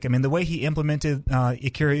music. I mean, the way he implemented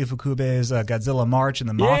Akira Ifukube's Godzilla March and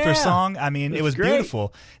the Mothra song. I mean, it was great.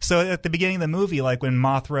 Beautiful. So at the beginning of the movie, like when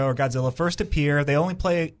Mothra or Godzilla first appear, they only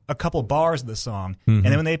play a couple bars of the song, and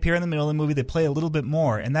then when they appear in the middle of the movie, they play a little bit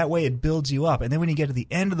more, and that way it builds you up. And then when you get to the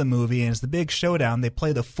end of the movie and it's the big showdown, they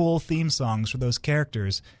play the full theme songs for those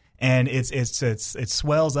characters. And it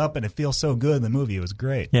swells up and it feels so good in the movie. It was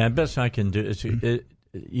great. Yeah, best I can do is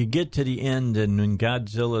you get to the end and when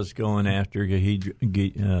Godzilla's going after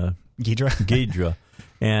Ghidra,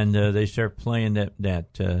 and they start playing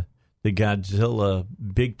that the Godzilla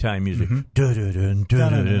big time music. I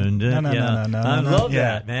love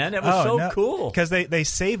that, man. That was so cool. Because they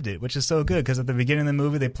saved it, which is so good. Because at the beginning of the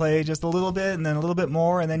movie, they play just a little bit and then a little bit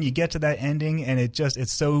more, and then you get to that ending, and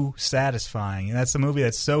it's so satisfying. And that's a movie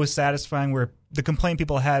that's so satisfying. Where the complaint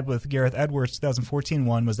people had with Gareth Edwards' 2014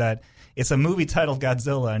 one was that it's a movie titled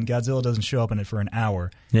Godzilla, and Godzilla doesn't show up in it for an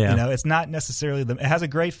hour. Yeah. You know, it's not necessarily it has a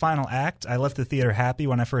great final act. I left the theater happy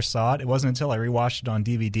when I first saw it. It wasn't until I rewatched it on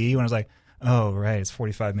DVD when I was like, oh, right, it's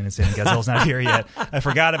 45 minutes in. Godzilla's not here yet. I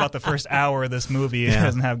forgot about the first hour of this movie. It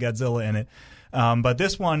doesn't have Godzilla in it. But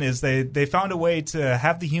this one is they found a way to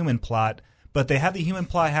have the human plot, but they have the human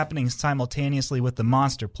plot happening simultaneously with the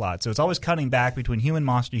monster plot. So it's always cutting back between human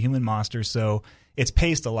monster, so it's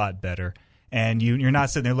paced a lot better. And you're not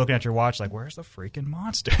sitting there looking at your watch like, where's the freaking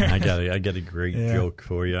monster? I got a great joke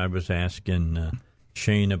for you. I was asking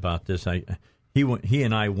Shane about this. He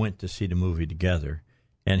and I went to see the movie together,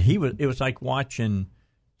 and it was like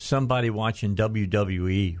somebody watching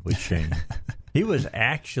WWE with Shane. He was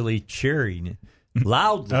actually cheering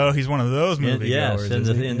loudly. Oh, he's one of those movie goers. Yes,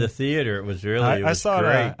 in the theater. It was really I saw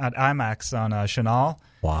great. it at IMAX on Chenal.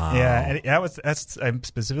 Wow. Yeah, and I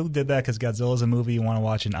specifically did that because Godzilla is a movie you want to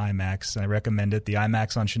watch in IMAX, and I recommend it. The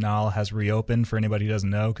IMAX on Chenal has reopened for anybody who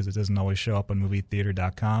doesn't know because it doesn't always show up on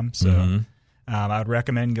movietheater.com. So I would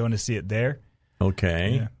recommend going to see it there.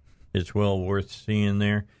 Okay. Yeah. It's well worth seeing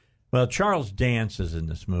there. Well, Charles Dance is in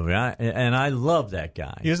this movie, and I love that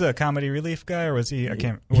guy. He was a comedy relief guy, or was he? I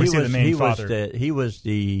can't. Was he the main father? He was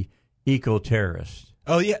the eco-terrorist.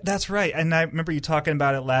 Oh, yeah, that's right. And I remember you talking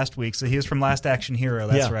about it last week. So he was from Last Action Hero.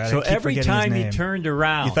 That's right. So every time he turned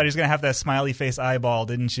around, you thought he was going to have that smiley face eyeball,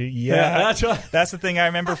 didn't you? Yeah, that's right. That's the thing I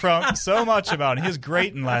remember from so much about him. He was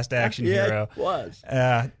great in Last Action Hero. He was.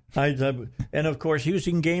 And of course, he was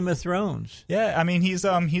in Game of Thrones. Yeah, I mean, he's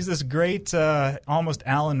this great, almost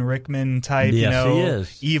Alan Rickman type, he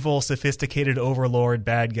is. Evil, sophisticated overlord,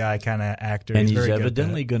 bad guy kind of actor. And he's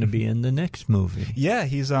evidently going to be in the next movie. Yeah,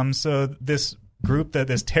 he's so this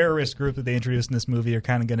terrorist group that they introduced in this movie are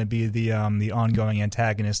kind of going to be the ongoing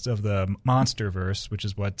antagonists of the Monsterverse, which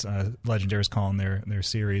is what Legendary is calling their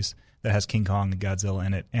series that has King Kong and Godzilla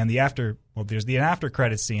in it. And there's the after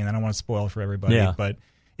credits scene. I don't want to spoil it for everybody, but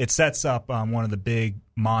it sets up one of the big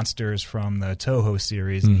monsters from the Toho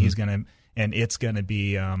series, and it's going to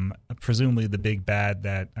be presumably the big bad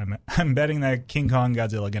that I'm betting that King Kong and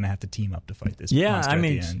Godzilla are going to have to team up to fight this monster at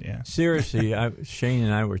the end. Yeah. Seriously, Shane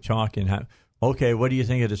and I were talking. Okay, what do you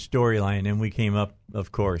think of the storyline? And we came up,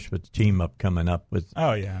 of course, with the team up coming up with.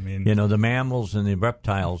 Oh yeah, I mean, the mammals and the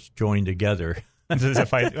reptiles joined together to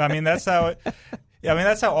fight. I mean, that's how it. Yeah, I mean,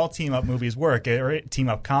 that's how all team-up movies work, or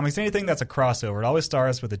team-up comics. Anything that's a crossover, it always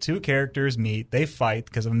starts with the two characters meet, they fight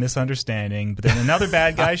because of a misunderstanding, but then another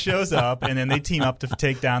bad guy shows up, and then they team up to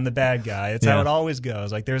take down the bad guy. It's how it always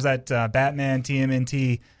goes. Like, there's that Batman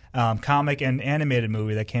TMNT comic and animated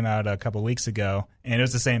movie that came out a couple weeks ago, and it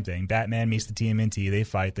was the same thing. Batman meets the TMNT, they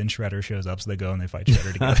fight, then Shredder shows up, so they go and they fight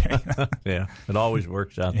Shredder together. Yeah, it always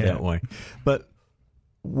works out that way. But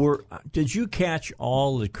did you catch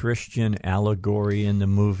all the Christian allegory in the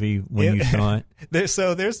movie when you saw it?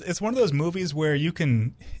 It's one of those movies where you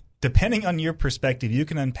can, depending on your perspective, you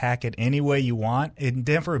can unpack it any way you want. It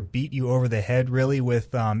never beat you over the head really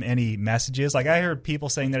with any messages. Like, I heard people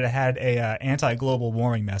saying that it had a anti-global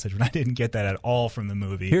warming message, but I didn't get that at all from the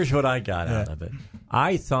movie. Here's what I got out of it.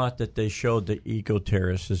 I thought that they showed the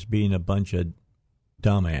eco-terrorists as being a bunch of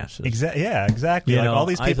dumbasses. Exactly. Like, all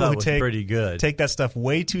these people who take that stuff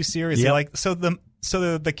way too seriously. Yep. Like, so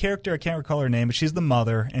the character, I can't recall her name, but she's the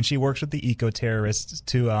mother, and she works with the eco-terrorists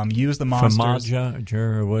to use the monsters. Famaja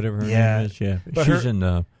or whatever her name is. Yeah, but she's in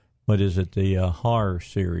the the horror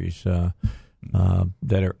series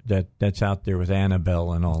that's out there with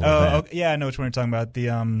Annabelle and all of that. Okay, yeah, I know which one you're talking about.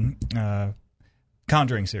 The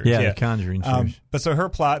Conjuring series. Yeah, the Conjuring series. But so her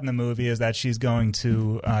plot in the movie is that she's going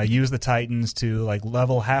to use the Titans to like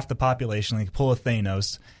level half the population, like pull a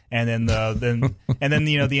Thanos, and then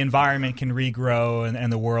the environment can regrow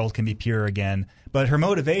and the world can be pure again. But her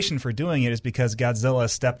motivation for doing it is because Godzilla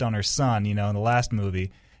stepped on her son, in the last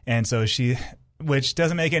movie, and so which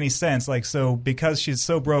doesn't make any sense. Like, so because she's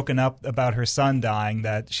so broken up about her son dying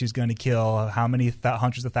that she's going to kill how many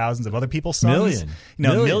hundreds of thousands of other people's sons?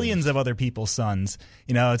 Millions of other people's sons.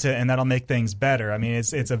 And that'll make things better. I mean,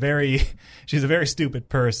 she's a very stupid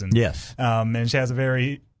person. Yes, and she has a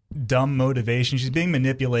very dumb motivation. She's being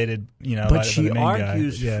manipulated. But by she the main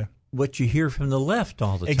argues. guy. What you hear from the left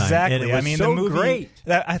all the time. Exactly. And it was the movie, great.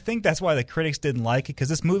 I think that's why the critics didn't like it, because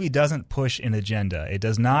this movie doesn't push an agenda. It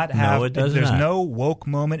does not have. No, it does There's not. no woke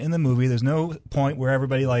moment in the movie. There's no point where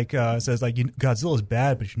everybody says Godzilla's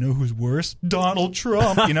bad, but you know who's worse? Donald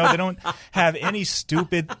Trump. They don't have any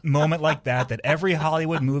stupid moment like that every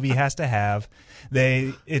Hollywood movie has to have.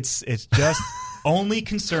 It's just only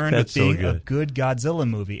concerned with being a good Godzilla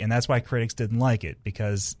movie, and that's why critics didn't like it,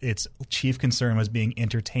 because its chief concern was being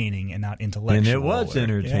entertaining and not intellectual. And it was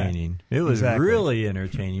entertaining. Yeah, it was really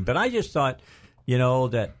entertaining. But I just thought,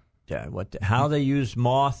 that how they used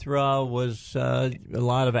Mothra was a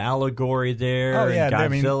lot of allegory there. Oh, yeah.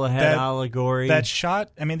 Godzilla had allegory. That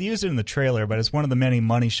shot, they used it in the trailer, but it's one of the many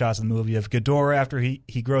money shots in the movie of Ghidorah after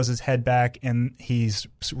he grows his head back and he's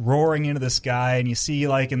roaring into the sky, and you see,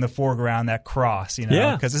 like, in the foreground that cross,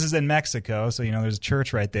 because this is in Mexico, so, there's a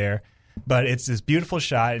church right there. But it's this beautiful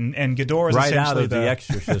shot, and Ghidorah is right essentially out of The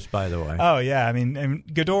Exorcist, by the way. Oh, yeah. And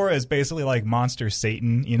Ghidorah is basically like Monster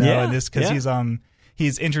Satan, because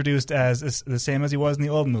he's introduced as the same as he was in the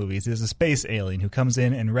old movies. He's a space alien who comes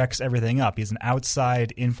in and wrecks everything up. He's an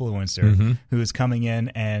outside influencer who is coming in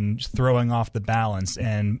and throwing off the balance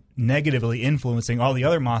and negatively influencing all the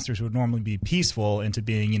other monsters who would normally be peaceful into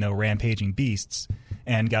being, rampaging beasts.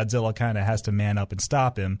 And Godzilla kind of has to man up and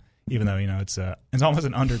stop him, even though, it's almost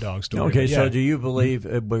an underdog story. Okay, so do you believe,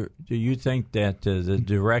 do you think that the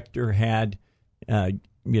director had,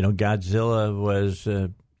 Godzilla was...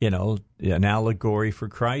 an allegory for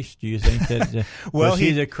Christ? Do you think that was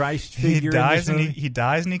he the Christ figure? He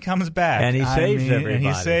dies and he comes back, and he saves everybody. And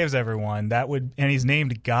he saves everyone. And he's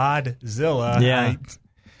named Godzilla. Yeah.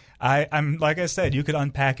 I'm like I said, you could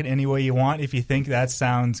unpack it any way you want. If you think that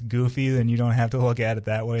sounds goofy, then you don't have to look at it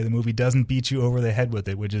that way. The movie doesn't beat you over the head with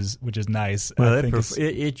it, which is nice. Well,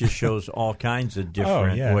 it just shows all kinds of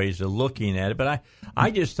different ways of looking at it. But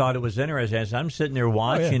I just thought it was interesting. As I'm sitting there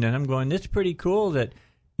watching, and I'm going, "It's pretty cool that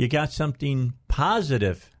you got something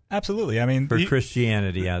positive." Absolutely. For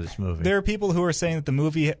Christianity out of this movie. There are people who are saying that the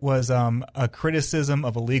movie was a criticism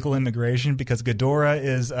of illegal immigration, because Ghidorah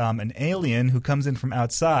is an alien who comes in from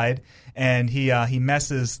outside, and he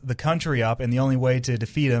messes the country up, and the only way to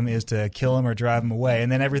defeat him is to kill him or drive him away,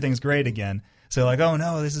 and then everything's great again. So like, oh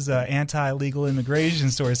no, this is an anti-legal immigration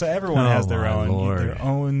story. So everyone has their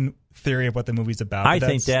own theory of what the movie's about. I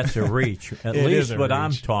think that's a reach. At least what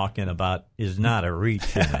I'm talking about is not a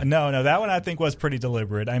reach. No, that one I think was pretty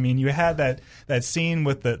deliberate. You had that scene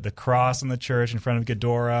with the cross on the church in front of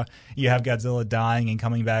Ghidorah. You have Godzilla dying and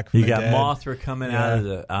coming back from the dead. You got Mothra coming out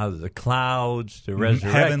of the clouds to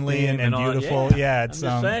resurrect heavenly and beautiful. Yeah, it's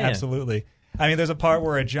absolutely. There's a part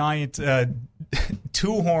where a giant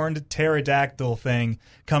two-horned pterodactyl thing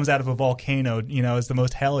comes out of a volcano. It's the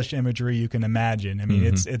most hellish imagery you can imagine.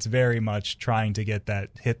 It's very much trying to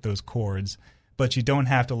hit those chords. but you don't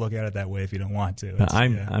have to look at it that way if you don't want to.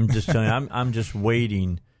 I'm just telling you, I'm just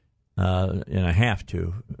waiting, and I have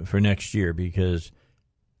to, for next year, because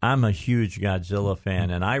I'm a huge Godzilla fan,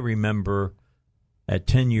 and I remember at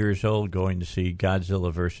 10 years old going to see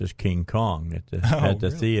Godzilla versus King Kong at the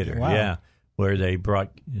really? theater. Wow. Yeah, where they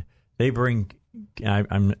bring.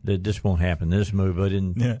 This won't happen in this movie, but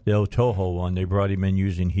in the old Toho one, they brought him in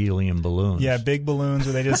using helium balloons. Yeah, big balloons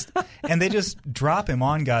where they just drop him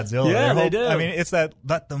on Godzilla. Yeah, they do. I mean, it's that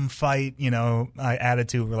let them fight,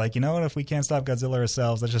 attitude. We're like, you know what? If we can't stop Godzilla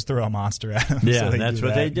ourselves, let's just throw a monster at him. Yeah, that's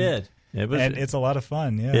what they did. And it's a lot of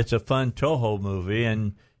fun. Yeah, it's a fun Toho movie,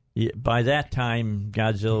 and by that time,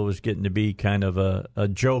 Godzilla was getting to be kind of a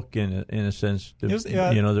joke in a sense.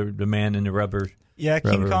 The man in the rubber. Yeah,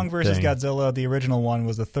 King Kong versus Godzilla, the original one,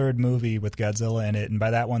 was the third movie with Godzilla in it, and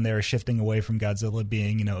by that one they were shifting away from Godzilla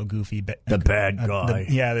being, a goofy, the bad guy.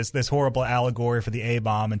 This horrible allegory for the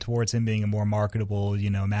A-bomb, and towards him being a more marketable,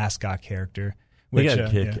 mascot character. I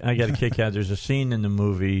got a kick out. There's a scene in the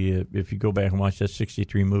movie, if you go back and watch that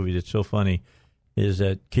 1963 movie that's so funny, is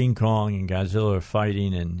that King Kong and Godzilla are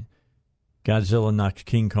fighting, and Godzilla knocks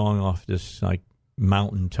King Kong off this,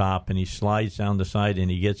 mountaintop, and he slides down the side,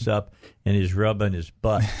 and he gets up and he's rubbing his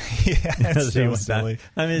butt. Yeah, that's so silly.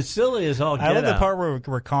 I mean, it's silly as all get out. I love the part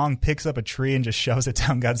where Kong picks up a tree and just shoves it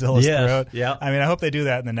down Godzilla's throat. Yeah. I mean, I hope they do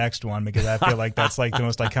that in the next one, because I feel like that's the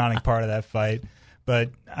most iconic part of that fight.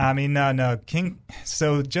 But I mean, no, King.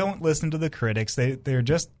 So don't listen to the critics. They're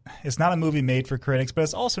just. It's not a movie made for critics, but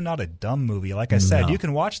it's also not a dumb movie. Like I said, you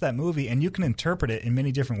can watch that movie and you can interpret it in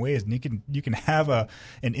many different ways, and you can have an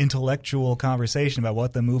intellectual conversation about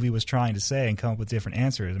what the movie was trying to say and come up with different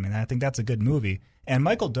answers. I mean, I think that's a good movie. And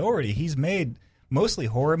Michael Dougherty, he's made mostly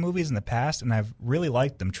horror movies in the past, and I've really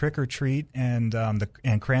liked them. Trick or Treat and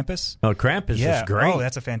Krampus. Oh, Krampus is great. Oh,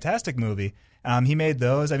 that's a fantastic movie. He made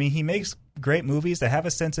those. I mean, he makes great movies that have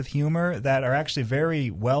a sense of humor, that are actually very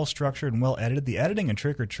well structured and well edited. The editing in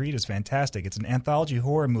Trick or Treat is fantastic. It's an anthology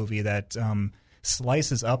horror movie that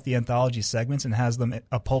slices up the anthology segments and has them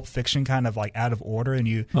a Pulp Fiction kind of out of order, and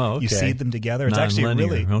you seed them together. It's actually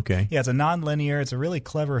really it's a non-linear. It's a really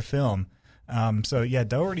clever film. So yeah,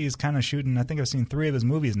 Dougherty is kind of shooting. I think I've seen 3 of his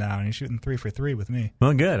movies now, and he's shooting 3 for 3 with me.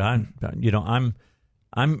 Well, good.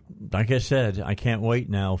 I'm like I said, I can't wait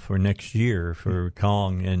now for next year for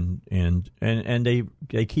Kong, and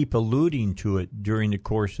they keep alluding to it during the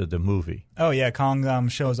course of the movie. Oh yeah, Kong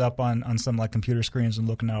shows up on some computer screens and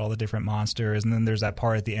looking at all the different monsters, and then there's that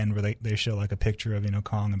part at the end where they show a picture of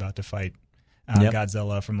Kong about to fight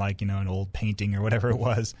Godzilla from an old painting or whatever it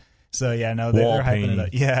was. So yeah, no, they're hyping it up.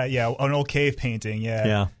 Yeah, an old cave painting.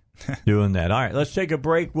 Yeah, doing that. All right, let's take a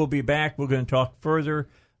break. We'll be back. We're going to talk further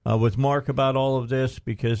with Mark about all of this,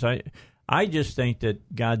 because I just think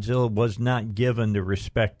that Godzilla was not given the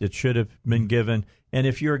respect that should have been given. And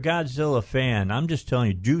if you're a Godzilla fan, I'm just telling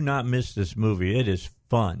you, do not miss this movie. It is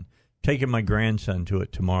fun. Taking my grandson to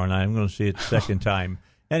it tomorrow night. I'm going to see it the second time.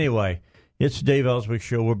 Anyway, it's the Dave Elswick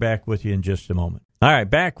Show. We're back with you in just a moment. All right,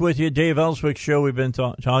 back with you, Dave Elswick Show. We've been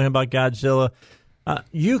talking about Godzilla.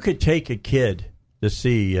 You could take a kid to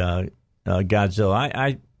see Godzilla.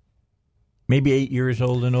 I maybe 8 years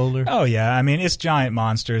old and older. Oh yeah, I mean, it's giant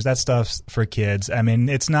monsters. That stuff's for kids. I mean,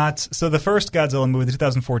 it's not. So the first Godzilla movie, the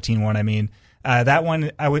 2014 one, I mean, that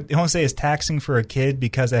one I won't say is taxing for a kid,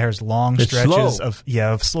 because it has long stretches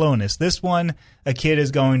of slowness. This one, a kid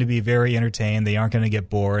is going to be very entertained. They aren't going to get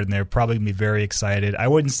bored, and they're probably going to be very excited. I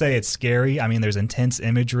wouldn't say it's scary. I mean, there's intense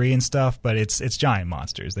imagery and stuff, but it's giant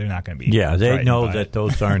monsters. They're not going to be. Yeah, they know that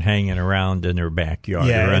those aren't hanging around in their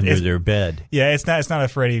backyard or under their bed. Yeah, it's not a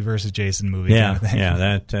Freddy versus Jason movie. Yeah, kind of thing.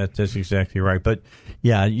 Yeah, that's exactly right. But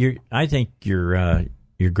yeah, I think your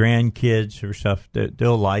grandkids or stuff,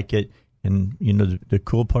 they'll like it. And, the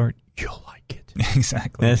cool part, you'll like it.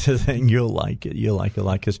 Exactly. That's the thing. You'll like it. You'll like it.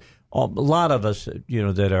 Because a lot of us,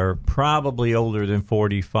 that are probably older than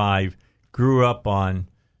 45 grew up on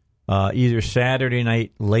either Saturday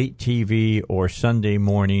night late TV or Sunday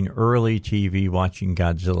morning early TV watching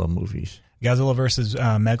Godzilla movies. Godzilla versus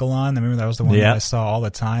Megalon. I remember that was the one that I saw all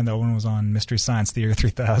the time. That one was on Mystery Science Theater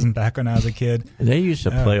 3000 back when I was a kid. They used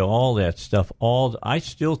to play all that stuff. I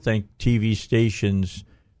still think TV stations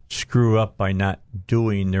screw up by not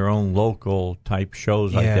doing their own local type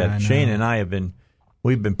shows like that. Shane and I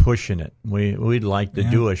we've been pushing it. We'd like to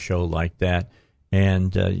do a show like that.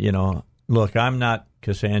 And look, I'm not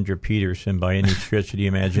Cassandra Peterson by any stretch of the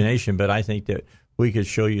imagination, but I think that we could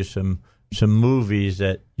show you some movies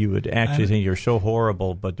that you would actually think are so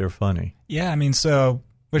horrible, but they're funny. Yeah, I mean, so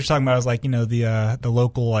what you're talking about is the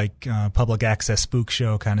local public access spook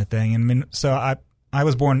show kind of thing. And I mean, so I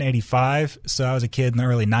was born in 85, so I was a kid in the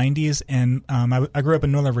early 90s, and I grew up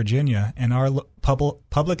in Northern Virginia, and our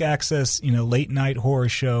public access, late night horror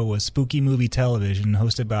show was Spooky Movie Television,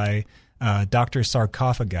 hosted by Dr.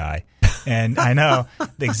 Sarcophagi. And I know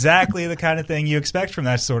exactly the kind of thing you expect from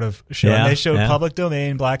that sort of show. Yeah, and they showed yeah. public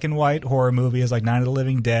domain, black and white horror movies like Night of the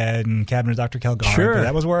Living Dead and Cabinet of Dr. Caligari. Sure. But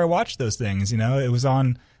that was where I watched those things. It was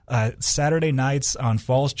on Saturday nights on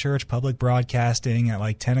Falls Church Public Broadcasting at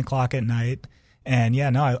like 10 o'clock at night.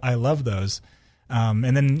 And I love those.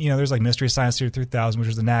 And then, there's like Mystery Science Theater 3000, which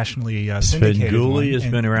is a nationally syndicated one. Svengoolie has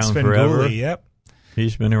been around Svengoolie, forever. Yep.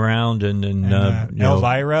 He's been around, and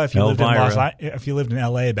Elvira. If you Elvira. if you lived in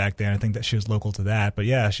L.A. back then, I think that she was local to that. But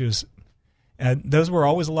yeah, she was. Those were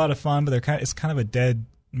always a lot of fun, but it's kind of a dead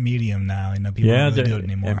medium now. People don't really do it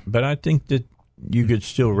anymore. But I think that you could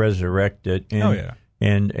still resurrect it. And,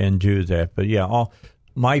 and do that. But yeah,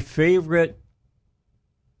 my favorite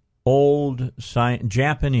old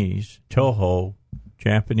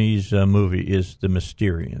Japanese movie is The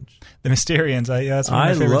Mysterians. The Mysterians, that's one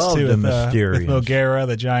of my favorites love too. The With Mysterians. Mogera,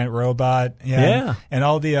 the giant robot, and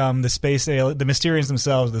all the space the Mysterians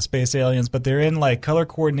themselves, the space aliens, but they're in like color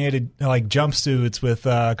coordinated like jumpsuits with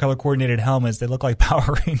color coordinated helmets. They look like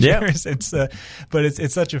Power Rangers. Yeah. But it's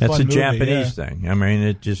such a That's fun a movie. Japanese thing. I mean,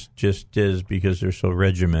 it just is because they're so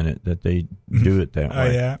regimented that they do it that way. Oh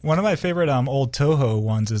yeah, one of my favorite old Toho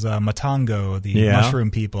ones is Matango, the mushroom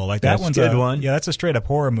people. Like that one's a good one. Yeah, that's a straight up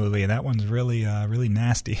horror movie, and that one's really really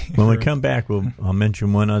nasty. When we come back, I'll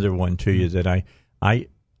mention one other one to you that I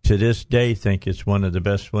to this day think it's one of the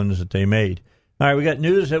best ones that they made. All right, we got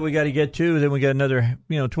news that we got to get to. Then we got another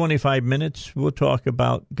 25 minutes. We'll talk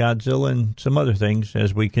about Godzilla and some other things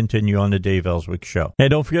as we continue on the Dave Elswick Show. Hey,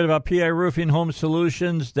 don't forget about PI Roofing Home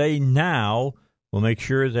Solutions. They now will make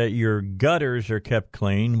sure that your gutters are kept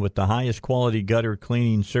clean with the highest quality gutter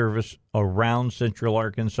cleaning service around Central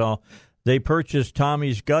Arkansas. They purchased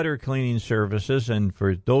Tommy's Gutter Cleaning Services, and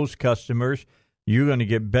for those customers, you're going to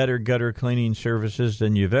get better gutter cleaning services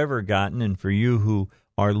than you've ever gotten. And for you who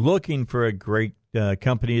are looking for a great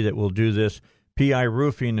company that will do this, PI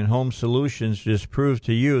Roofing and Home Solutions just proved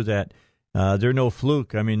to you that they're no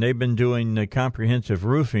fluke. I mean, they've been doing comprehensive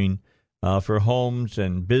roofing for homes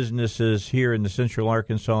and businesses here in the Central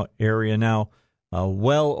Arkansas area now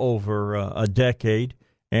well over a decade,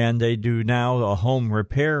 and they do now a home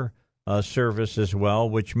repair service as well,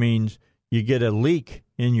 which means you get a leak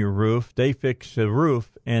in your roof, they fix the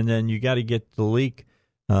roof, and then you got to get the leak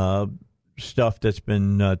stuff that's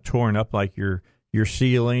been torn up, like your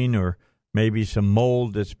ceiling or maybe some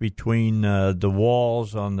mold that's between the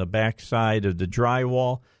walls on the back side of the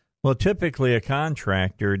drywall. Well, typically a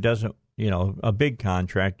contractor doesn't, a big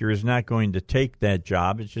contractor is not going to take that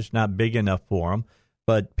job. It's just not big enough for them.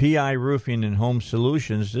 But PI Roofing and Home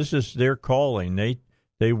Solutions, this is their calling.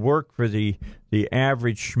 They work for the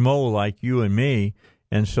average schmo like you and me,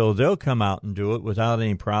 and so they'll come out and do it without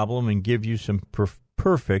any problem and give you some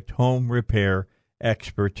perfect home repair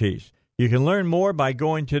expertise. You can learn more by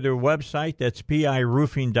going to their website. That's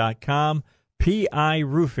piroofing.com,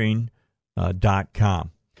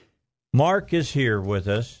 piroofing.com. Mark is here with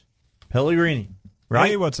us. Pellegrini,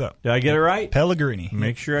 right? Hey, what's up? Did I get it right? Pellegrini.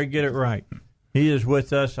 Make sure I get it right. He is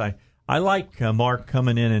with us. I like Mark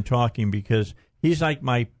coming in and talking because he's like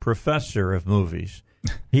my professor of movies.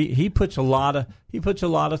 He puts a lot of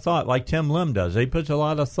thought, like Tim Lim does. He puts a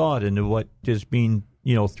lot of thought into what is being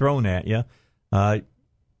thrown at you.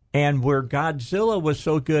 And where Godzilla was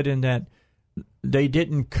so good in that they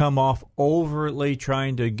didn't come off overtly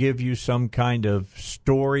trying to give you some kind of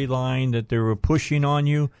storyline that they were pushing on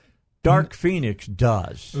you. Dark Phoenix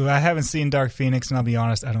does. I haven't seen Dark Phoenix, and I'll be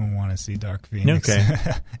honest, I don't want to see Dark Phoenix. Okay.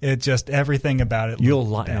 It just, everything about it You'll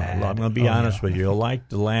looked like. bad. No, I'm going to be honest with you. You'll like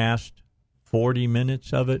the last 40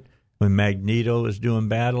 minutes of it when Magneto is doing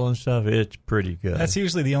battle and stuff. It's pretty good. That's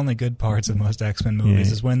usually the only good parts of most X-Men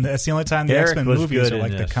movies. Is when that's the only time the X-Men movies are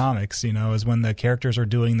like the comics. Is when the characters are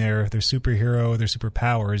doing their superhero, their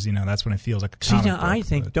superpowers. That's when it feels like a comic book. I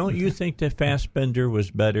think. Don't you think that Fassbender was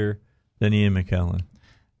better than Ian McKellen?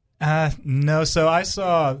 No, so I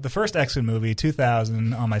saw the first X-Men movie,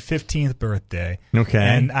 2000, on my 15th birthday. Okay.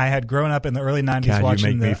 And I had grown up in the early 90s God,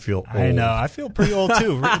 watching you make me feel old. I know. I feel pretty old,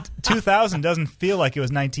 too. 2000 doesn't feel like it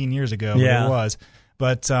was 19 years ago, but it was.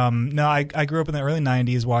 But, no, I grew up in the early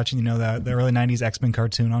 90s watching, the early 90s X-Men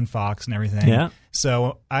cartoon on Fox and everything. Yeah.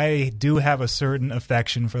 So I do have a certain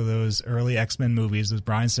affection for those early X-Men movies, those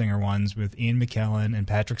Bryan Singer ones with Ian McKellen and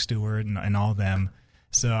Patrick Stewart and all of them.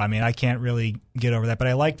 So, I mean, I can't really get over that. But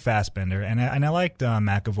I liked Fassbender, and I liked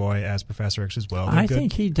McAvoy as Professor X as well. I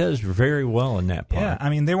think he does very well in that part. Yeah, I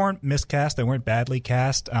mean, they weren't miscast. They weren't badly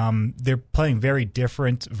cast. They're playing very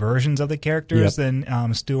different versions of the characters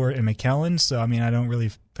than Stewart and McKellen. So, I mean, I don't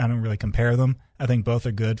really compare them. I think both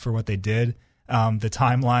are good for what they did. The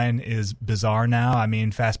timeline is bizarre now. I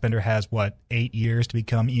mean, Fassbender has, 8 years to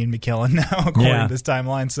become Ian McKellen now, according to this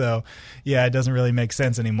timeline. So, yeah, it doesn't really make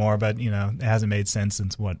sense anymore. But, it hasn't made sense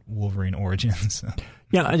since, Wolverine Origins. So.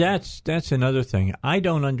 Yeah, that's another thing. I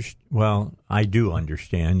don't understand. Well, I do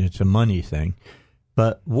understand. It's a money thing.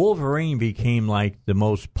 But Wolverine became like the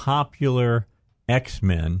most popular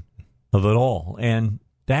X-Men of it all. And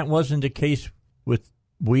that wasn't the case with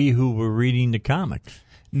we who were reading the comics.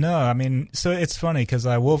 No, I mean, so it's funny because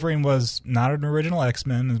Wolverine was not an original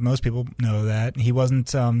X-Men, as most people know that. He wasn't.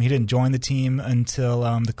 He didn't join the team until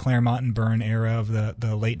the Claremont and Byrne era of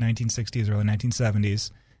the late 1960s, early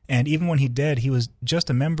 1970s. And even when he did, he was just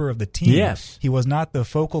a member of the team. Yes. He was not the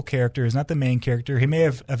focal character. He's not the main character. He may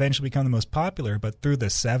have eventually become the most popular, but through the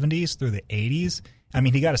 70s, through the 80s, I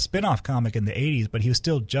mean, he got a spin-off comic in the 80s, but he was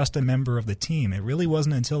still just a member of the team. It really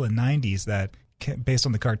wasn't until the 90s that, based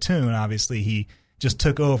on the cartoon, obviously, he just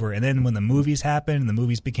took over. And then when the movies happened, the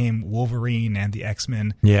movies became Wolverine and the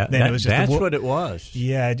X-Men. Yeah, then it was just that's what it was.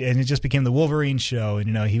 Yeah, and it just became the Wolverine show,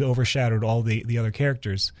 and he overshadowed all the other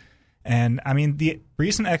characters. And I mean, the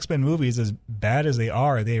recent X-Men movies, as bad as they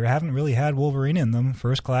haven't really had Wolverine in them.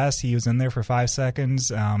 First Class, he was in there for 5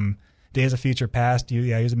 seconds. Days of Future Past,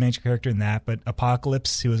 he was a major character in that. But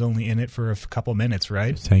Apocalypse, he was only in it for a couple minutes,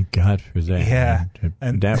 right? Thank God for that. Yeah.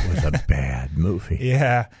 And that was a bad movie.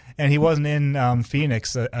 Yeah. And he wasn't in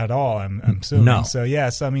Phoenix at all, I'm assuming. No. So,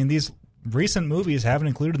 I mean, these recent movies haven't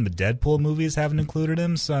included him. The Deadpool movies haven't included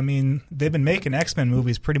him. So, I mean, they've been making X-Men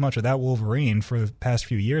movies pretty much without Wolverine for the past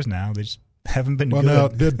few years now. They just haven't been good. Well,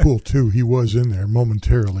 now, Deadpool 2, he was in there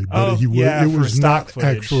momentarily, but it was not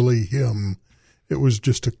actually him. It was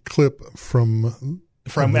just a clip from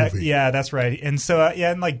that. Yeah, that's right. And so,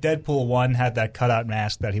 and like Deadpool 1 had that cutout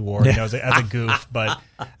mask that he wore as a goof. But,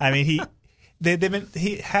 I mean,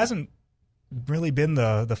 he hasn't really been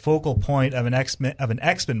the focal point of an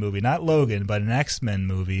X-Men movie, not Logan, but an X-Men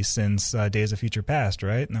movie since Days of Future Past,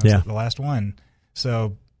 right? And that was the last one.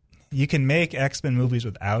 So you can make X-Men movies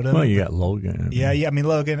without him. Well, you got Logan. I mean,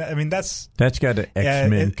 Logan. I mean, that's got an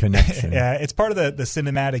X-Men connection. Yeah, it's part of the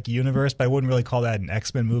cinematic universe, but I wouldn't really call that an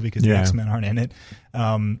X-Men movie because the X-Men aren't in it.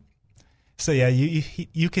 So yeah,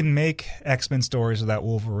 you can make X-Men stories without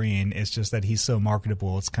Wolverine. It's just that he's so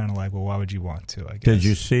marketable. It's kind of like, well, why would you want to? I guess. Did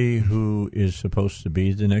you see who is supposed to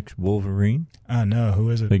be the next Wolverine? No, who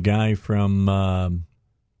is it? The guy from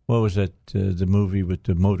what was that? The movie with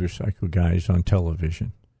the motorcycle guys on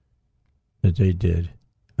television that they did.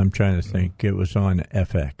 I'm trying to think. It was on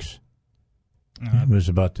FX. It was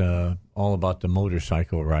all about the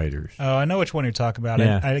motorcycle riders. Oh, I know which one you're talking about.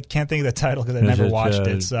 Yeah. I can't think of the title because I never watched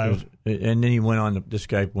it. So. And then this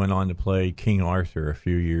guy went on to play King Arthur a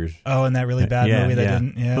few years. Oh, in that really bad movie that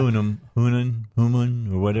didn't. Yeah.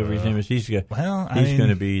 Hunan, or whatever his name is. He's going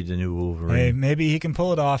to be the new Wolverine. Hey, maybe he can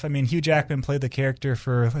pull it off. I mean, Hugh Jackman played the character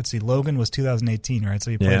for, Logan was 2018, right? So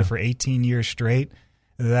he played it for 18 years straight.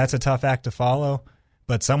 That's a tough act to follow.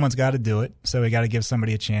 But someone's got to do it, so we got to give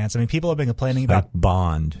somebody a chance. I mean, people have been complaining about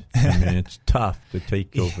Bond. I mean, it's tough to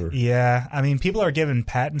take over. Yeah, I mean, people are giving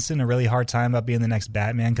Pattinson a really hard time about being the next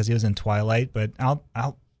Batman because he was in Twilight. But I'll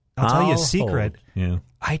tell you a secret. Yeah.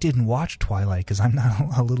 I didn't watch Twilight because I'm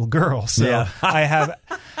not a little girl, so I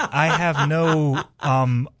have no.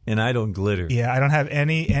 And I don't glitter. Yeah, I don't have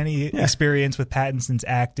any experience with Pattinson's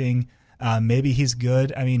acting. Maybe he's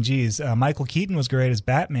good. I mean, geez, Michael Keaton was great as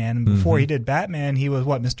Batman. And before he did Batman, he was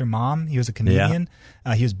Mr. Mom? He was a comedian.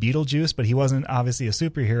 Yeah. He was Beetlejuice, but he wasn't obviously a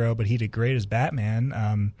superhero, but he did great as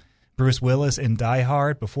Batman. Bruce Willis in Die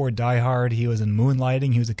Hard. Before Die Hard, he was in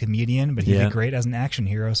Moonlighting. He was a comedian, but he did great as an action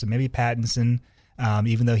hero. So maybe Pattinson,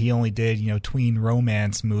 even though he only did, tween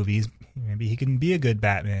romance movies, maybe he can be a good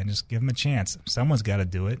Batman. Just give him a chance. Someone's got to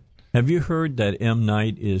do it. Have you heard that M.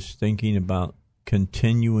 Night is thinking about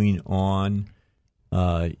continuing on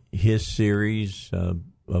his series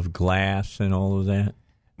of Glass and all of that?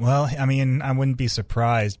 Well, I mean, I wouldn't be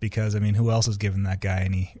surprised because, I mean, who else is giving that guy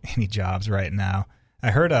any jobs right now? I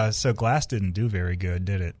heard so Glass didn't do very good,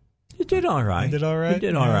 did it? It did all right. It did all right? It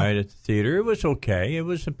did all right at the theater. It was okay. It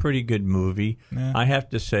was a pretty good movie. Yeah. I have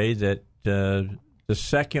to say that the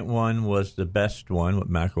second one was the best one with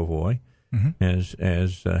McAvoy.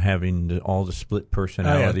 As having all the split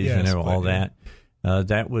personalities and all that.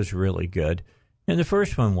 That was really good. And the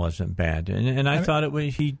first one wasn't bad, and I thought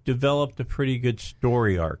he developed a pretty good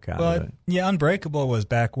story arc out of it. Yeah, Unbreakable was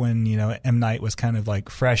back when M. Night was kind of like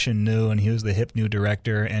fresh and new, and he was the hip new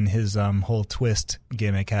director, and his whole twist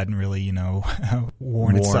gimmick hadn't really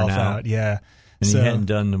worn itself out. Yeah. And he hadn't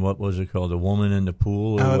done, what was it called, The Woman in the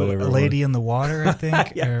Pool or whatever? A Lady in the Water, I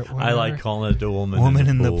think. Yeah, I like calling it The Woman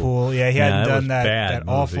in the Pool. Yeah, he hadn't done that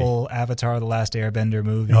movie. Awful Avatar: The Last Airbender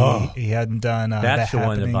movie. Oh, he hadn't done that's the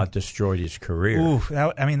one that about destroyed his career. Ooh,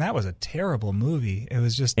 that was a terrible movie. It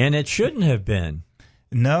was just... And it shouldn't have been.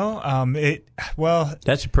 No,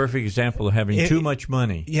 that's a perfect example of having too much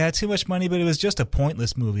money. Yeah, too much money, but it was just a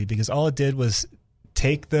pointless movie because all it did was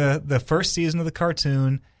take the first season of the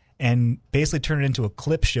cartoon and basically turn it into a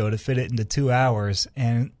clip show to fit it into 2 hours,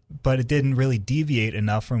 but it didn't really deviate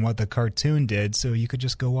enough from what the cartoon did, so you could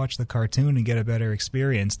just go watch the cartoon and get a better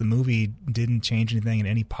experience. The movie didn't change anything in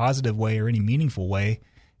any positive way or any meaningful way.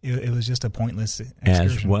 It was just a pointless excursion.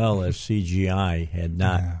 As well as CGI had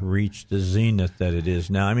not reached the zenith that it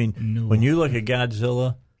is now. I mean, when you look at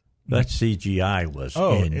Godzilla, that CGI was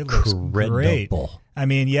incredible. It looks great. I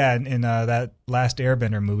mean, in that last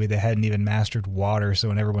Airbender movie, they hadn't even mastered water, so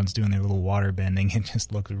when everyone's doing their little water bending, it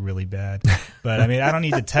just looked really bad. But, I mean, I don't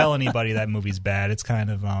need to tell anybody that movie's bad. It's kind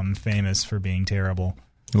of famous for being terrible.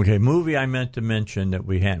 Okay, movie I meant to mention that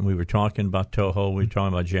we were talking about Toho, we were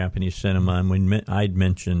talking about Japanese cinema, and I'd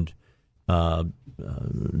mentioned the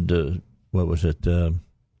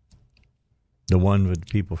one with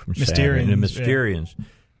people from Saturn, the Mysterians.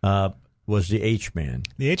 Was the H-Man.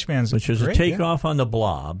 The H-Man's which was great, a takeoff on the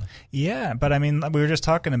Blob. Yeah, but I mean, we were just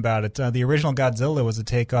talking about it. The original Godzilla was a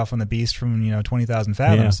takeoff on the Beast from 20,000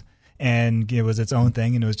 Fathoms, and it was its own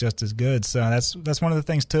thing, and it was just as good. So that's one of the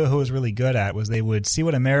things Toho was really good at, was they would see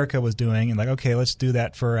what America was doing and like, okay, let's do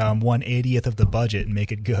that for 1/80th of the budget and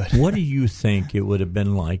make it good. What do you think it would have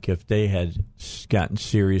been like if they had gotten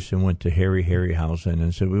serious and went to Harry Harryhausen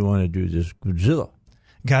and said, we want to do this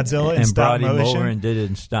Godzilla in stop motion. And brought him over and did it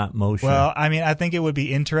in stop motion. Well, I mean, I think it would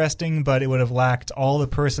be interesting, but it would have lacked all the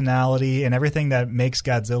personality and everything that makes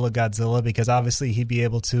Godzilla, because obviously he'd be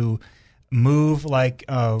able to move like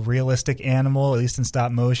a realistic animal, at least in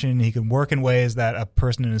stop motion. He could work in ways that a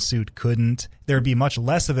person in a suit couldn't. There would be much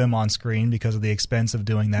less of him on screen because of the expense of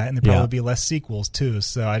doing that, and there probably would be less sequels too.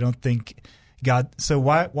 So I don't think... So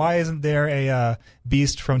why isn't there a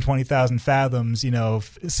Beast from 20,000 Fathoms,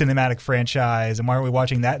 cinematic franchise, and why aren't we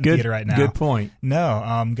watching that in theater right now? Good point.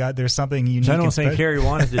 No, there's something unique. I don't think Harry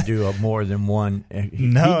wanted to do more than one.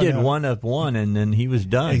 He did one of one, and then he was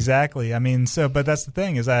done. Exactly. I mean, but that's the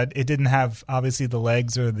thing, is that it didn't have obviously the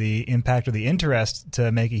legs or the impact or the interest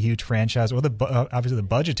to make a huge franchise, or obviously the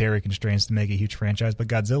budgetary constraints to make a huge franchise. But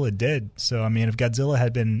Godzilla did. So I mean, if Godzilla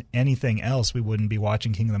had been anything else, we wouldn't be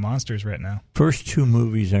watching King of the Monsters right now. First two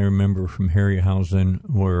movies I remember from Harryhausen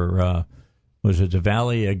were, was it The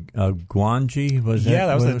Valley of Gwangi?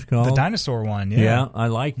 That was what it was called? The dinosaur one. Yeah, I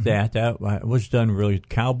liked that. That was done really.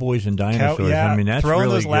 Cowboys and dinosaurs. I mean, that's throwing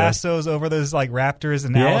really those good. lassos over those like raptors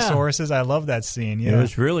and allosauruses. I love that scene. Yeah, it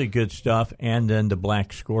was really good stuff. And then the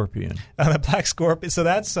Black Scorpion. The Black Scorpion. So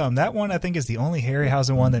that's that one I think is the only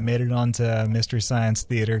Harryhausen one that made it onto Mystery Science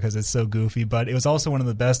Theater because it's so goofy. But it was also one of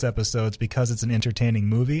the best episodes because it's an entertaining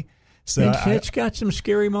movie. So it's got some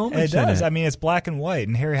scary moments. It does. I mean, it's black and white,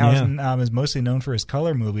 and Harryhausen is mostly known for his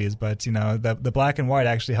color movies. But the black and white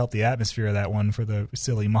actually helped the atmosphere of that one for the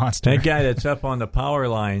silly monster. That guy that's up on the power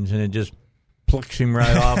lines and it just plucks him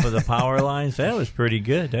right off of the power lines. That was pretty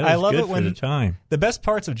good. That was I love good it when for the time. The best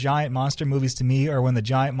parts of giant monster movies to me are when the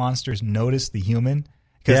giant monsters notice the human.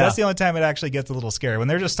 Because that's the only time it actually gets a little scary. When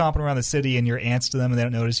they're just stomping around the city and you're ants to them and they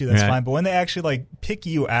don't notice you, that's fine. But when they actually like pick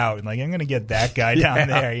you out and like, I'm going to get that guy down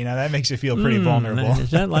there, that makes you feel pretty vulnerable.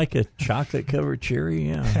 Is that like a chocolate-covered cherry?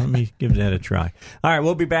 Yeah, let me give that a try. All right,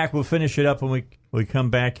 we'll be back. We'll finish it up when we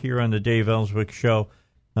come back here on the Dave Elswick Show.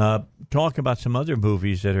 Talk about some other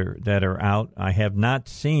movies that are out. I have not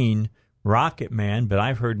seen Rocket Man, but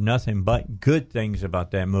I've heard nothing but good things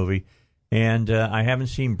about that movie. And I haven't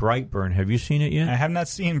seen Brightburn. Have you seen it yet? I have not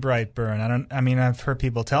seen Brightburn. I've heard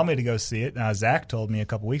people tell me to go see it. Zach told me a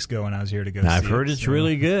couple weeks ago when I was here to go see it. I've heard it's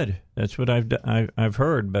really good. That's what I've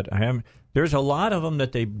heard, but I haven't. There's a lot of them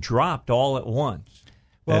that they dropped all at once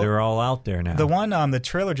that are all out there now. The one, the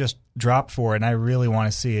trailer just dropped for it, and I really want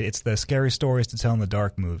to see it. It's the Scary Stories to Tell in the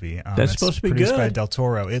Dark movie. That's supposed to be produced good. by Del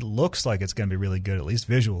Toro. It looks like it's going to be really good, at least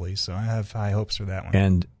visually. So I have high hopes for that one.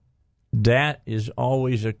 And that is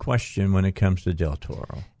always a question when it comes to Del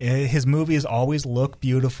Toro. His movies always look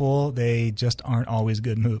beautiful. They just aren't always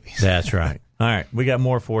good movies. That's right. All right, we got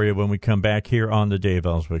more for you when we come back here on the Dave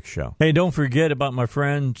Elswick Show. Hey, don't forget about my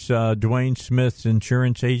friends, Dwayne Smith's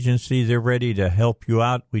Insurance Agency. They're ready to help you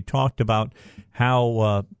out. We talked about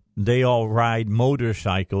how they all ride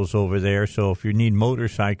motorcycles over there, so if you need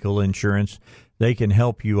motorcycle insurance, they can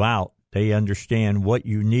help you out. They understand what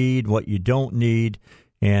you need, what you don't need,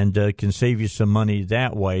 and can save you some money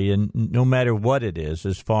that way. And no matter what it is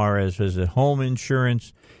far as is it home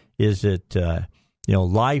insurance, is it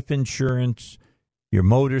life insurance, your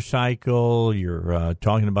motorcycle, you're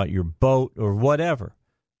talking about your boat or whatever.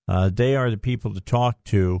 They are the people to talk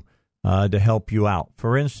to help you out.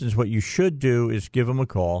 For instance, what you should do is give them a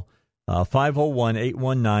call,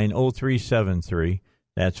 501-819-0373.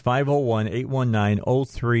 That's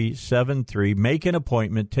 501-819-0373. Make an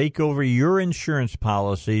appointment. Take over your insurance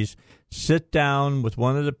policies. Sit down with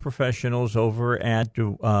one of the professionals over at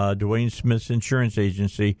Dwayne Smith's Insurance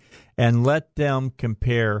Agency and let them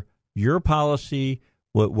compare your policy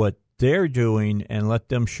with what they're doing and let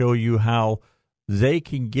them show you how they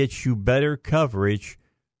can get you better coverage,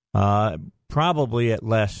 probably at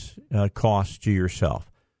less cost to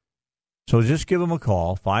yourself. So just give them a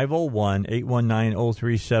call,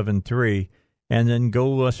 501-819-0373, and then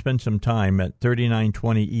go spend some time at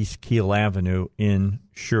 3920 East Keel Avenue in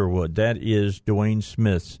Sherwood. That is Dwayne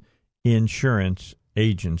Smith's Insurance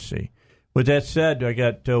Agency. With that said, I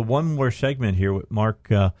got one more segment here with Mark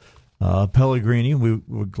Pellegrini.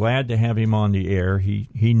 We're glad to have him on the air.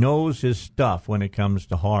 He knows his stuff when it comes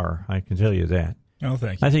to horror. I can tell you that. Oh,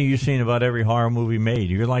 thank you. I think you've seen about every horror movie made.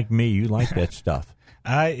 You're like me. You like that stuff.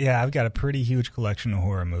 I've got a pretty huge collection of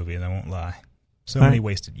horror movies, I won't lie. So many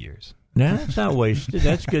wasted years. No, that's not wasted.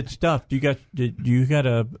 That's good stuff. Got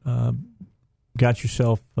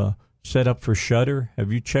yourself set up for Shudder?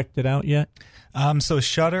 Have you checked it out yet? So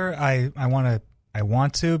Shudder, I want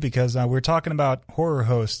to because we were talking about horror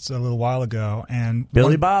hosts a little while ago, and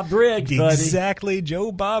Billy Bob Briggs, exactly. Buddy.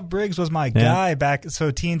 Joe Bob Briggs was my guy back.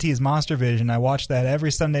 So TNT's Monster Vision, I watched that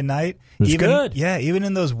every Sunday night. It was good. Yeah, even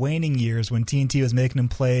in those waning years when TNT was making him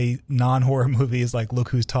play non-horror movies like Look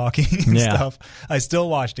Who's Talking and stuff, I still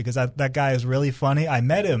watched it because that guy is really funny. I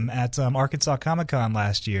met him at Arkansas Comic-Con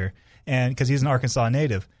last year, and because he's an Arkansas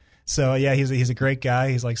native. So, yeah, he's a great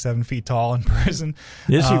guy. He's like 7 feet tall in person.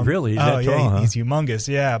 Is he really? He's that tall, huh? He's humongous,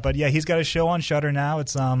 yeah. But, yeah, he's got a show on Shudder now.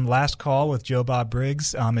 It's Last Call with Joe Bob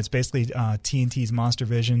Briggs. It's basically TNT's Monster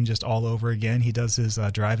Vision just all over again. He does his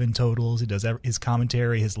drive-in totals. He does his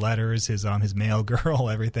commentary, his letters, his mail girl,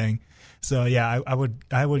 everything. So, yeah,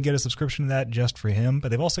 I would get a subscription to that just for him.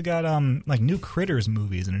 But they've also got like new Critters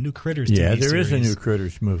movies and a new Critters TV series. Yeah, there is a new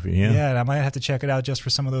Critters movie, yeah. Yeah, and I might have to check it out just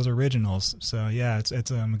for some of those originals. So, yeah, it's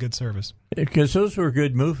a good service. Because those were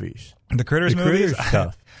good movies. The Critters movies? Critters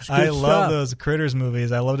stuff. I love those Critters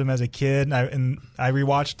movies. I loved them as a kid. And I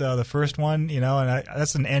rewatched the first one, and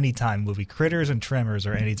that's an anytime movie. Critters and Tremors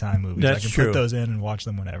are anytime movies. That's I can true. put those in and watch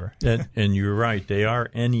them whenever. And you're right. They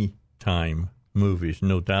are anytime movies,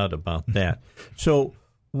 no doubt about that. So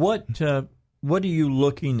what are you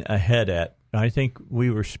looking ahead at? I think we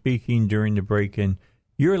were speaking during the break, and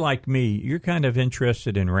you're like me. You're kind of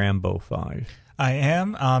interested in Rambo 5. I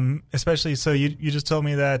am, especially so you just told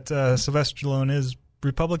me that Sylvester Stallone is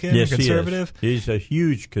Republican, yes, conservative. He is. He's a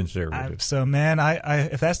huge conservative. So, man, I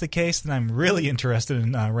if that's the case, then I'm really interested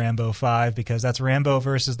in Rambo 5 because that's Rambo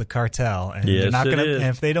versus the cartel. And yes, they're not gonna, it is. And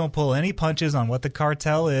if they don't pull any punches on what the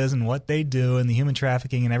cartel is and what they do and the human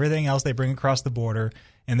trafficking and everything else they bring across the border,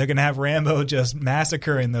 and they're going to have Rambo just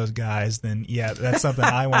massacring those guys, then, yeah, that's something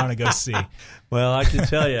I want to go see. Well, I can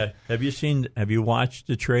tell you, have you watched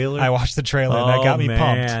the trailer? I watched the trailer, and that got me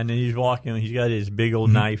pumped. And he's walking, he's got his big old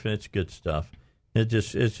knife, and it's good stuff.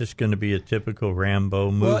 It's just going to be a typical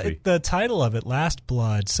Rambo movie. Well, the title of it, Last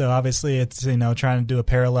Blood. So obviously it's trying to do a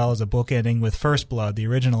parallel as a book ending with First Blood, the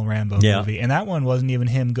original Rambo movie, and that one wasn't even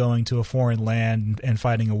him going to a foreign land and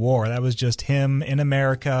fighting a war. That was just him in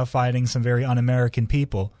America fighting some very un-American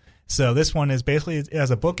people. So this one is basically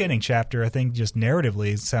as a book ending chapter. I think just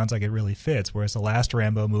narratively, it sounds like it really fits. Where it's the last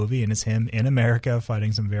Rambo movie, and it's him in America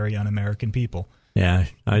fighting some very un-American people. Yeah,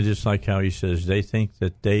 I just like how he says they think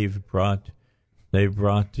that they've brought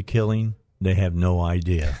the killing. They have no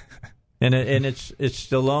idea, and it's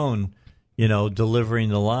Stallone, delivering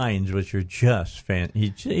the lines, which are just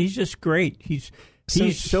he's just great. He's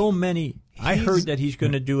so many. I heard that he's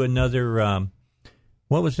going to do another.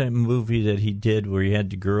 What was that movie that he did where he had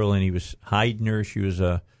the girl and he was hiding her? She was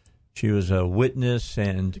She was a witness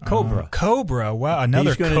and Cobra. Cobra, wow,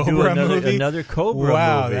 another Cobra movie. Another Cobra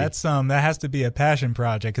wow, movie. That's that has to be a passion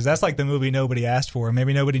project because that's like the movie nobody asked for.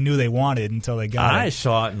 Maybe nobody knew they wanted until they got it. I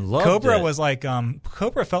saw it and loved Cobra it. was like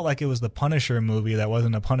Cobra felt like it was the Punisher movie that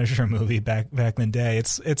wasn't a Punisher movie back in the day.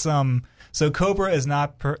 So Cobra is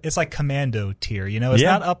not it's like Commando tier, It's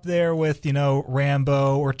not up there with,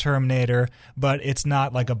 Rambo or Terminator, but it's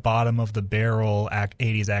not like a bottom of the barrel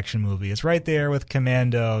 80s action movie. It's right there with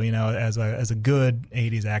Commando, as a good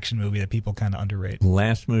 80s action movie that people kind of underrate.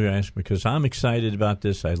 Last movie I asked because I'm excited about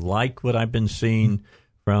this. I like what I've been seeing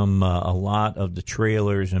from a lot of the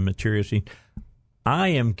trailers and material seen. I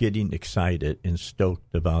am getting excited and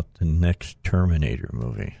stoked about the next Terminator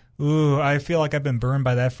movie. Ooh, I feel like I've been burned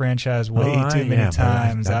by that franchise way too many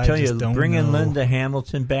times. I tell you, bringing Linda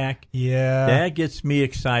Hamilton back, that gets me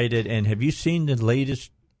excited. And have you seen the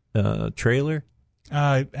latest trailer?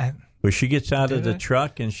 Where she gets out of the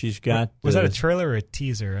truck and she's got... Was that a trailer or a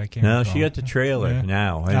teaser? I can't No, recall. she got the trailer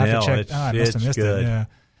now. I have to check. I must have missed good. it, yeah.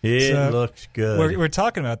 It looks good. We're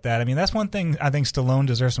talking about that. I mean, that's one thing I think Stallone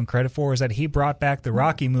deserves some credit for is that he brought back the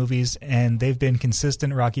Rocky movies, and they've been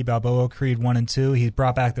consistent. Rocky Balboa, Creed 1 and 2. He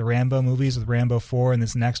brought back the Rambo movies with Rambo 4 and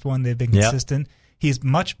this next one. They've been consistent. He's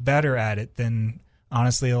much better at it than,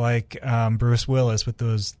 honestly, like Bruce Willis with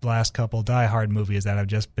those last couple Die Hard movies that have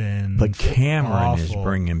just been But Cameron awful. is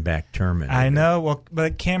bringing back Terminator. I know. Well,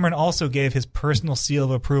 but Cameron also gave his personal seal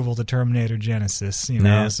of approval to Terminator Genesis,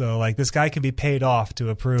 So, like, this guy can be paid off to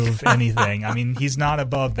approve anything. I mean, he's not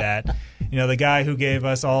above that. The guy who gave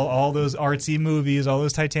us all those artsy movies, all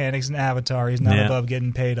those Titanics and Avatar, he's not above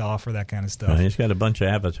getting paid off for that kind of stuff. Well, he's got a bunch of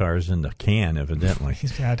avatars in the can, evidently.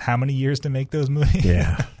 He's had how many years to make those movies?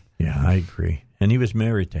 Yeah, I agree. And he was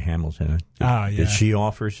married to Hamilton. Did she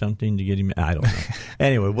offer something to get him? I don't know.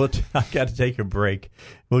 Anyway, I've got to take a break.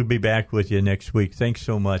 We'll be back with you next week. Thanks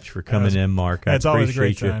so much for coming in, Mark. I appreciate always a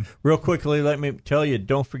great time. Real quickly, let me tell you,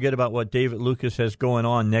 don't forget about what David Lucas has going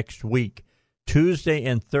on next week. Tuesday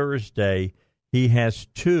and Thursday, he has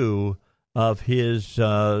 2 of his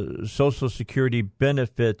Social Security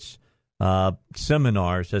benefits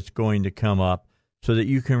seminars that's going to come up, so that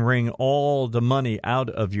you can wring all the money out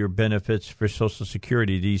of your benefits for Social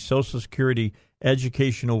Security. These Social Security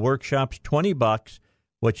educational workshops, $20.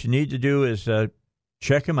 What you need to do is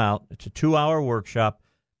check them out. It's a 2-hour workshop.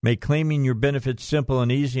 Make claiming your benefits simple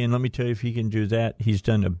and easy. And let me tell you, if he can do that, he's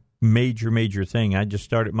done a major thing. I just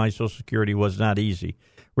started my Social Security. It was not easy.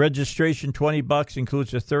 Registration, $20,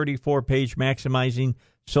 includes a 34-page Maximizing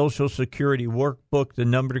Social Security workbook. The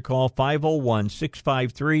number to call,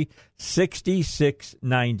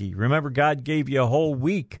 501-653-6690. Remember, God gave you a whole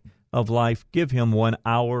week of life. Give him 1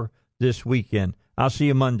 hour this weekend. I'll see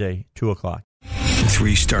you Monday, 2 o'clock.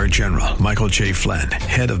 3-star General Michael J. Flynn,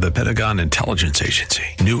 head of the Pentagon Intelligence Agency,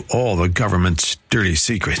 knew all the government's dirty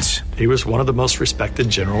secrets. He was one of the most respected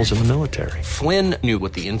generals in the military. Flynn knew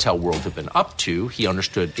what the intel world had been up to. He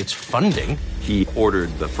understood its funding. He ordered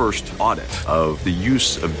the first audit of the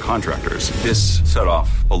use of contractors. This set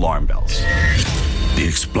off alarm bells. The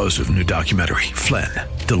explosive new documentary, Flynn,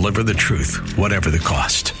 Deliver the Truth, Whatever the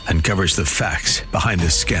Cost, uncovers the facts behind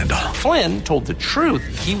this scandal. Flynn told the truth.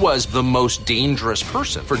 He was the most dangerous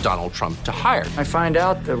person for Donald Trump to hire. I find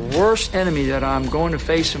out the worst enemy that I'm going to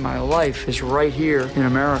face in my life is right here in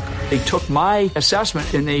America. They took my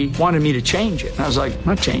assessment and they wanted me to change it. And I was like, I'm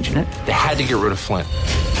not changing it. They had to get rid of Flynn.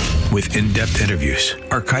 With in-depth interviews,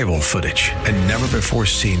 archival footage, and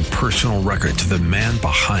never-before-seen personal records of the man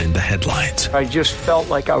behind the headlines. I just felt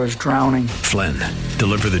like I was drowning. Flynn,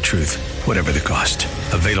 Deliver the Truth, Whatever the Cost.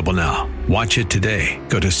 Available now. Watch it today.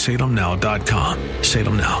 Go to salemnow.com.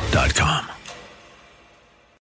 salemnow.com.